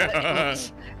 I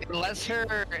mean, unless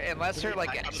her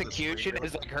like execution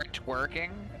is like her twerking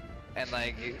and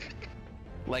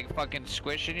like fucking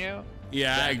squishing you.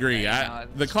 Yeah, I agree.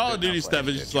 The Call of Duty stuff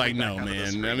is just like, no,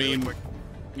 man. I mean,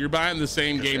 you're buying the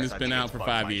same game that's been out for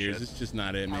 5 years. It's just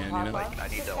not it, man. You know? Like, I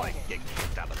need to get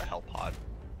kicked out of the hell pod.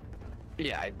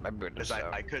 Yeah, I booted because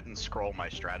I couldn't scroll my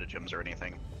stratagems or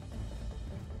anything.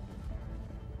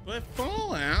 But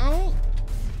Fallout,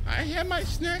 I had my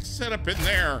snacks set up in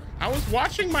there. I was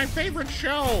watching my favorite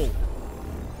show.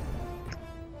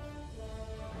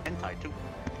 Hentai too.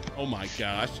 Oh my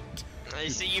gosh. I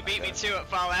see you beat me to it,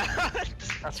 Fallout.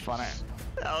 That's funny.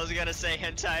 I was gonna say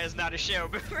hentai is not a show,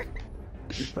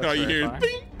 but all you hear is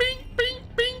bing, bing, bing,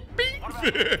 bing, bing.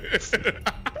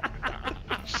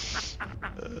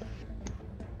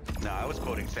 No, I was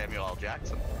quoting Samuel L.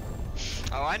 Jackson.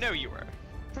 Oh, I know you were.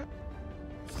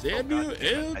 Samuel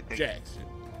L. Jackson.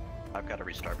 I've got to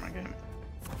restart my game.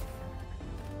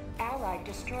 Allied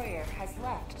destroyer has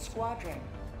left squadron.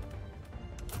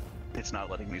 It's not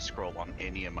letting me scroll on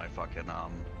any of my fucking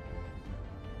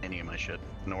any of my shit.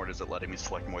 Nor is it letting me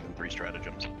select more than 3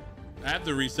 stratagems. I have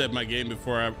to reset my game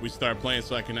before we start playing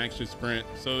so I can actually sprint.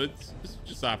 So it's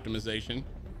just optimization.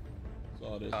 That's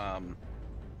all it is.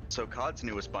 So COD's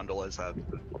newest bundle is a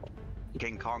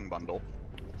King Kong bundle.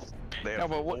 They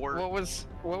have no, but what was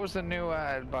the new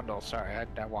bundle? Sorry,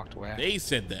 I walked away. They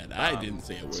said that. I didn't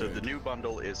say a word. So the new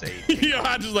bundle is a yo,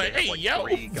 I just like, hey, like yo.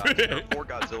 4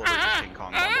 Godzilla vs. King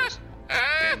Kong bundles.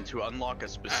 And to unlock a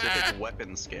specific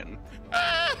weapon skin,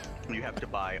 you have to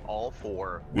buy all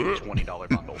 4 $20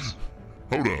 bundles.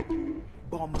 Hold up.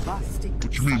 Bombastic.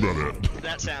 What you mean by that?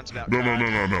 That sounds about No.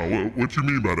 right. What you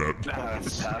mean by that?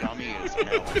 That's dummy as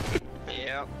hell.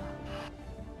 Yep.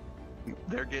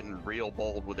 They're getting real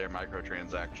bold with their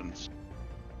microtransactions.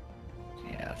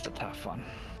 Yeah, that's a tough one.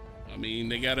 I mean,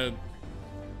 they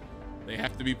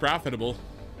have to be profitable.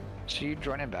 So you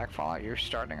joining back, Fallout? You're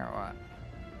starting or what?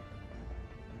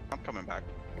 I'm coming back.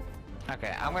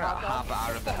 Okay, I'm gonna hop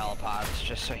out of the hell pods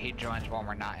just so he joins when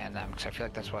we're not in them, because I feel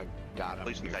like that's what got him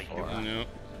before. I know.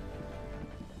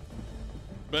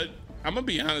 But I'm gonna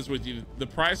be honest with you, the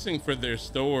pricing for their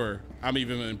store, I'm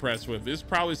even impressed with. It's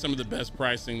probably some of the best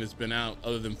pricing that's been out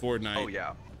other than Fortnite. Oh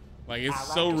yeah. Like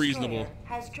it's so reasonable.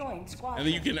 Has joined squadron. And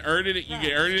then you can earn it. You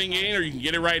can earn it in game, or you can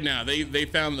get it right now. They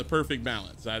found the perfect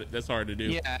balance. That's hard to do.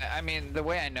 Yeah, I mean the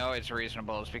way I know it's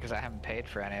reasonable is because I haven't paid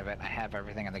for any of it and I have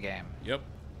everything in the game. Yep.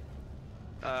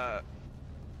 How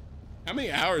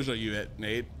many hours are you at,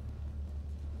 Nate?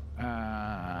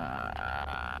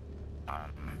 A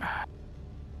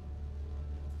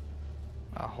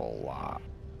whole lot.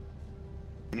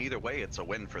 And either way, it's a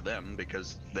win for them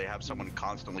because they have someone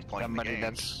constantly playing the game.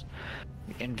 That's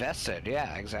invested.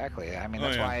 Yeah, exactly. I mean,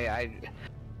 that's why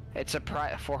it's a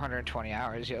 420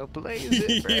 hours. Yo, blaze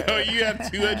it, bro. Yo, you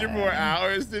have 200 more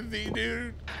hours than me,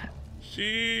 dude.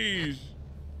 Sheesh.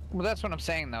 Well, that's what I'm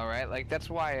saying, though, right? Like, that's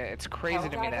why it's crazy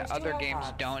to me that other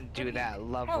games don't do that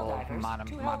level of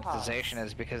monetization,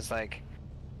 is because, like,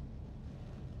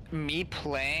 me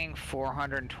playing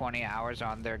 420 hours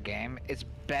on their game is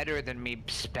better than me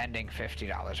spending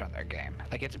 $50 on their game.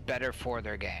 Like, it's better for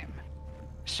their game.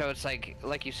 So it's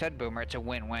like you said, Boomer, it's a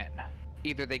win-win.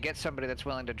 Either they get somebody that's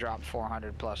willing to drop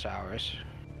 400 plus hours,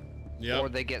 or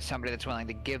they get somebody that's willing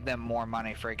to give them more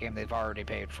money for a game they've already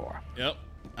paid for. Yep.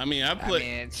 I mean,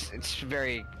 it's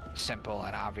very simple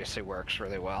and obviously works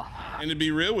really well. And to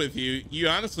be real with you, you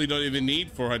honestly don't even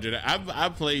need 400.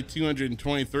 I've played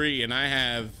 223 and I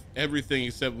have everything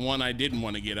except one I didn't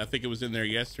want to get. I think it was in there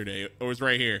yesterday, or it's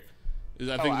right here.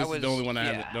 I think this is the only one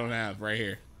I don't have right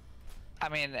here. I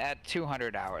mean, at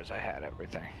 200 hours, I had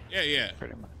everything. Yeah.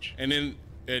 Pretty much. And then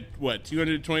at what,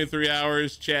 223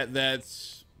 hours, chat,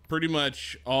 that's pretty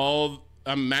much all.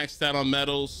 I'm maxed out on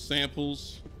medals,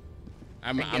 samples.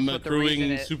 I'm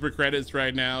accruing super credits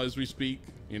right now as we speak,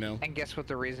 you know. And guess what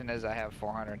the reason is I have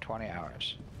 420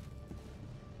 hours?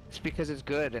 It's because it's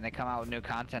good and they come out with new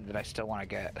content that I still want to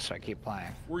get, so I keep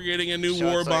playing. We're getting a new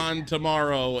war bond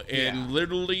tomorrow, and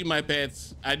literally my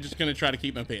pants, I'm just going to try to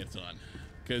keep my pants on.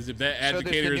 Because if that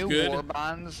advocator is good, war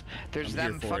bonds, there's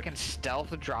them fucking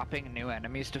stealth dropping new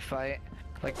enemies to fight.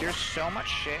 Like, there's so much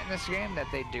shit in this game that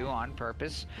they do on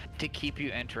purpose to keep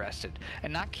you interested.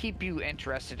 And not keep you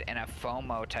interested in a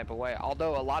FOMO type of way.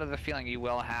 Although a lot of the feeling you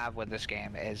will have with this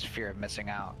game is fear of missing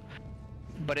out.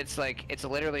 But it's like, it's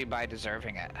literally by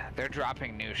deserving it. They're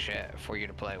dropping new shit for you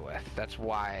to play with. That's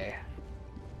why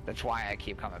I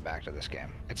keep coming back to this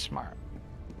game. It's smart.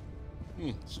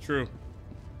 It's true.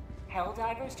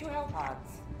 Helldivers to Hellpods.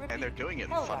 Repeat. And they're doing it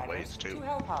in fun ways too. To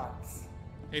Hellpods.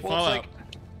 Hey, Fallout.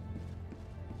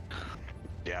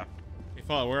 Yeah. Hey,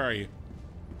 Fallout, where are you?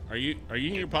 Are you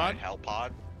in your pod? Hell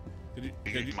pod.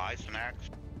 Could you my snacks?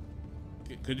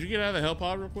 Could you get out of the hell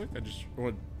pod real quick?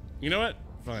 You know what?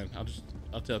 Fine.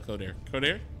 I'll tell Codair.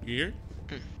 Codair, you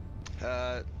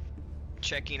here?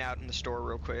 Checking out in the store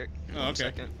real quick. Oh, okay.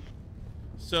 Second.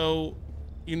 So,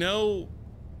 you know,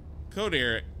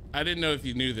 Codair, I didn't know if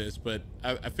you knew this, but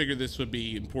I figured this would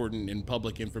be important and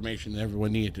public information that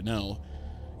everyone needed to know.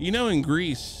 You know, in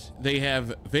Greece, they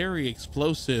have very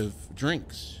explosive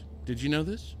drinks. Did you know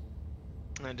this?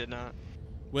 I did not.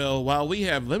 Well, while we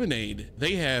have lemonade,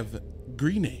 they have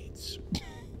grenades.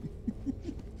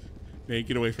 Nate,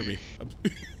 get away from me.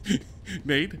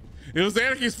 Nate, it was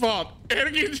Anarchy's fault.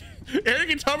 Anarchy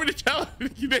told me to tell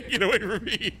him. Nate, get away from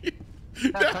me.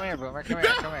 No, come here, Boomer. Come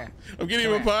here. Come here. I'm getting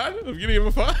him a pod. I'm getting him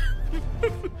a pod.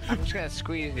 I'm just gonna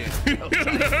squeeze you. No.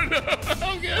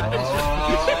 I'm good.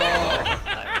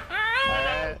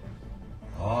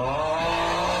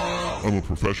 I'm a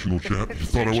professional chap. You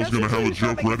thought I was gonna have a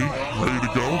joke ready to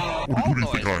go? What do you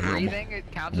think I am? Breathing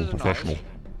counts as a Professional.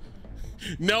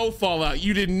 No, Fallout,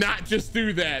 you did not just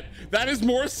do that. That is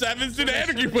more sevens than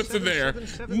Anarchy puts in there.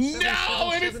 No,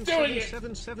 and it's doing it.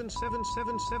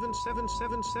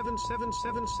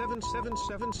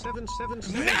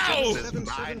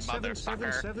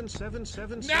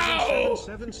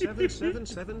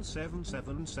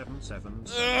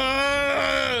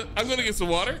 No! I'm gonna get some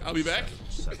water. I'll be back.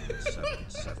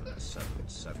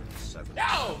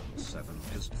 No!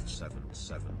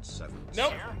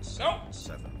 Nope. Nope.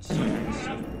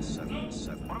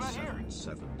 What about here?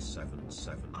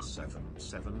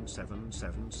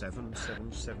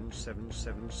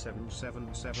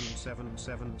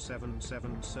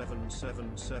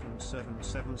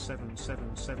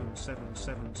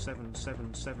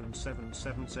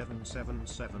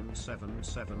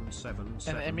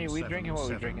 And I mean, we drinking what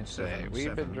we're drinking today.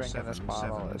 We've been drinking this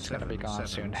bottle. It's gonna be gone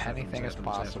soon. Anything is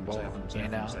possible, you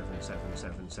know.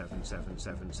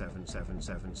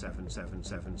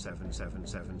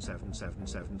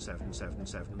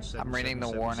 I'm reading the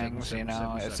warnings, you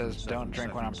know. It says don't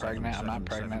drink when I'm pregnant. I'm not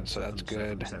pregnant, so that's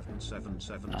good.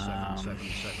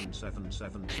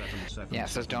 Yeah, it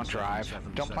says don't drive.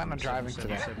 Don't plan on driving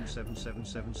today.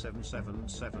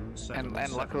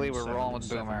 And luckily we're rolling with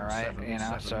Boomer, right? You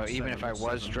know, so even if I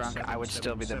was drunk, I would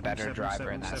still be the better driver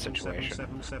in that situation.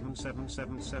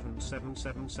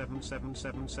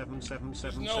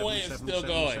 There's no way it's still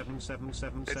going.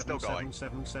 It's still going.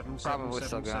 Probably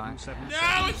still going.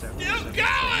 No, it's still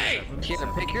going! Here,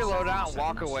 pick your load out and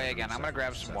walk away again. I'm gonna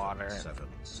grab some water.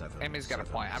 Amy's got a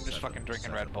point. I'm just fucking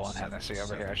drinking Red Bull and Hennessy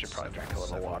over here. I should probably drink a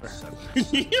little water. A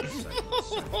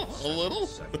little?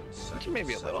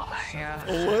 Maybe a little, yeah.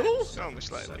 A little? Only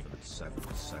slightly.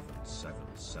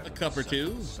 A cup or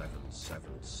two?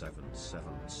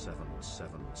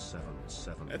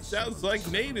 That sounds like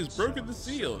Nate has broken the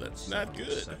seal. That's not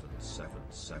good.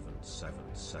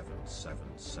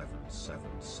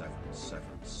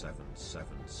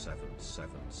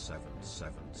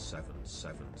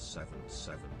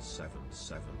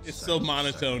 It's so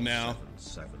monotone now.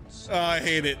 Oh, I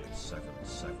hate it.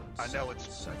 I know,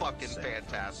 it's fucking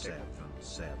fantastic. It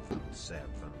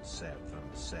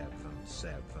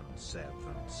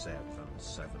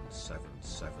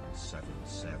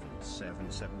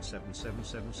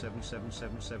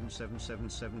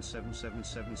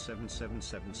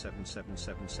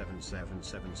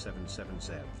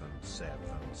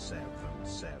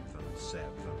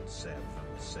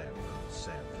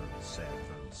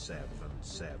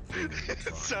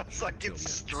sounds like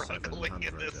it's struggling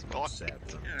in this point.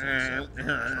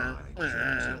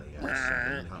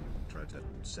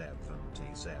 777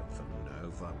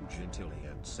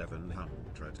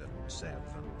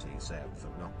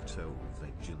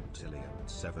 octovigintillion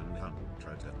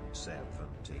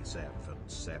 777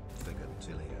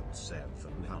 septigantillion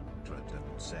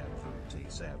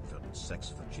 777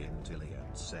 sexvigintillion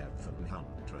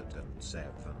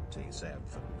 777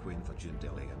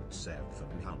 quinvigintillion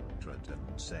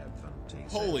 777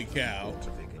 Holy cow.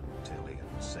 quintivigintillion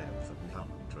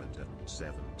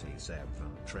 777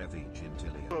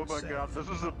 trevigintillion. Oh my god, this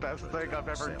is the best thing I've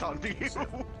ever done to you.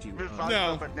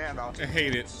 No, I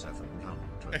hate it.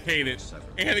 I hate it.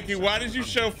 Anakin, why did you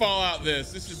show Fallout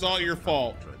this? This is all your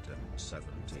fault.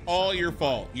 All your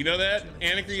fault. You know that?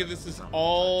 Anakin, this is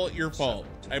all your fault.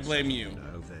 I blame you.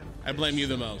 I blame you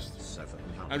the most.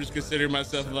 I'm just considering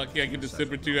myself lucky I get to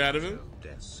sip or two out of it.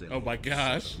 Oh my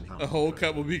gosh. A whole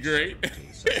cup will be great.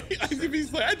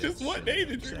 He's like, I just want Nate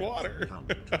to drink water.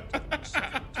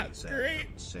 That's great.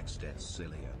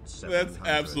 That's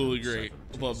absolutely great.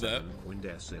 Love that.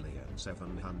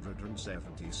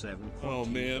 Oh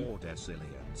man.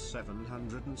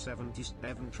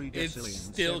 It's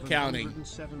still counting.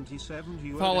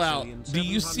 Fallout, do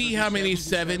you see how many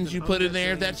sevens you put in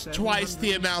there? That's twice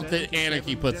the amount that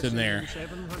Anarchy puts in there.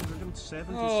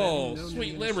 Oh,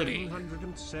 sweet liberty.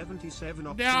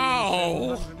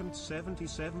 No!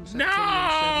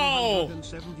 No!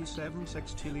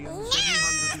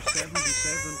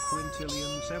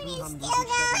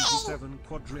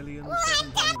 Quadrillion,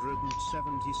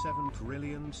 777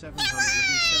 trillion,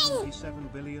 777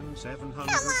 billion, 777 million,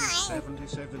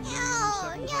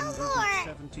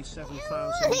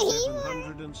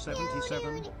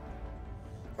 777,777.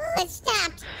 It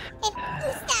stopped. It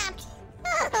stopped.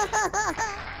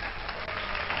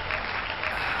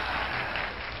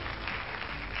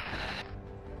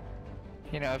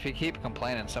 You know, if you keep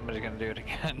complaining, somebody's gonna do it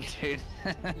again, dude.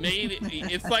 Mate,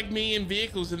 it's like me in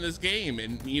vehicles in this game,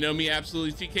 and you know me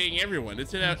absolutely TKing everyone.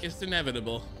 It's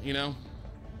inevitable, you know.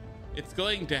 It's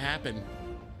going to happen.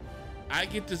 I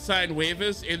get to sign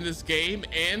waivers in this game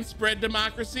and spread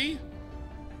democracy.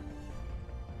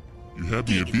 You had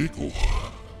me a vehicle.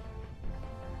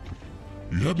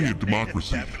 You had me a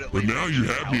democracy, but now you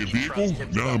have me a vehicle.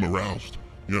 Now I'm aroused.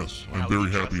 Yes, I'm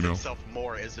very happy now. Himself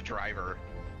more as a driver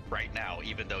right now,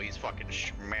 even though he's fucking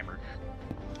schmammered.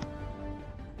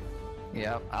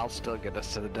 Yep, I'll still get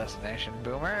us to the destination,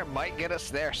 Boomer. It might get us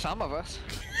there, some of us.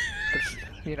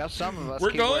 You know, some of us.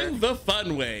 We're going the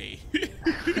fun way.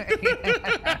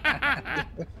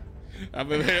 I'm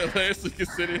hilariously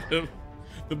considered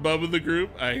the bum of the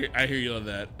group. I hear you on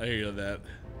that. I hear you on that.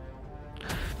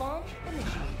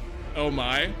 Oh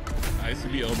my. I used to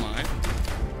be oh my.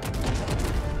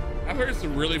 I've heard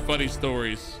some really funny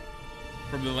stories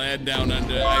from the land down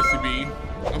under ICB.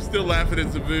 I'm still laughing at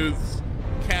Zaboo's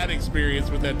cat experience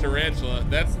with that tarantula.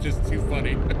 That's just too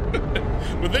funny.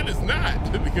 But then it's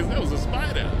not, because that was a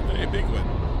spider, a big one.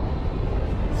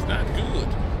 It's not good.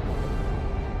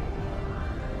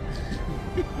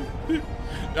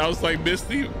 I was like,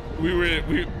 Misty, we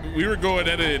were going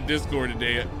at it in Discord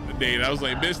today, and I was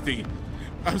like, Misty,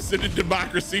 I'm sending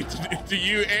democracy to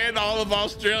you and all of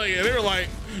Australia. And they were like,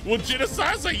 well,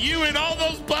 genocide's like you and all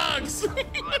those bugs.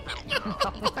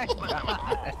 Oh my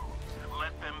God.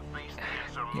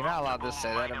 You're not allowed to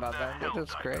say that about them.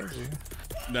 That's crazy.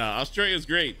 No, Australia's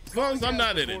great. As long as I'm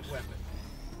not in it.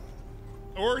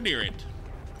 Or near it.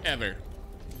 Ever.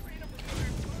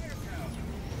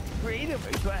 Freedom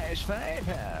requires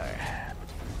firepower.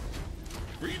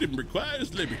 Freedom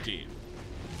requires liberty.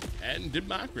 And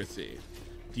democracy.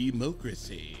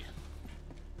 Democracy.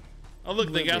 Oh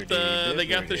look, they got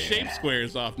the shape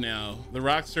squares off now. The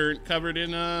rocks aren't covered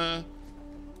in the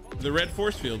red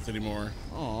force fields anymore.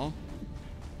 Aw.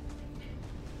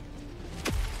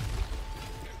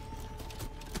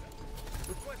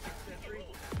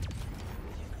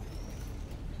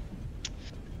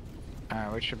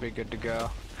 Alright, we should be good to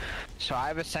go. So I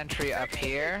have a sentry up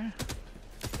here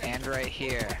and right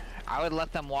here. I would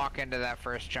let them walk into that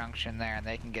first junction there and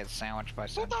they can get sandwiched by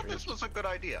sentries. I thought this was a good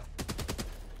idea.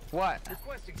 What?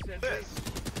 This.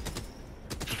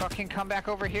 Fucking come back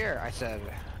over here, I said.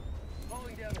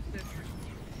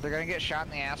 They're gonna get shot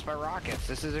in the ass by rockets.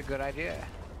 This is a good idea.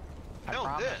 I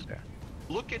promise you.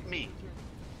 Look at me.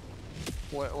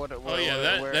 What, oh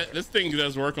yeah, this thing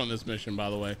does work on this mission, by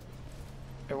the way.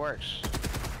 It works.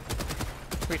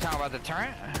 We talking about the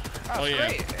turret? Oh it's yeah.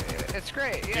 Great. It's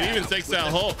great. Yeah. It even takes out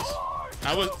hulks.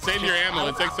 I would save your ammo.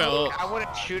 It takes out hulks. I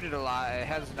wouldn't shoot it a lot. It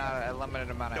has not a limited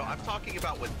amount of. No, I'm talking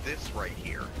about with this right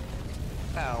here.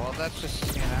 Oh well, that's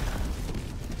just you know.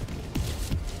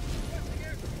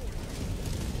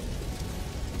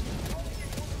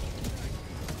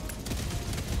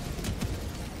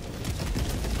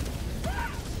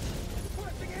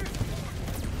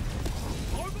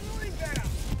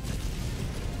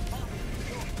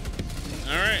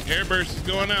 All right, airburst is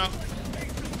going out.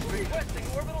 Requesting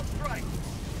orbital strike.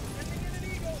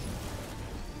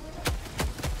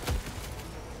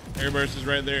 Airburst is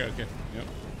right there. Okay. Yep.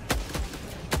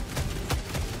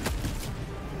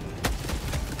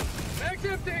 Mag's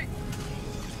empty.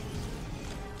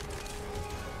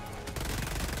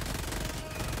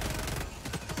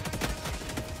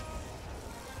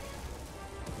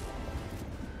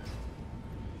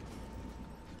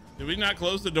 Did we not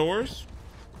close the doors?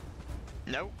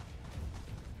 Nope.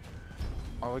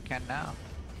 Well, we can now.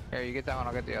 Here, you get that one.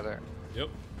 I'll get the other. Yep.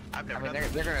 I mean,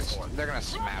 they're gonna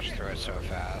smash through it so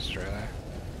fast, really.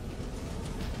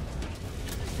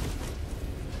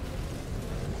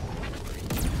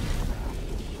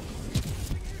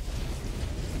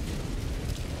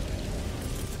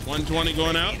 $120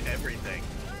 going out. Everything.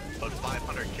 But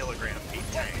 500 kilogram heat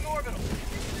tank.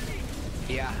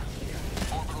 Yeah.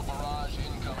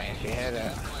 If you hit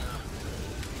it.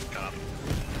 Up.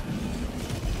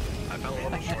 I fell a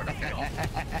little short of kill.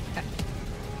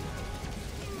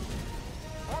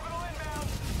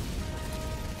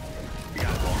 You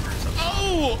got longer.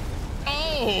 Oh!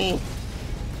 Oh!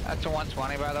 That's a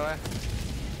 120, by the way.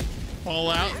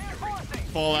 Fall out.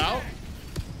 Fall out.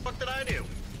 What did I do?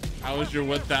 How was your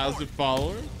 1,000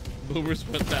 follower? Boomers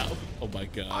 1,000. Oh my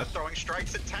gosh. I'm throwing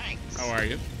strikes at tanks. How are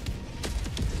you?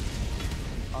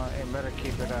 You better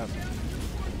keep it up.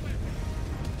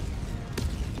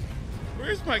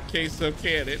 Where's my queso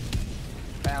cannon?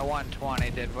 That 120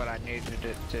 did what I needed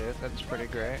it to. That's pretty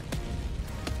great.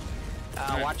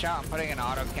 Watch out, I'm putting an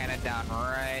auto cannon down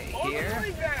right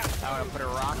here. I'm gonna put a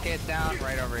rocket down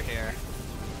right over here.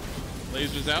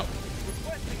 Lasers out.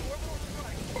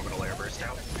 Orbital air burst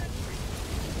out.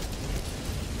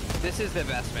 This is the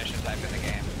best mission type in the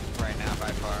game right now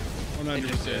by far. 100%. It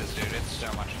just is, dude. It's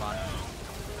so much fun.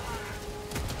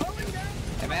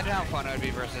 Imagine how fun it would be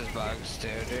versus bugs too,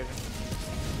 dude.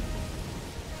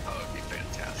 Oh, it'd be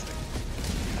fantastic.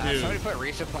 Somebody put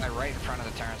resupply right in front of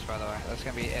the turrets, by the way. That's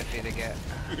gonna be iffy to get.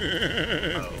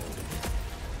 Oh.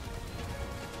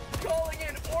 Calling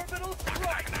in orbital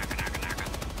strike.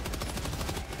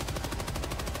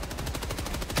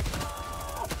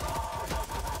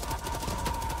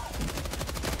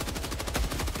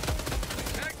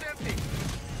 Mag's empty.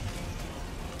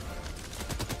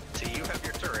 See, you have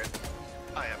your turret.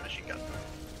 I have machine gun.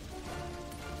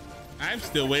 I'm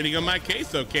still waiting on my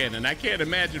queso cannon. I can't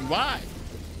imagine why.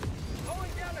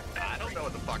 I don't know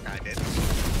what the fuck I did.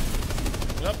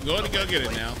 Well, going to go get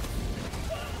it now.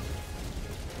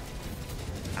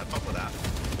 Have fun with that.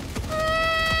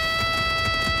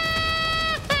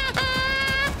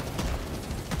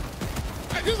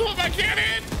 I just want my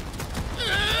cannon.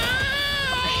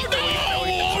 Oh no!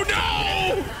 Oh no!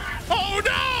 Oh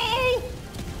no!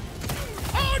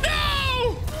 Oh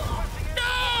no! No!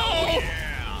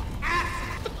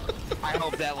 I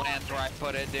hope that lands where I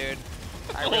put it, dude.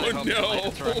 I really hope that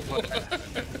lands where I put it.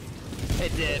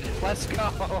 It did. Let's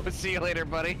go. See you later,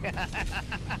 buddy.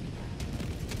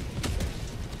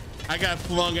 I got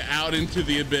flung out into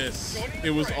the abyss. It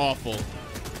was awful.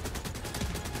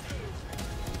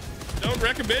 Don't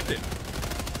recommend it.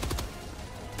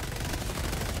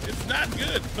 It's not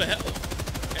good for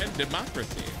health and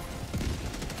democracy.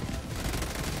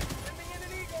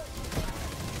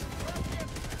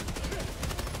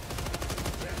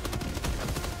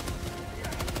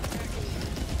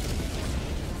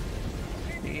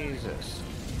 Jesus.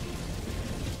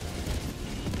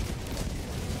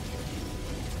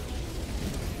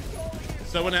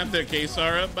 Someone have their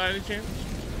KSAR up by any chance?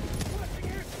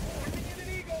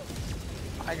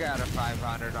 I got a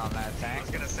 500 on that tank. I was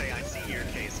gonna say, I see your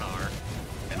KSAR,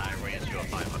 and I ran you a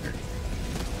 500.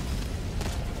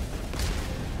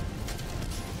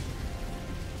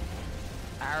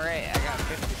 Alright, I got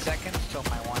 50 seconds till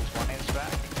my 120 is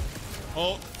back.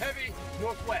 Oh. Heavy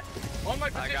northwest. On my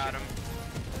position. I got him.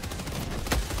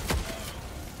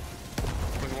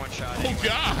 With one shot. Oh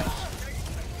gosh.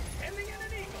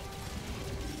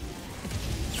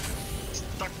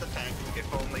 Stuck the tank,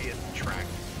 if only it tracked.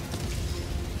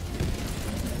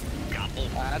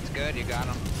 That's good, you got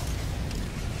him.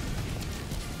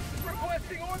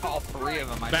 All three of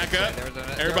them. Back up.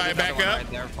 Everybody back up.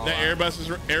 The airburst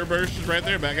is right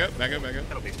there. Back up. Back up. Back up.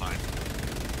 That'll be fine.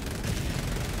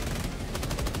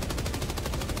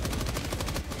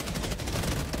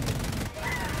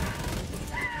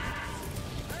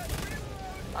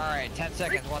 All right, 10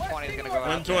 seconds. 120 is gonna go out.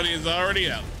 120 is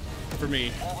already out for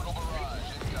me.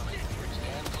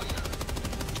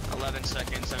 11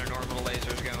 seconds and an orbital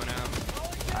laser is going out.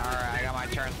 All right, I got my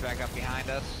turns back up behind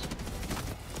us.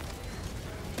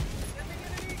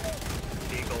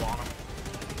 Eagle on him.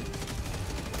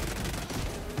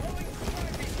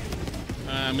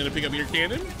 I'm gonna pick up your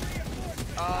cannon.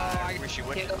 Oh, I wish you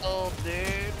would. Killed,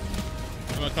 dude.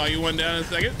 I'm gonna call you one down in a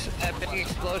second. A big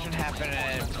explosion happened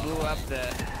and it blew up the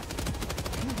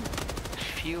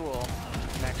fuel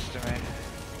next to me.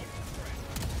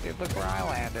 Dude, look where I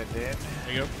landed, dude.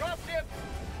 There you go.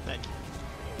 Thank you.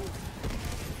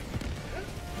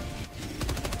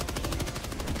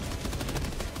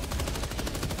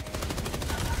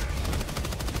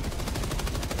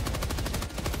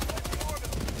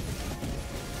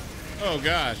 Oh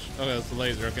gosh. Oh, that's the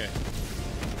laser. Okay.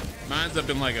 Mine's up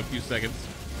in like a few seconds.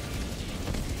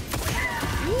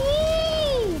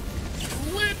 Woo!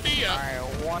 Lit me up.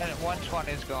 All right,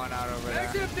 120 is going out over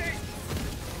there.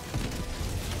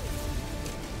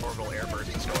 Orbital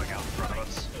airburst is going out in front of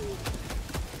us.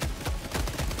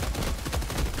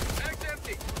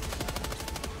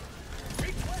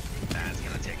 That's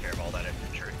gonna take care of all that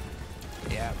infantry.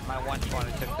 Yeah, my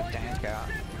 120 took the tank out.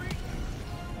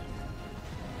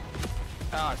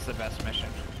 Oh, it's the best mission.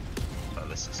 Oh,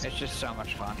 this is. It's just so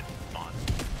much fun. Fun.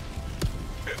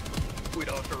 We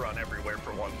don't have to run everywhere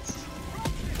for once.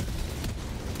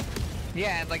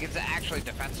 Yeah, and like it's actually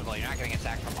defensible. You're not getting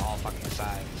attacked from all fucking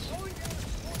sides.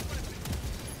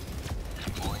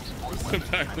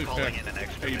 I'm calling in an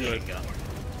extra machine gun.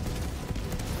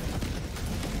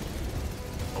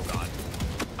 Oh god.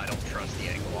 I don't trust the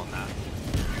angle on that.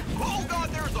 Oh god,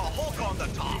 there's a Hulk on the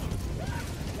top!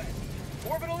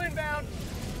 Orbital inbound.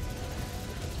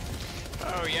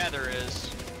 Oh yeah, there is.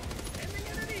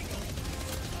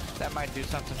 That might do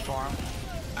something for him.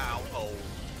 Ow, oh.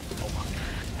 Oh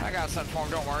my. I got something for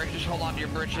him, don't worry. Just hold on to your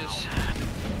britches.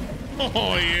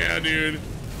 Oh yeah, dude.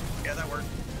 Yeah, that worked.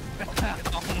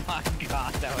 Oh my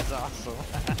god, that was awesome.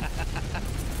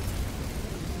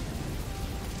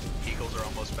 Eagles are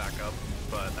almost back up,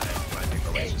 but I think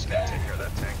the laser's gonna take care of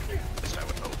that tank. At least I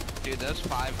would hope. Dude, those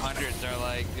 500s are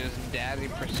like just daddy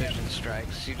precision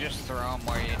strikes. You just throw them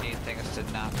where you need things to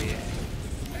not be.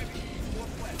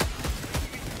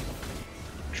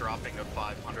 Dropping a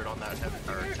 500 on that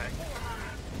tank.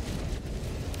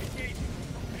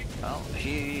 Well,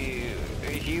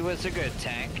 he was a good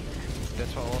tank.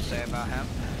 That's what we'll say about him.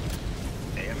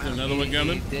 Another one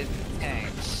coming? He did tank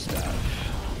stuff.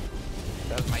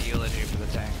 That was my eulogy for the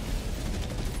tank.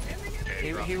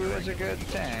 He was a good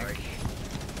tank.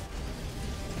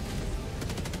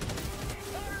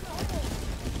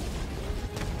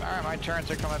 Alright, my turrets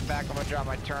are coming back. I'm gonna drop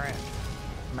my turret.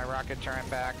 My rocket turret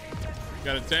back.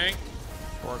 Got a tank?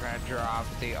 We're gonna drop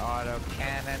the auto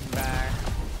cannon back.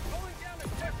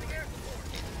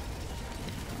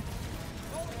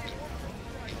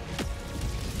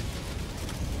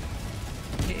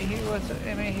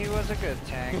 He was a good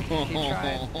tank. He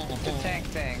tried to tank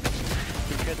things.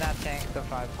 He could not tank the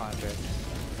 500.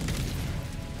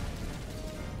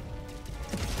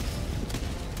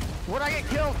 What'd I get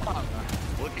killed from?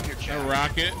 Look at your chat. A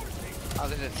rocket. I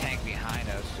was in the tank behind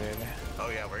us, dude. Oh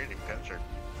yeah, we're eating captured.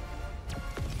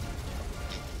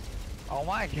 Oh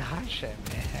my gosh, man.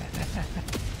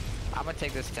 I'm gonna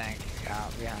take this tank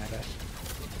out behind us.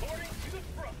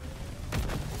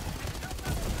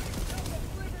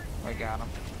 We got him.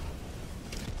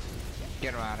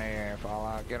 Get him out of here,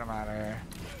 Fallout. Get him out of here.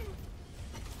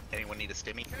 Anyone need a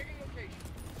stimmy?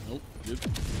 Nope. Good. I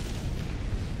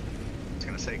was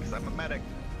gonna say, because I'm a medic.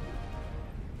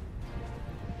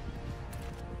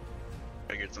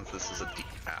 Figured since this is a deep.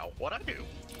 Ow, what'd I do?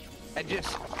 I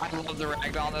love the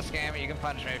ragdoll in this game. You can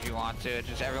punch me if you want to.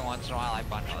 Just every once in a while I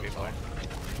punch people.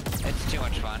 It's too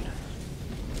much fun.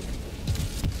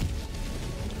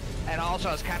 And also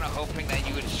I was kind of hoping that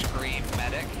you would scream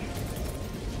medic.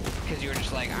 Because you were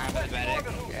just like, I'm a medic.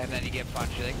 And then you get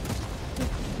punched. You're like,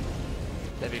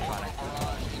 that'd be funny.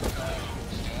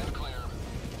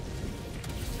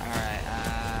 Alright,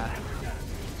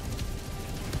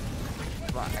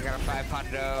 I got a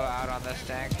 500 out on this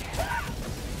tank.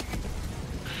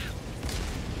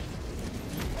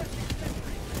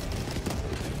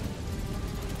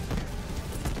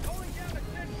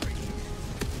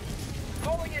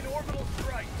 Calling in orbital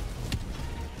strike.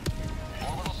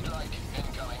 Orbital strike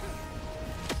incoming.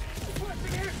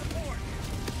 Requesting air support.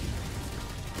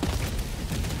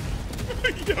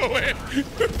 Yo, man.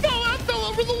 Fallout fell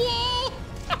over the wall.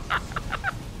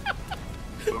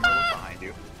 Boomer was behind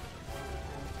you.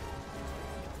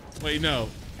 Wait, no.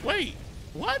 Wait.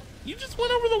 What? You just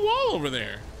went over the wall over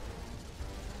there.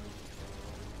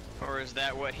 Or is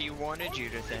that what he wanted you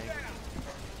to think?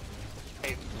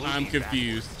 Hey, I'm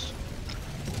confused.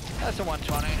 That's a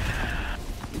 120.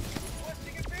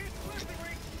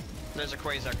 There's a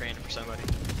quasar crane for somebody.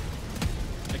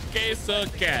 A case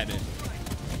of cannon.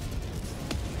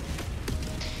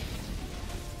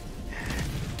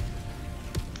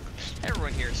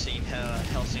 Everyone here has seen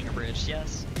Hellsinger Bridge,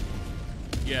 yes?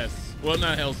 Yes. Well,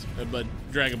 not Hell's, but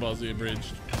Dragon Ball Z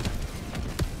Abridged.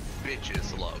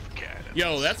 Bitches love cannons.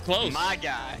 Yo, that's close. My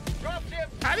guy.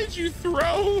 How did you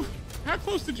throw? How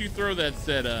close did you throw that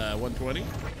set 120?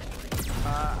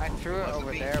 I threw it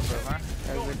over there, Boomer.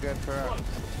 It was a good throw.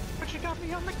 But you got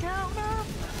me on the counter.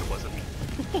 It wasn't me.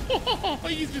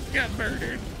 You just got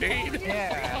murdered, dude.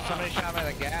 Yeah, somebody shot me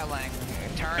with a Gatling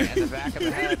turn in the back of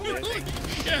the head, dude.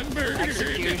 Got murdered.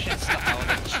 Execution style with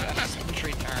a chest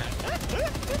entry turn.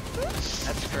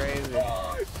 That's crazy.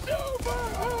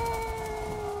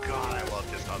 God, I love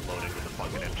just unloading with the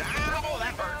fucking engine. Ow,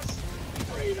 that hurts.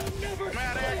 Freedom never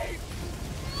Medic.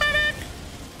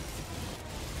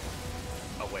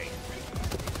 Oh wait.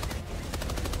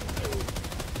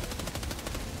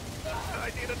 I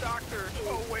need a doctor.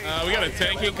 Oh wait. We got a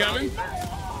tank incoming.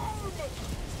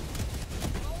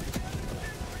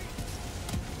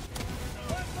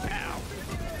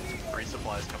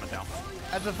 Supplies coming down.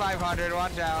 That's a 500.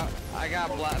 Watch out! I got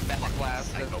back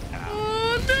blasted.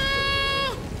 Oh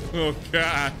no! Oh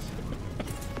god!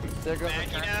 There goes the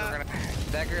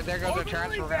turns. There goes the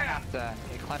turns. We're gonna have to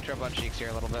clench our butt cheeks here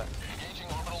a little bit.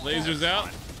 Lasers out.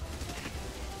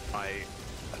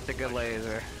 That's a good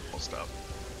laser. Almost up.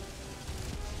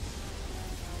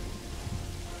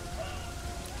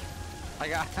 I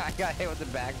got hit with the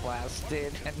back blast,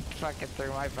 dude, and fucking threw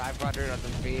my 500 on the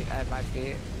feet at my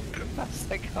feet. I was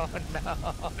like, oh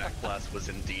no. Back blast was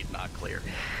indeed not clear.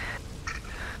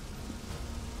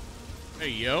 Hey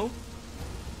yo.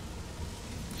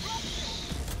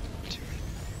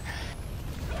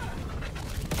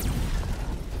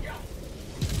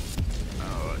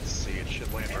 Oh, let's see. It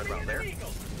should land right about there.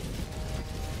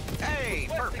 Hey,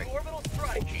 perfect. Oh,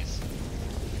 jeez.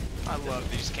 I love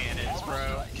these cannons,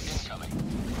 bro.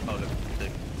 Oh, the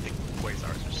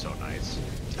quasars are so nice.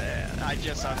 I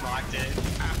just unlocked it.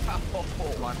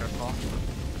 Oh, wonderful.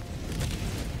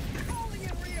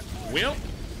 Will?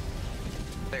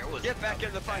 There was Get back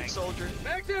in the fight, soldier.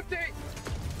 Back empty.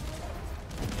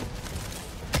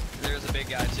 There's a big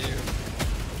guy too.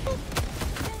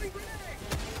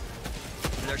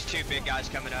 There's two big guys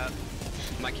coming up.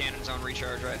 My cannon's on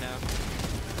recharge right now.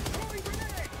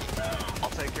 I'll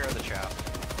take care of the chap.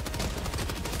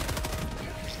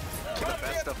 To the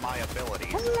best of my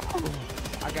abilities.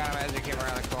 I got him as he came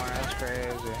around the corner. That's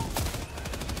crazy.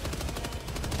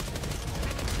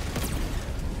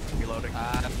 Reloading.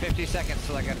 50 seconds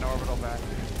till I get an orbital back.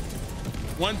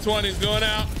 120's going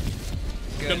out.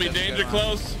 Good, Gonna be danger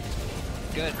close.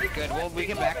 Good. Well, we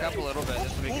can back up a little bit.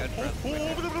 This will be good for us.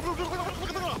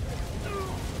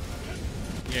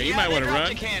 Yeah, you might want to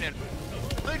run. Cannon.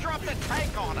 They dropped a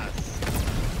tank on us.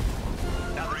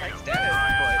 Now the tank's dead,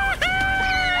 but...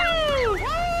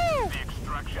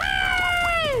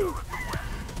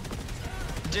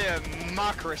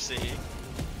 Democracy.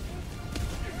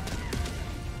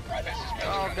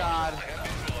 Oh god.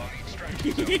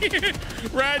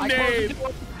 Run, Dave.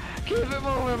 Keep it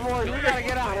moving, boys. We gotta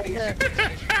get out of here.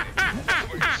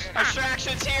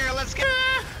 Abstractions here. Let's go.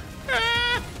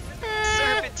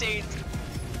 Serpentines.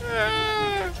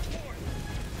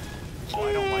 Oh,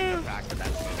 I don't like the fact that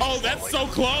that's... Oh, that's so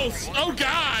close. Oh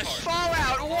gosh.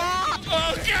 Fallout. What?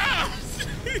 Oh gosh.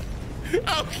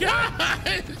 Oh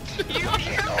god. You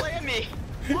can't land me.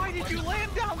 Why did you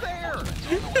land down there? I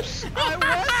wasn't.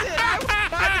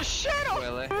 I was shit on.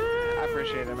 Willie, I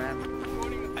appreciate it, man.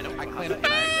 I cleaned up the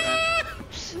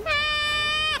nice, man.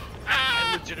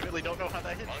 I legitimately don't know how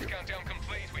that hit you. Countdown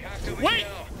complete. We have to Wait.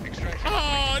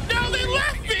 Oh no, they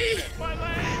left me.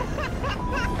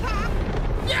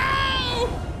 No.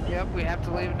 Yep, we have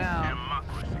to leave now.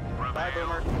 Bye,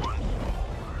 Boomer.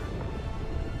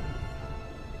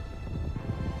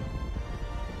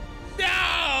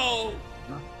 No.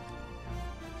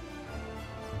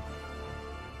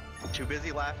 Too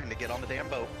busy laughing to get on the damn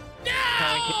boat. No.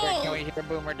 Can we hear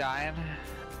Boomer dying?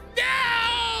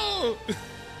 No.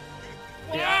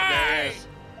 Yeah, there Why? is.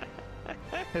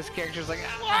 His character's like,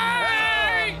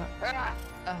 Why?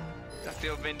 I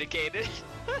feel vindicated.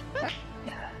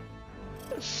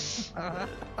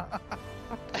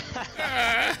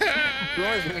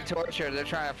 Boomer's being tortured. They're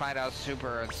trying to find out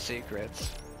super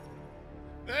secrets.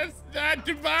 That's not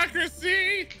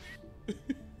democracy.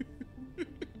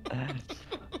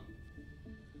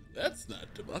 That's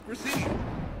not democracy.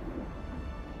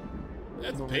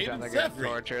 That's Boomer's pain trying and to get suffering.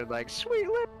 tortured like, sweet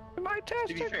lip, my To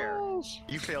be fair, testicles.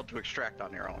 you failed to extract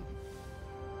on your own.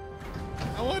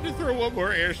 I wanted to throw one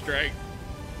more airstrike.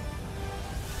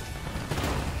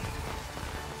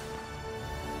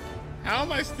 How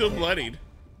am I still bloodied?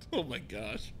 Oh my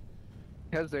gosh.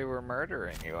 Because they were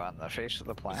murdering you on the face of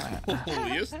the planet. Oh,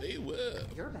 yes, they were.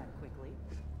 You're back quickly.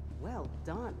 Well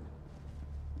done.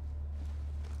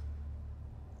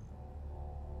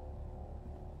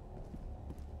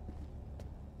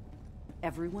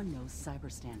 Everyone knows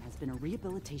Cyberstan has been a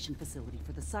rehabilitation facility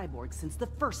for the cyborgs since the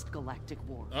first Galactic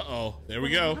War. Uh-oh, there we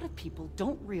What go. a lot of people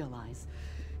don't realize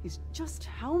is just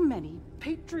how many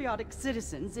patriotic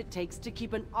citizens it takes to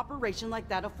keep an operation like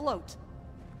that afloat.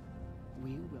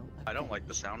 We will. I don't like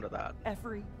the sound of that.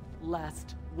 Every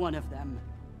last one of them.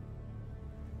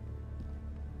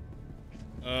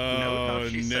 Oh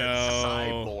she said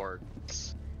no!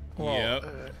 cyborgs. Well,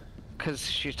 Yep. Because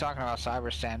she's talking about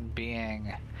Cyberstan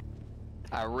being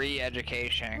a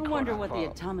re-education. I wonder what the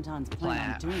automatons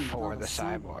plan on doing for the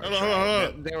cyborgs.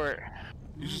 cyborgs. They were.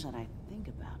 Now that I think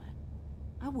about it,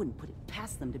 I wouldn't put it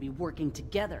past them to be working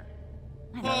together.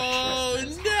 I know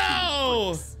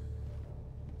Oh no!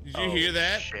 Did you hear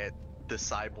that? Shit, the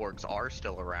cyborgs are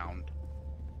still around.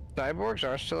 Cyborgs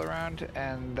are still around,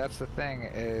 and that's the thing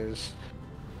is,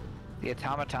 the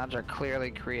automatons are clearly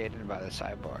created by the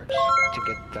cyborgs to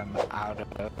get them out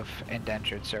of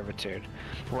indentured servitude,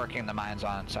 working the mines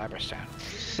on Cyberstan.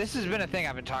 This has been a thing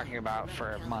I've been talking about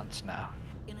for months now.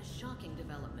 In a shocking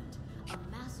development, a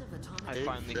massive I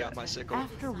finally got my sickle.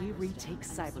 After we retake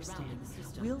Cyberstan,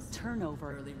 we'll turn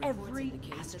over every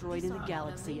asteroid in the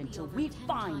galaxy until we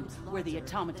find where the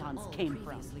automatons came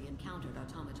from. Encountered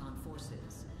automaton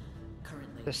forces.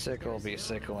 Currently, The sickle will be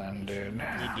sickling, dude.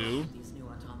 You do? these new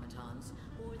automatons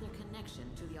or their connection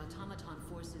to the automaton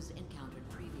forces encountered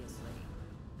previously.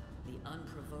 The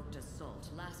unprovoked assault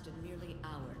lasted merely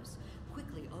hours,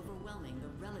 quickly overwhelming the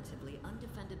relatively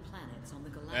undefended planets on the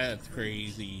galactic. That's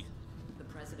crazy. The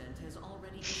president has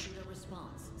already issued a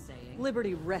response saying,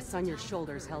 Liberty rests on your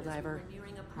shoulders, Helldiver.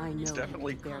 I know It's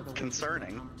definitely you bear the weight.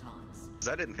 concerning. Because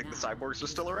I didn't think the cyborgs were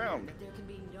still around. that there can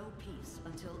be no peace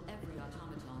until every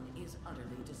automaton is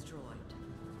utterly destroyed.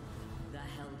 The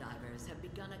Helldivers have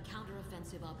begun a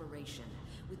counteroffensive operation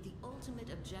with the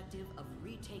ultimate objective of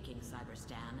retaking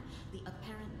Cyberstan, the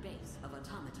apparent base of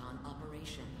automaton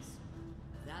operations.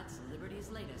 That's Liberty's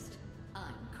latest.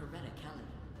 I'm Coretta Kelly.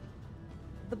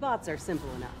 The bots are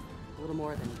simple enough. A little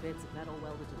more than bits of metal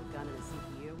welded to a gun and a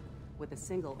CPU, with a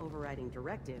single overriding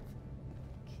directive: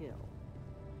 kill.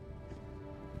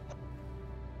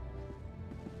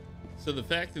 So the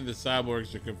fact that the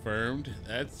cyborgs are confirmed,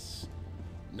 that's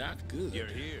not good. You're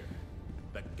here.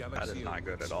 That is not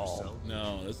good at all.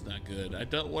 No, that's not good. I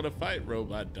don't want to fight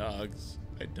robot dogs.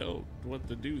 I don't want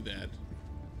to do that.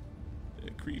 They're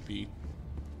creepy.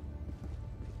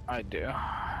 I do.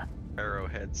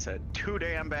 Arrowhead said, too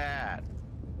damn bad.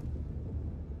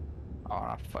 I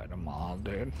wanna fight them all,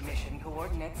 dude. Mission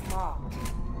coordinates locked.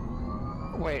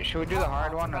 Wait, should we do the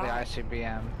hard one or the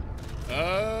ICBM?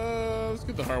 Let's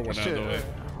get the hard one out of the way.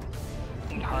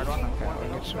 Hard one? Okay, we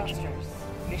Orbital can switch. thrusters.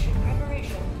 Mission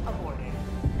preparation aborted.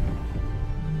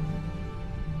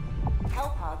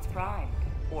 Hellpods primed.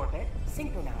 Orbit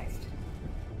synchronized.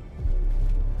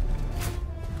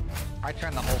 I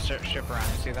turned the whole ship around,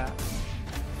 you see that?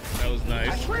 That was nice.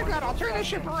 I swear to God, I'll turn the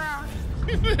ship around!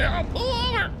 I'll pull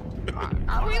over!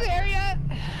 Are we there yet?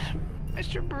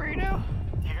 Mr. Burrito?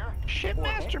 Here.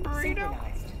 Shipmaster Orbit Burrito?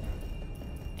 synchronized.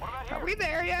 What about here? Are we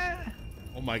there yet?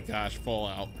 Oh my gosh,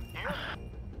 Fallout. Here.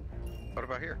 What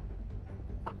about here?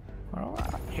 Well,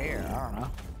 here, I don't know.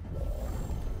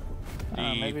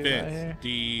 Maybe right here.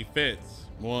 Defense.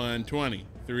 120.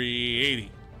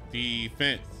 380.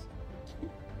 Defense.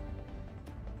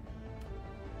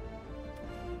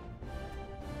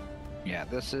 Yeah,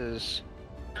 this is...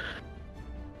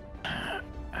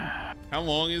 How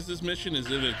long is this mission? Is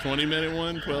it a 20-minute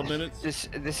one? 12 minutes?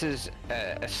 This is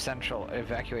essential,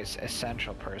 evacuates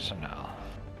essential personnel.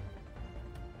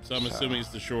 So I'm assuming it's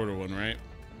the shorter one, right?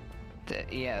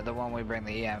 Yeah, the one we bring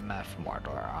the EMF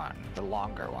mortar on, the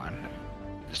longer one.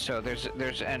 So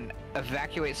there's an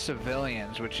evacuate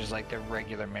civilians, which is like the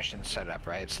regular mission setup,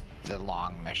 right? It's the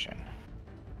long mission.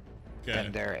 Okay.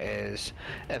 Then there is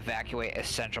evacuate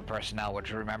essential personnel,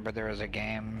 which, remember, there was a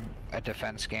game, a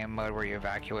defense game mode where you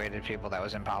evacuated people that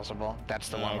was impossible. That's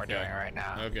the one we're doing right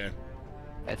now. Okay.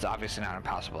 It's obviously not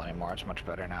impossible anymore. It's much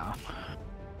better now.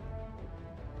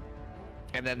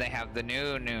 And then they have the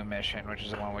new mission, which is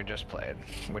the one we just played,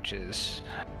 which is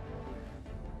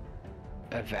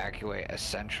evacuate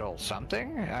essential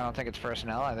something. I don't think it's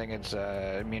personnel. I think it's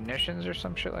munitions or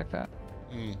some shit like that.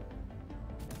 Hmm.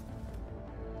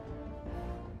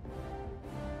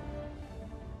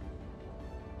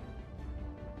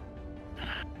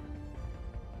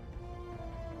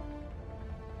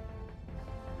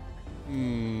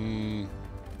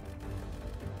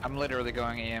 I'm literally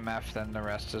going EMF, then the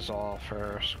rest is all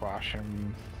for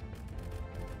squashing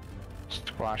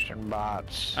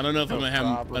bots. I don't know if I'm gonna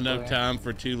have enough time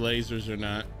for 2 lasers or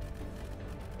not.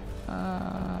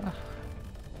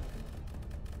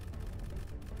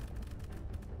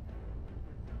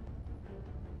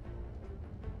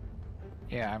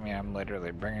 Yeah, I mean, I'm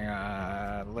literally bringing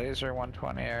a laser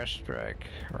 120 airstrike.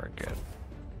 We're good.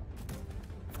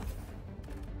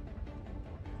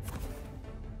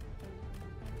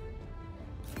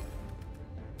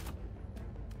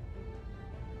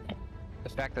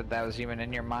 fact that that was even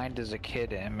in your mind as a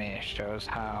kid in me shows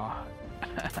how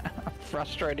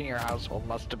frustrating your household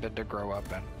must have been to grow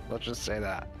up in. Let's just say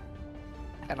that.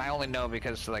 And I only know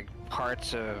because like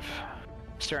parts of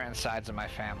certain sides of my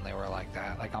family were like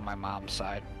that. Like on my mom's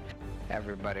side,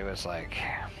 everybody was like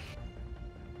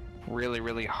really,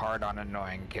 really hard on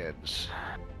annoying kids,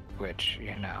 which,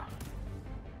 you know,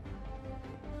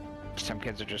 some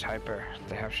kids are just hyper.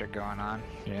 They have shit going on,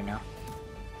 you know.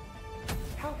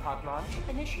 Hellpod launch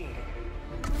initiated.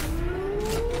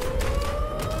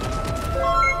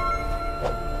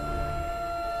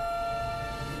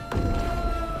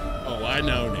 Oh, I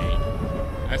know, Nate.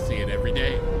 I see it every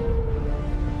day.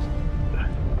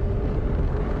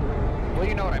 Well,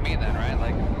 you know what I mean then, right?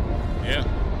 Like, yeah.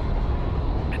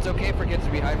 It's okay for kids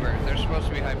to be hyper. They're supposed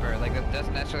to be hyper. Like, it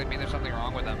doesn't necessarily mean there's something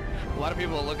wrong with them. A lot of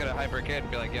people will look at a hyper kid and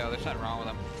be like, yo, there's nothing wrong with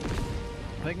them.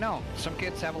 Like, no, some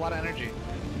kids have a lot of energy.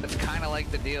 That's kind of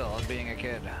like the deal of being a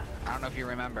kid. I don't know if you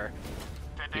remember.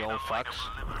 The old fucks.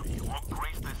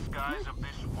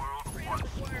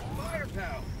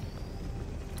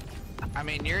 I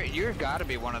mean, you're gotta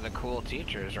be one of the cool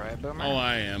teachers, right, Boomer? Oh,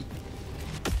 I am.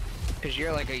 Because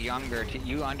you're like a younger,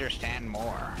 you understand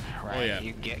more, right? Oh, yeah.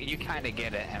 You kind of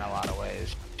get it in a lot of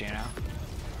ways, you know?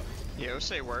 Yo,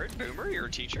 say word, Boomer, you're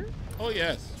a teacher? Oh,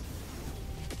 yes.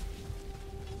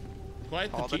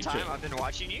 Quite the All the teacher. time I've been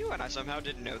watching you and I somehow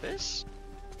didn't know this?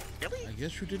 Really? I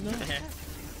guess you did not.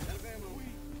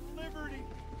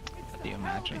 Do you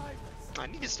imagine? I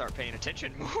need to start paying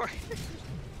attention more.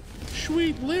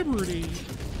 Sweet liberty.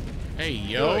 Hey,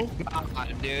 yo.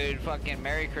 Dude, fucking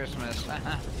Merry Christmas.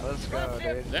 Let's go,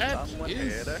 dude. That Someone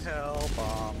is... hit a hell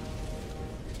bomb.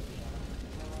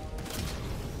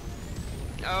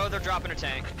 Oh, they're dropping a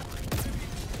tank.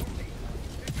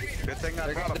 Good thing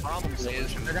I brought a problem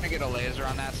solution. They're gonna get a laser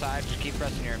on that side. Just keep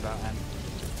pressing your button.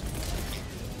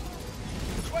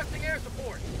 Requesting air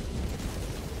support.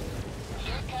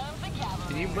 Here comes the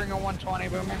cavalry. Did you bring a 120,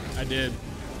 Boomer? I did.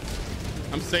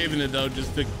 I'm saving it though,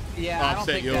 just to Yeah, I don't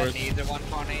offset think yours. that needs a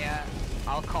 120 yet.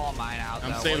 I'll call mine out.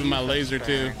 I'm though. saving my laser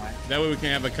too. That way we can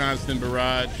have a constant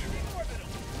barrage.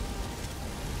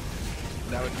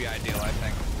 That would be ideal, I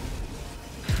think.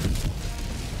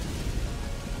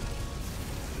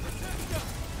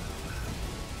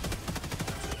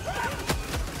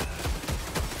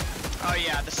 Oh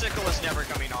yeah, the sickle is never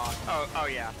coming off. Oh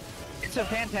yeah. It's a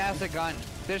fantastic gun.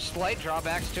 There's slight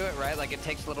drawbacks to it, right? Like it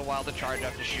takes a little while to charge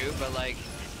up to shoot, but like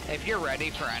if you're ready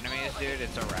for enemies, dude,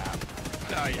 it's a wrap.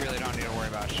 No, you really don't need to worry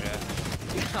about shit.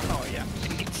 Oh yeah.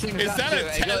 Is that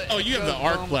a oh, you have the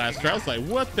arc blaster. I was like,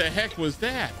 what the heck was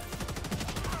that?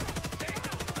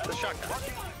 The shotgun.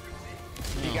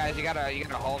 You guys, you got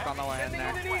a Hulk on the way in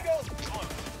there.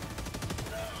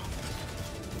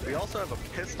 We also have a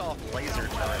pissed off laser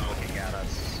turret looking at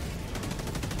us.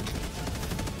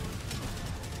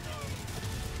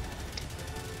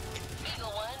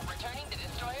 Eagle 1 returning to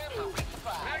destroyer for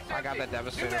resupply. I got that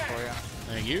Devastator for you.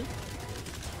 Thank you.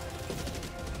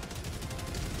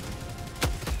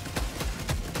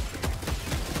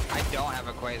 I don't have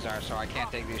a Quasar, so I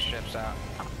can't take these ships out.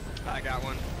 I got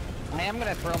one. I am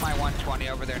gonna throw my 120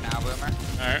 over there now, Boomer.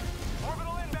 Alright.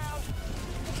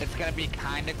 It's gonna be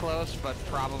kinda close, but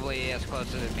probably as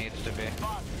close as it needs to be.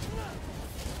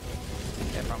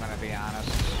 If I'm gonna be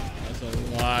honest. That's a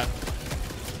lot.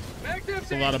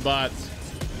 That's a lot of bots.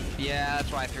 Yeah,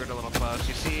 that's why I threw it a little close.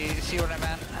 You see what I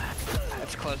meant?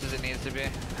 As close as it needs to be.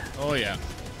 Oh yeah.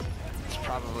 It's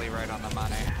probably right on the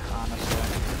money,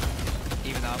 honestly.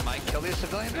 Even though it might kill these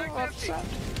civilians.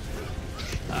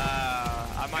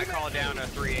 I might call down a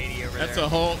 380 over That's there. a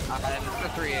Hulk. A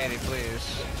 380,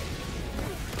 please.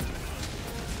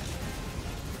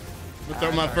 We'll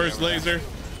throw my first laser.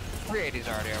 380's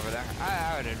already over there.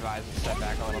 I would advise to step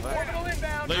back a little bit.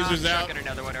 Lasers out. Get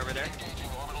another one over there.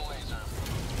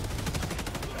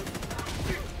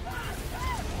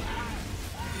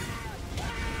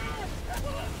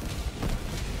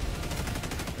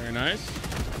 Very nice.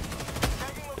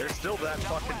 There's still that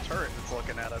fucking turret that's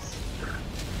looking at us.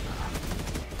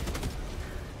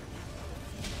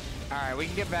 Alright, we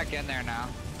can get back in there now.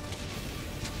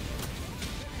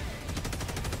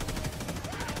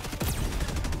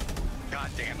 God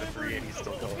damn, the 380's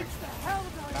still going.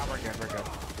 No, we're good.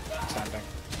 Sending.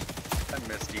 I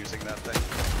missed using that thing.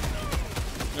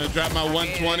 I'm gonna drop my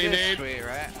 120, Dave. Sweet,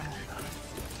 right?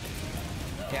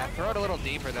 Yeah, throw it a little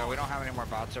deeper though. We don't have any more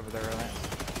bots over there, really.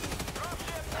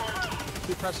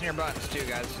 Keep pressing your buttons too,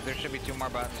 guys. There should be 2 more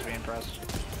buttons being pressed.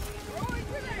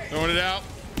 Throwing it out.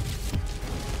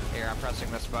 Here, I'm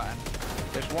pressing this button.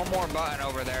 There's one more button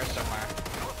over there somewhere.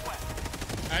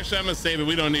 Actually, I'm gonna save it.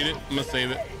 We don't need it. I'm gonna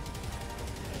save it.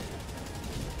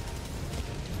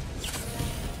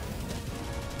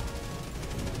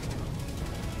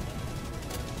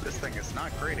 This thing is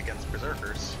not great against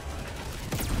berserkers.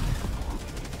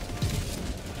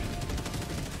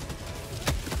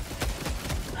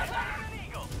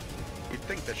 You'd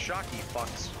think the shocky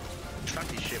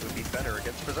shit would be better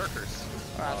against berserkers.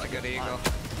 Oh, that's a good eagle.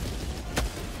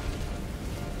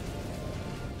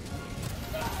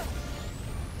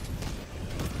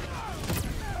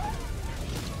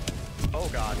 Oh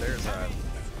god, there's a...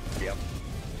 Yep.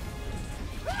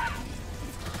 I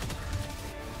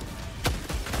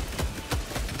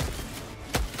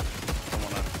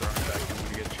wanna throw him back in when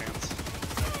you get a chance.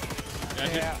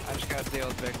 Yeah, I just gotta deal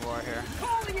with big war here.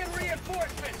 Calling in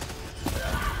reinforcements!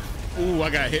 Ooh, I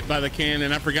got hit by the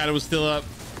cannon. I forgot it was still up.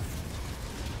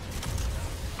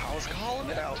 I was calling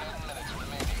it out.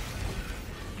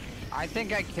 I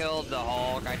think I killed the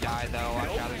Hulk. I died though. I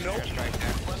shot a airstrike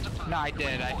there. No, I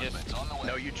did. I just...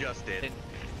 No, you just did.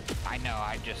 I know.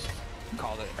 I just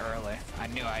called it early. I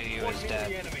knew he was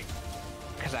dead.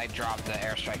 Because I dropped the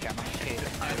airstrike at my feet.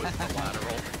 I was the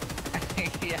lateral.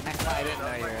 Yeah, I didn't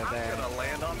know you were there. I'm gonna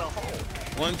land on the Hulk.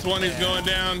 120's going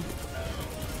down.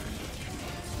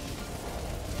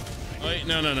 Wait,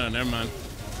 no, never mind.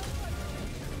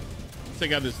 Let's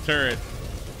take out this turret.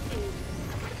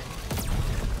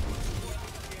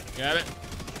 Got it.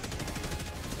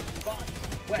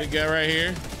 Big guy right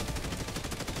here.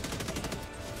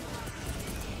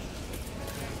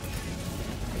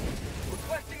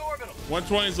 Requesting orbital.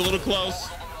 120's a little close.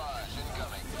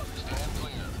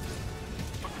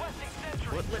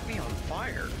 What lit me on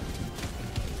fire?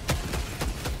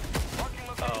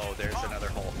 Oh, there's another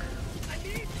Hulk.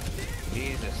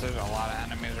 Jesus, there's a lot of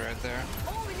enemies right there.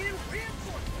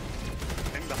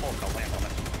 Maybe the Hulk, I'll land on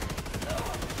it.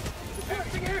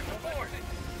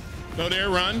 Go there,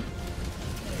 run.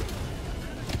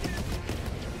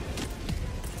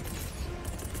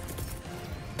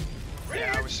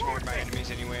 Yeah, I was smeared by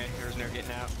enemies anyway. There was no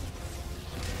getting out.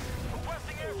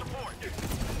 Requesting air support.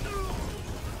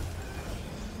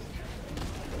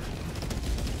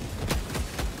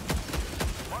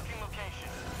 Marking location.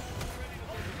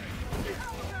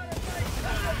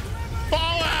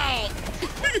 Fall out!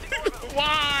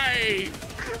 Why?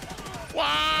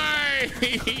 Why?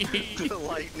 The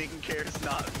lightning cares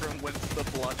not from whence the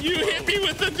blood You flows. hit me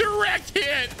with a direct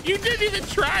hit. You didn't even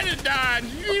try to dodge.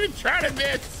 You didn't even try to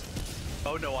miss.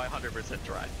 Oh no, I 100%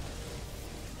 tried.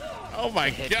 Oh my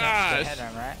gosh.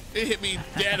 Right? It hit me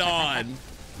dead on.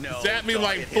 No, Zapped me no,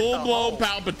 like it hit full the blown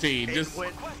Hulk. Palpatine. It Just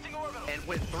went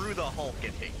through the Hulk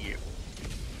and hit you.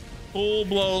 full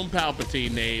blown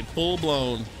Palpatine, Nate. Full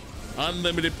blown.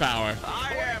 Unlimited power.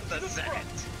 I am the Senate.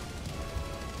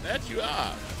 That you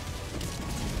are.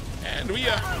 And we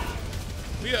are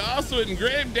also in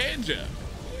grave danger.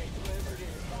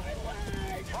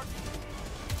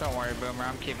 Don't worry, Boomer.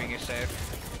 I'm keeping you safe.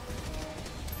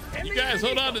 You guys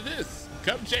hold on to this.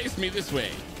 Come chase me this way.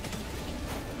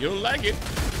 You'll like it.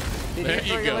 Did There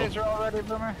you you throw go. your laser already,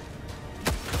 Boomer?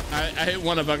 I hit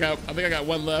one of them. I think I got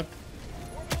one left.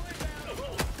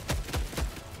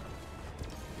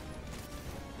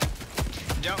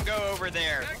 Don't go over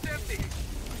there.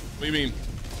 What do you mean?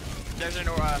 There's a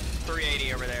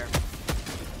 380 over there.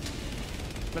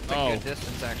 That's a good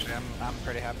distance, actually. I'm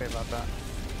pretty happy about that.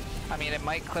 I mean, it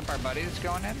might clip our buddies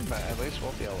going in, but at least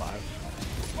we'll be alive.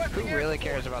 Who really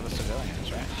cares about the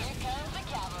civilians, right?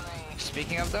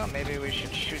 Speaking of though, maybe we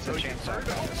should shoot the chainsaw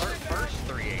guys. First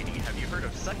 380. Have you heard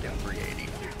of second 380?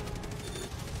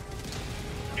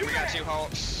 We got 2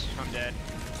 Hulks. I'm dead.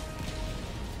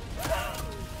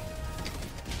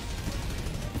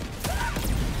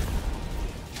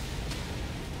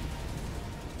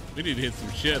 We need to hit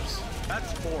some ships.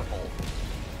 That's 4 Hulks.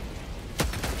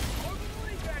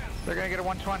 They're gonna get a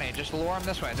 120. Just lure them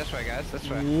this way, guys. This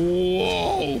way.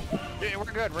 Whoa! Yeah, we're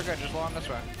good. Just lure them this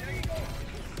way.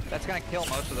 That's gonna kill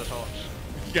most of those Hulks.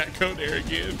 You got code air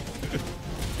again.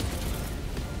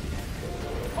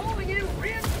 Holding you,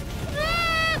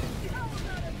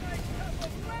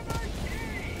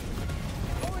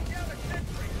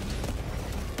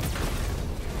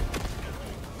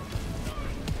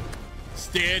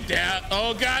 Stand down.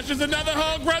 Oh gosh, there's another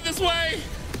Hulk. Run this way.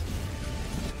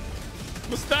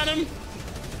 We'll stun him.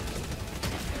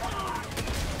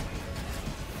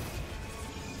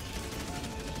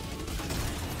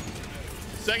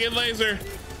 Second laser.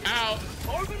 Out.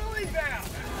 Orbital inbound.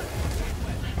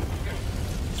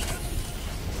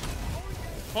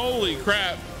 Holy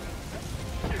crap.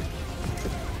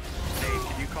 Hey,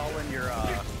 can you call in your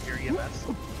EMS?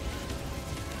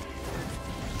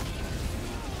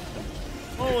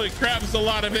 Holy crap, it's a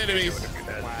lot of enemies.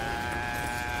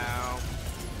 Wow.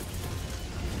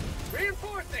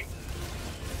 Reinforcing.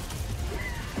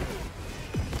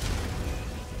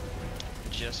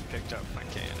 just picked up my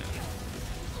cannon.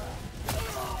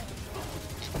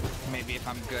 Maybe if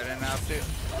I'm good enough, dude.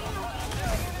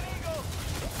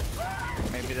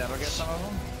 Maybe that'll get some of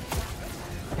them.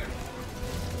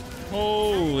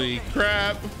 Holy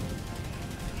crap.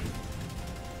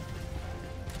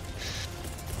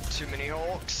 Too many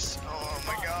Hulks. Oh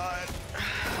my god.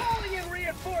 Calling in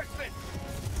reinforcements.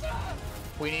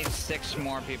 We need 6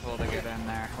 more people to get in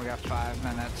there. We got 5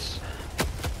 minutes.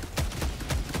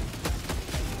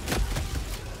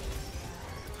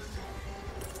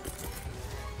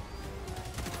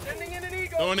 Sending in an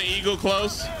eagle. Throwing an eagle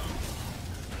close.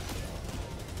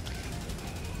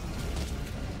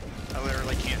 I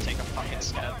literally can't take a fucking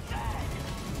step.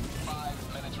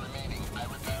 5 minutes remaining. I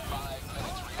repeat, 5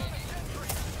 minutes remaining.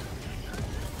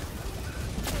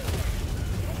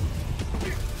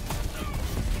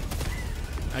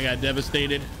 I got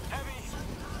devastated.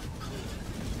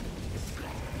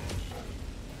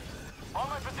 On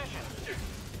my position.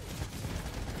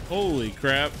 Holy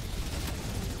crap.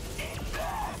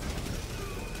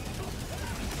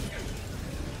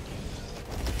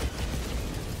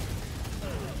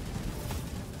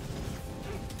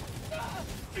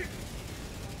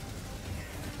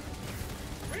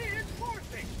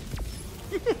 Reinforcing.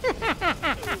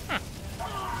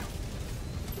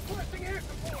 Requesting air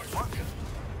support.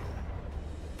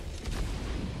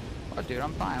 Oh, dude,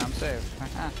 I'm fine. I'm safe. I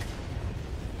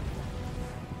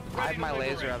have my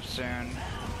laser up soon.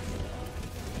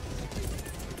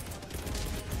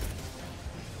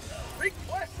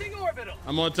 Requesting orbital.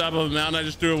 I'm on top of a mountain. I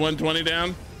just threw a 120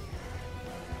 down.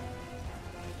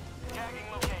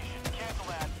 Tagging location. Cancel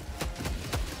that.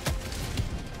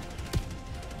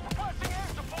 Requesting air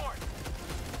support.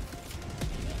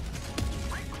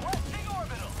 Requesting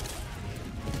orbital.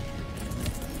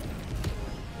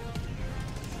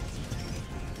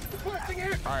 Requesting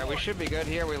air support. Alright, we should be good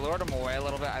here. We lured them away a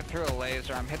little bit. I threw a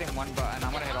laser. I'm hitting one button.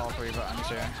 I'm gonna hit all 3 buttons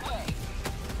here.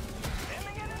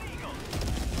 Sending in an eagle.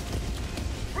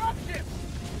 Dropship.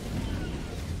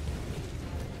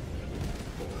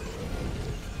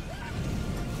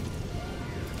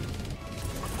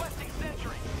 Requesting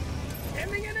sentry.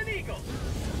 Sending in an eagle.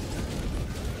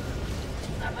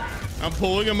 I'm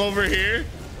pulling him over here.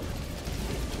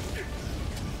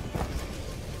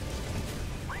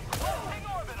 Requesting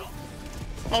orbital.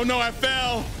 Oh no, I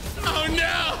fell. Oh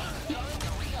no.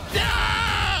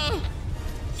 No.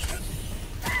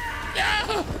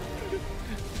 No.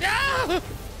 No. No.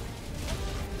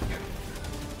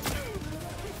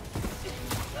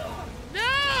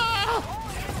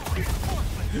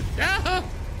 No.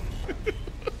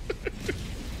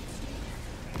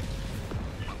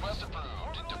 Request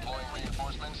approved. Deploying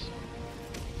reinforcements.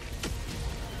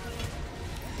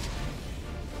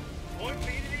 Point me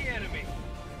to the enemy.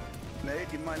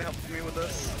 Nate, you mind helping me with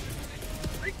this?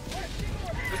 Requesting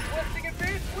orbital. Requesting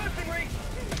advanced weaponry.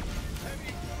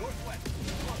 Heavy northwest.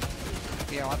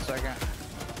 Yeah, 1 second.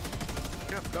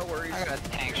 Yep, no worries. I got a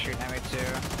tank shooting at me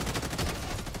too.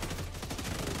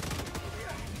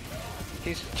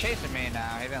 He's chasing me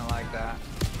now. He didn't like that.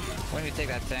 We need to take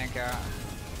that tank out.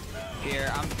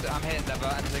 Here, I'm hitting the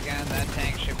buttons again. That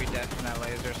tank should be dead from that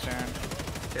laser soon.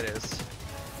 It is.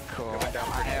 Cool. It went down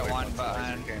I pretty hit quick 1 once the laser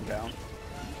button. came down.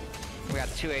 We got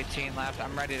 218 left.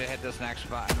 I'm ready to hit this next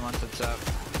button once it's up.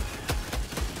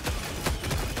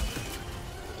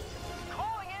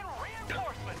 Calling in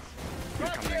reinforcements. He's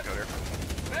coming in, Coder.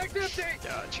 Back empty.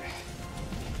 Gotcha.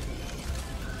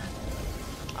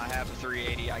 I have a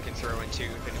 380 I can throw in too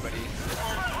if anybody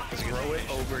is gonna Throw it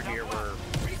over here where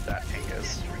that tank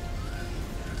is.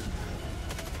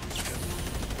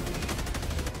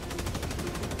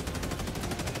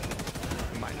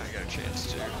 Might not get a chance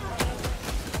to.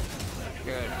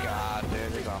 Good God,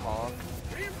 dude, there's a Hulk.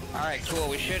 Alright, cool.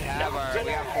 We should have our. We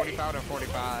have 45 to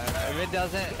 45.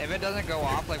 If it doesn't go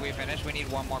off like we finished, we need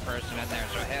 1 more person in there.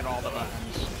 So hit all the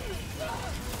buttons.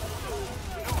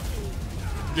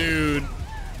 Dude.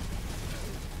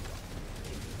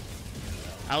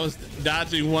 I was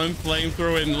dodging one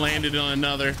flamethrower and landed on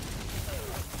another.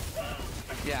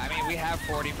 Yeah, I mean we have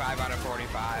 45 out of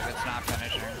 45. It's not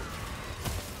finishing.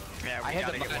 Yeah, I hit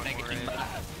the button again, but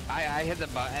I hit the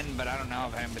button, but I don't know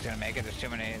if anybody's gonna make it. There's too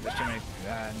many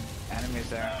enemies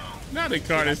there. Not a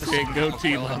Cardis pick. Go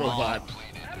team Littlebot.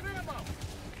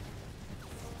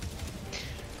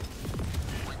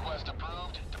 Request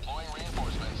approved. Deploying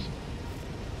reinforcements.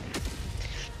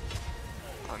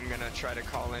 I'm gonna try to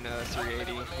call in a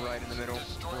 380 right in the middle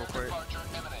real quick.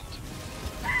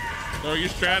 Throw your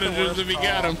stratagems if you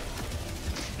got them.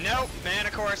 Nope, man,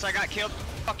 of course I got killed.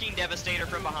 Fucking Devastator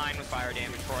from behind with fire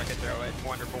damage before I could throw it.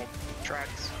 Wonderful.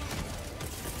 Tracks.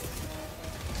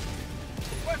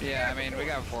 Yeah, I mean, we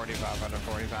got 45 out of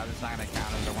 45. It's not going to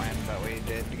count as a win, but we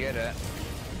did get it.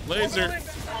 Laser.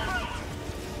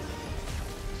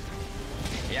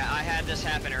 Yeah, I had this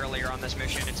happen earlier on this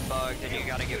mission. It's bugged, and you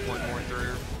gotta get one more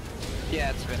through. Yeah,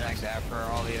 it's been like that for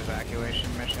all the evacuation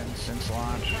missions since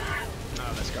launch.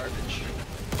 Oh, that's garbage.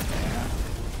 Yeah.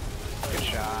 Good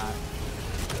shot.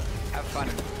 Have fun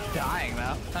dying,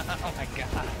 though. Oh my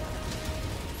god.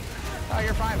 Oh,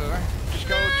 you're fine, Boomer. Just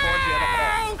go towards the other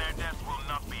hole. Their death will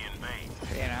not be in vain.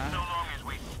 You know? So long as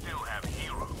we still have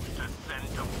heroes to send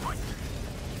to fight.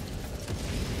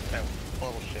 That was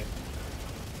bullshit.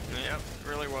 Yep,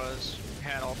 really was.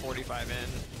 Had all 45 in.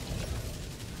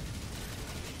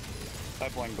 I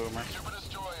blame Boomer.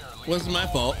 Wasn't my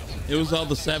fault. It was all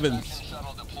the 7s.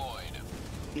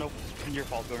 Nope, your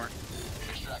fault, Boomer.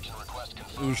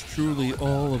 It was truly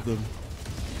all of them.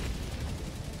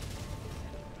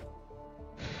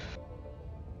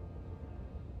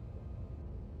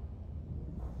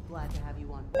 Glad to have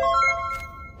you on.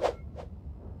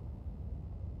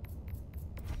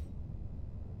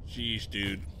 Jeez,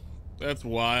 dude. That's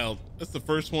wild. That's the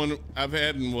first one I've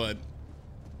had in what?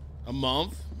 A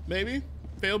month, maybe?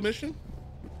 Failed mission?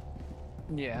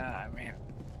 Yeah, I mean,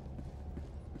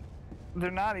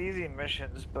 they're not easy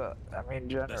missions, but I mean,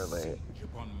 generally,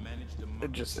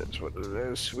 it just is what it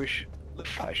is.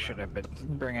 I should have been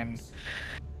bringing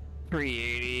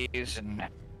 380s, and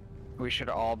we should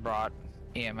have all brought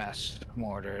EMS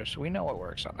mortars. We know what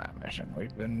works on that mission.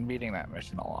 We've been beating that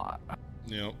mission a lot.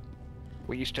 Yep.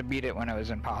 We used to beat it when it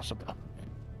was impossible.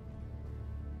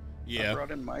 Yeah. I brought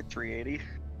in my 380.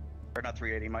 Or not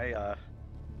 380, my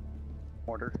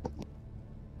mortar.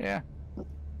 Yeah.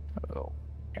 Oh,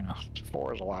 you know,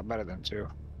 4 is a lot better than 2.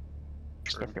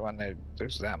 Especially when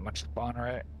there's that much spawn,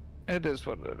 right? It is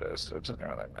what it is. It doesn't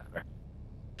really matter.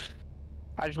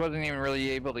 I just wasn't even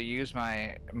really able to use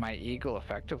my Eagle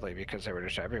effectively because they were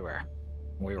just everywhere.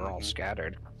 We were all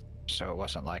scattered. So it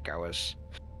wasn't like I was...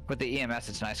 With the EMS,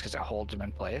 it's nice because it holds them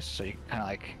in place, so you can kind of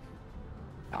like...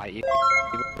 I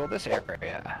eagle this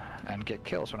area and get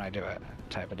kills when I do it,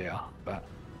 type of deal. But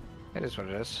it is what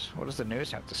it is. What does the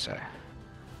news have to say?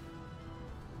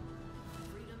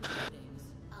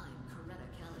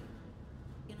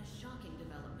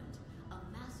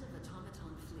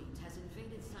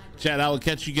 Chat, I will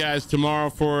catch you guys tomorrow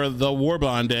for the War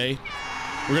Bond Day.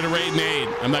 We're gonna raid Nade.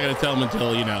 I'm not gonna tell them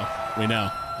until, you know, we know,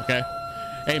 okay?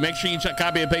 Hey, make sure you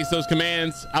copy and paste those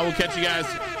commands. I will catch you guys.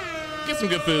 Get some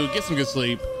good food, get some good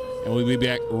sleep, and we'll be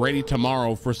back ready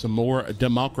tomorrow for some more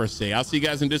democracy. I'll see you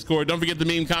guys in Discord. Don't forget the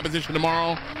meme competition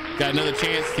tomorrow. Got another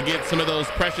chance to get some of those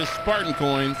precious Spartan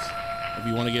coins. If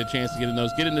you want to get a chance to get in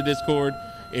those, get in the Discord.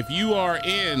 If you are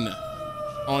in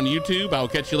on YouTube, I'll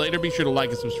catch you later. Be sure to like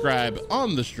and subscribe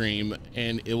on the stream,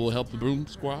 and it will help the Boom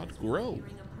Squad grow.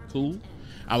 Cool.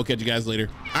 I will catch you guys later.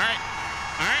 All right.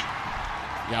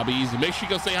 Y'all be easy. Make sure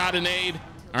you go say hi to Nade.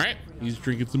 All right. He's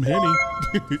drinking some Henny.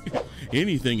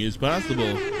 Anything is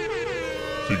possible.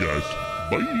 See you guys.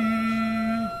 Bye.